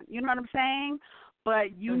 man, you know what I'm saying?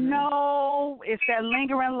 But you know, it's that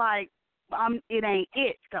lingering like it ain't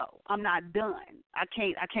it though. I'm not done. I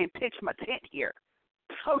can't pitch my tent here.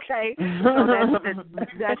 Okay, so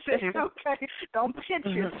that's it. Okay, don't pitch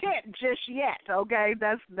your tent just yet. Okay,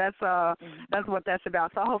 that's what that's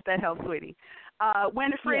about. So I hope that helps, sweetie.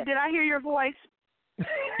 Winifred, did I hear your voice?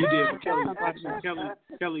 You did.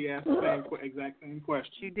 Kelly asked the exact same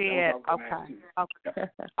question. You did.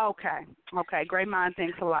 Okay. Great mind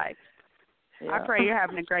thinks alike. Yeah. I pray you're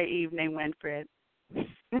having a great evening, Winfred.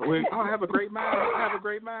 I have a great mind.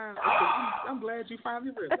 I'm glad you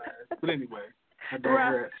finally realized. But anyway, I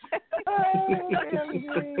digress.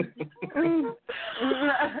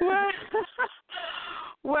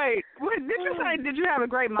 Wait, what did you say? Did you have a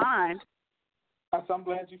great mind? I'm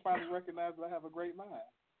glad you finally recognized that I have a great mind.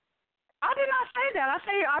 I did not say that.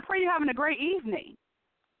 I pray you're having a great evening.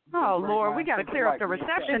 Oh, Lord, we got to clear up the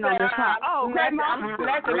reception on this one. Oh, great mind.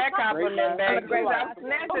 Snatching that compliment, baby.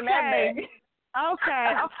 Snatching that baby. Okay.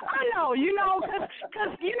 I know,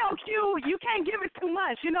 because, Q, you can't give it too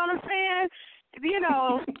much. You know what I'm saying?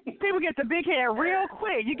 People get the big head real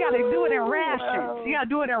quick. You got to do it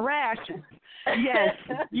in rations. Yes,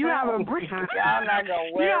 you have a brilliant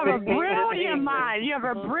mind. You have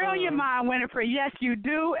a brilliant mind, Winifred. Yes, you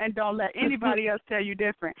do, and don't let anybody else tell you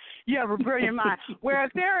different. You have a brilliant mind. Where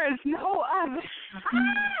if there is no other, am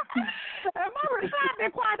I Rashaad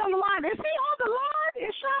been quiet on the line? Is he on the line?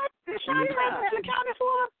 Is Shad accounted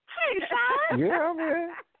for? Hey, Shad. Yeah, man.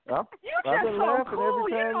 I've You're been just so laughing cool.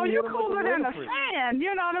 every time You're hit him with cooler the than a Winfrey. fan.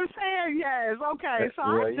 You know what I'm saying? Yes. Okay. So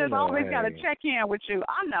Well, I just always got to hey. check in with you.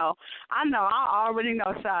 I know. I already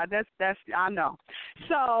know, Shad. That's. I know.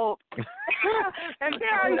 So if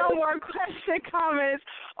there are no more questions, comments,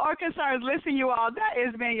 or concerns, listen, you all. That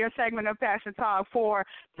has been your segment of Passion Talk for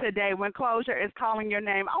today. When closure is calling your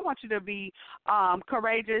name, I want you to be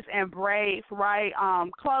courageous and brave. Right?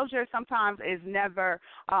 Closure sometimes is never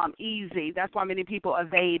easy. That's why many people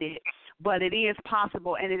evade it. But it is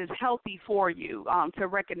possible, and it is healthy for you to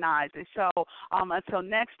recognize it. So until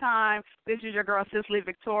next time, this is your girl, Cicely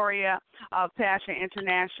Victoria of Passion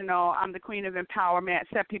International. I'm the queen of empowerment,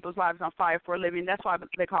 set people's lives on fire for a living. That's why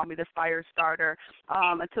they call me the fire starter.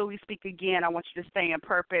 Until we speak again, I want you to stay in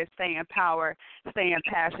purpose, stay in power, stay in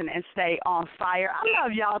passion, and stay on fire. I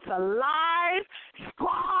love y'all to live.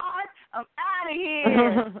 Squad, I'm out of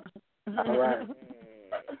here. All right.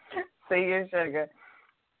 See you, sugar.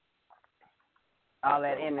 All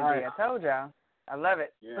that energy. Right. I told y'all. I love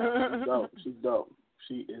it. Yeah, she's dope. She's dope.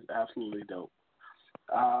 She is absolutely dope.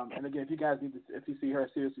 And again, if you guys if you see her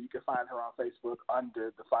seriously, you can find her on Facebook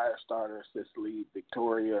under the fire starter, Cicely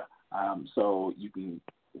Victoria. So you can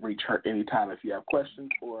reach her anytime if you have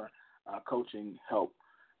questions or coaching help.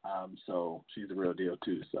 So she's the real deal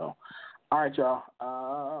too. So, all right, y'all.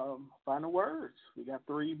 Final words. We got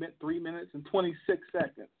 3 minutes and 26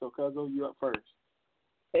 seconds. So, Cuzzo, you up first.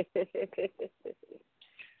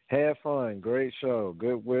 Have fun. Great show.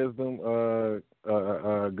 Good wisdom.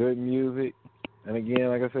 Good music. And again,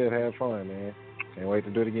 like I said, have fun, man. Can't wait to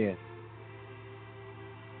do it again.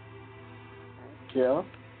 Kellz?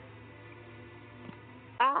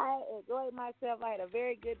 I enjoyed myself. I had a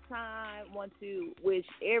very good time. Want to wish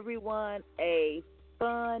everyone a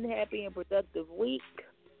fun, happy, and productive week.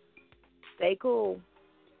 Stay cool.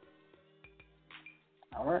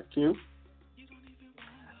 All right, Q.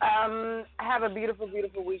 Have a beautiful,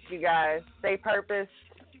 beautiful week, you guys. Stay purpose,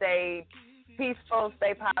 stay peaceful,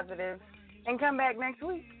 stay positive, and come back next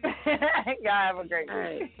week. Y'all have a great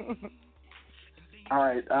week. All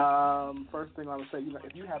right. First thing I would say,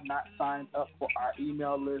 if you have not signed up for our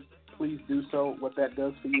email list, please do so. What that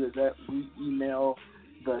does for you is that we email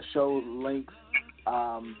the show links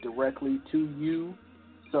directly to you.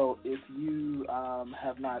 So if you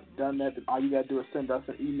have not done that, then all you got to do is send us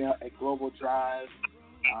an email at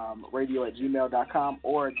globaldriveradio@gmail.com,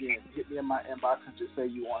 or again, hit me in my inbox and just say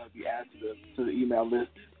you want to be added to the email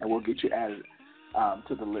list, and we'll get you added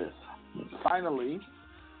to the list. Finally,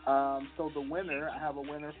 so the winner, I have a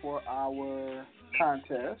winner for our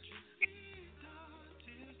contest.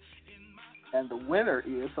 And the winner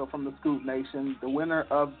is, so from the Scoop Nation, the winner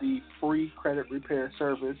of the free credit repair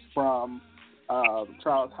service from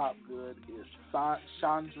Charles Hopgood is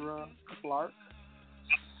Chandra Clark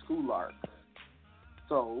Schoolark.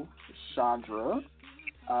 So Chandra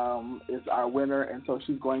is our winner, and so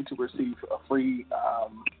she's going to receive a free,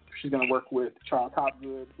 she's going to work with Charles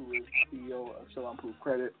Hopgood, who is CEO of Show Improved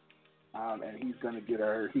Credit, and he's going to get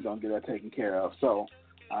her taken care of. So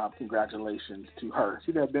congratulations to her.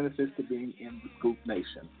 She'd have benefits to being in the Scoop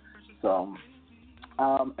Nation. So,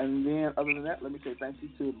 and then other than that, let me say thank you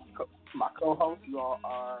to my co-hosts. You all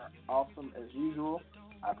are awesome as usual.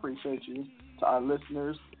 I appreciate you. To our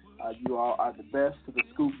listeners, you all are the best. To the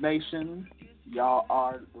Scoop Nation, y'all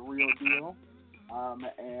are the real deal.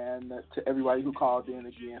 And to everybody who called in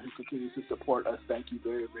again, who continues to support us, thank you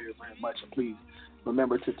very, very, very much. And please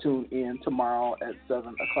remember to tune in tomorrow at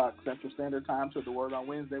 7 o'clock Central Standard Time to The Word on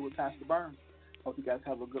Wednesday with Pastor Burns. Hope you guys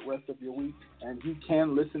have a good rest of your week. And you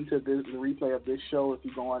can listen to the replay of this show. If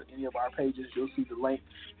you go on any of our pages, you'll see the link.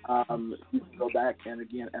 You can go back and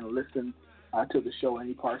listen to the show,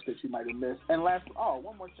 any parts that you might have missed. And lastly,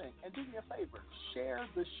 one more thing. And do me a favor. Share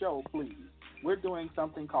the show, please. We're doing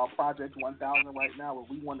something called Project 1000 right now, where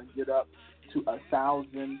we want to get up to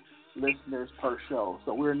 1,000 listeners per show.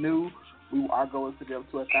 So we're new. Our goal is to get up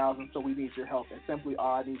to 1,000, so we need your help. And simply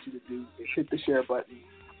all I need you to do is hit the share button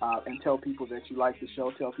and tell people that you like the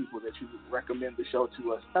show. Tell people that you recommend the show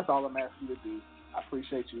to us. That's all I'm asking you to do. I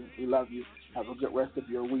appreciate you. We love you. Have a good rest of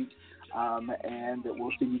your week. And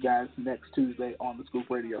we'll see you guys next Tuesday on the Scoop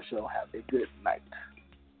Radio Show. Have a good night.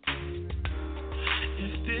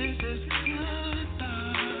 If this is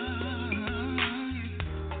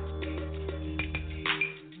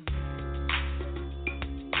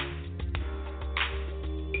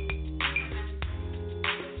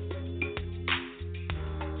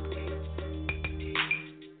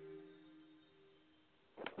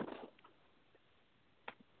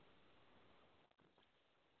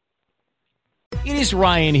It is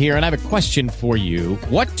Ryan here, and I have a question for you.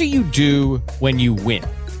 What do you do when you win?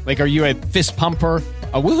 Like, are you a fist pumper,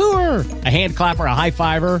 a woohooer, a hand clapper, a high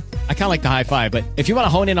fiver? I kind of like the high five, but if you want to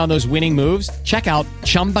hone in on those winning moves, check out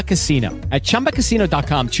Chumba Casino. At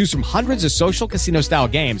ChumbaCasino.com, choose from hundreds of social casino-style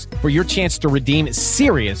games for your chance to redeem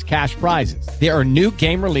serious cash prizes. There are new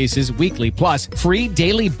game releases weekly, plus free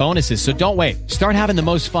daily bonuses. So don't wait. Start having the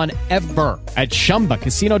most fun ever at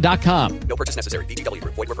ChumbaCasino.com. No purchase necessary. VGW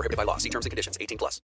Group. Void where prohibited by law. See terms and conditions. 18+.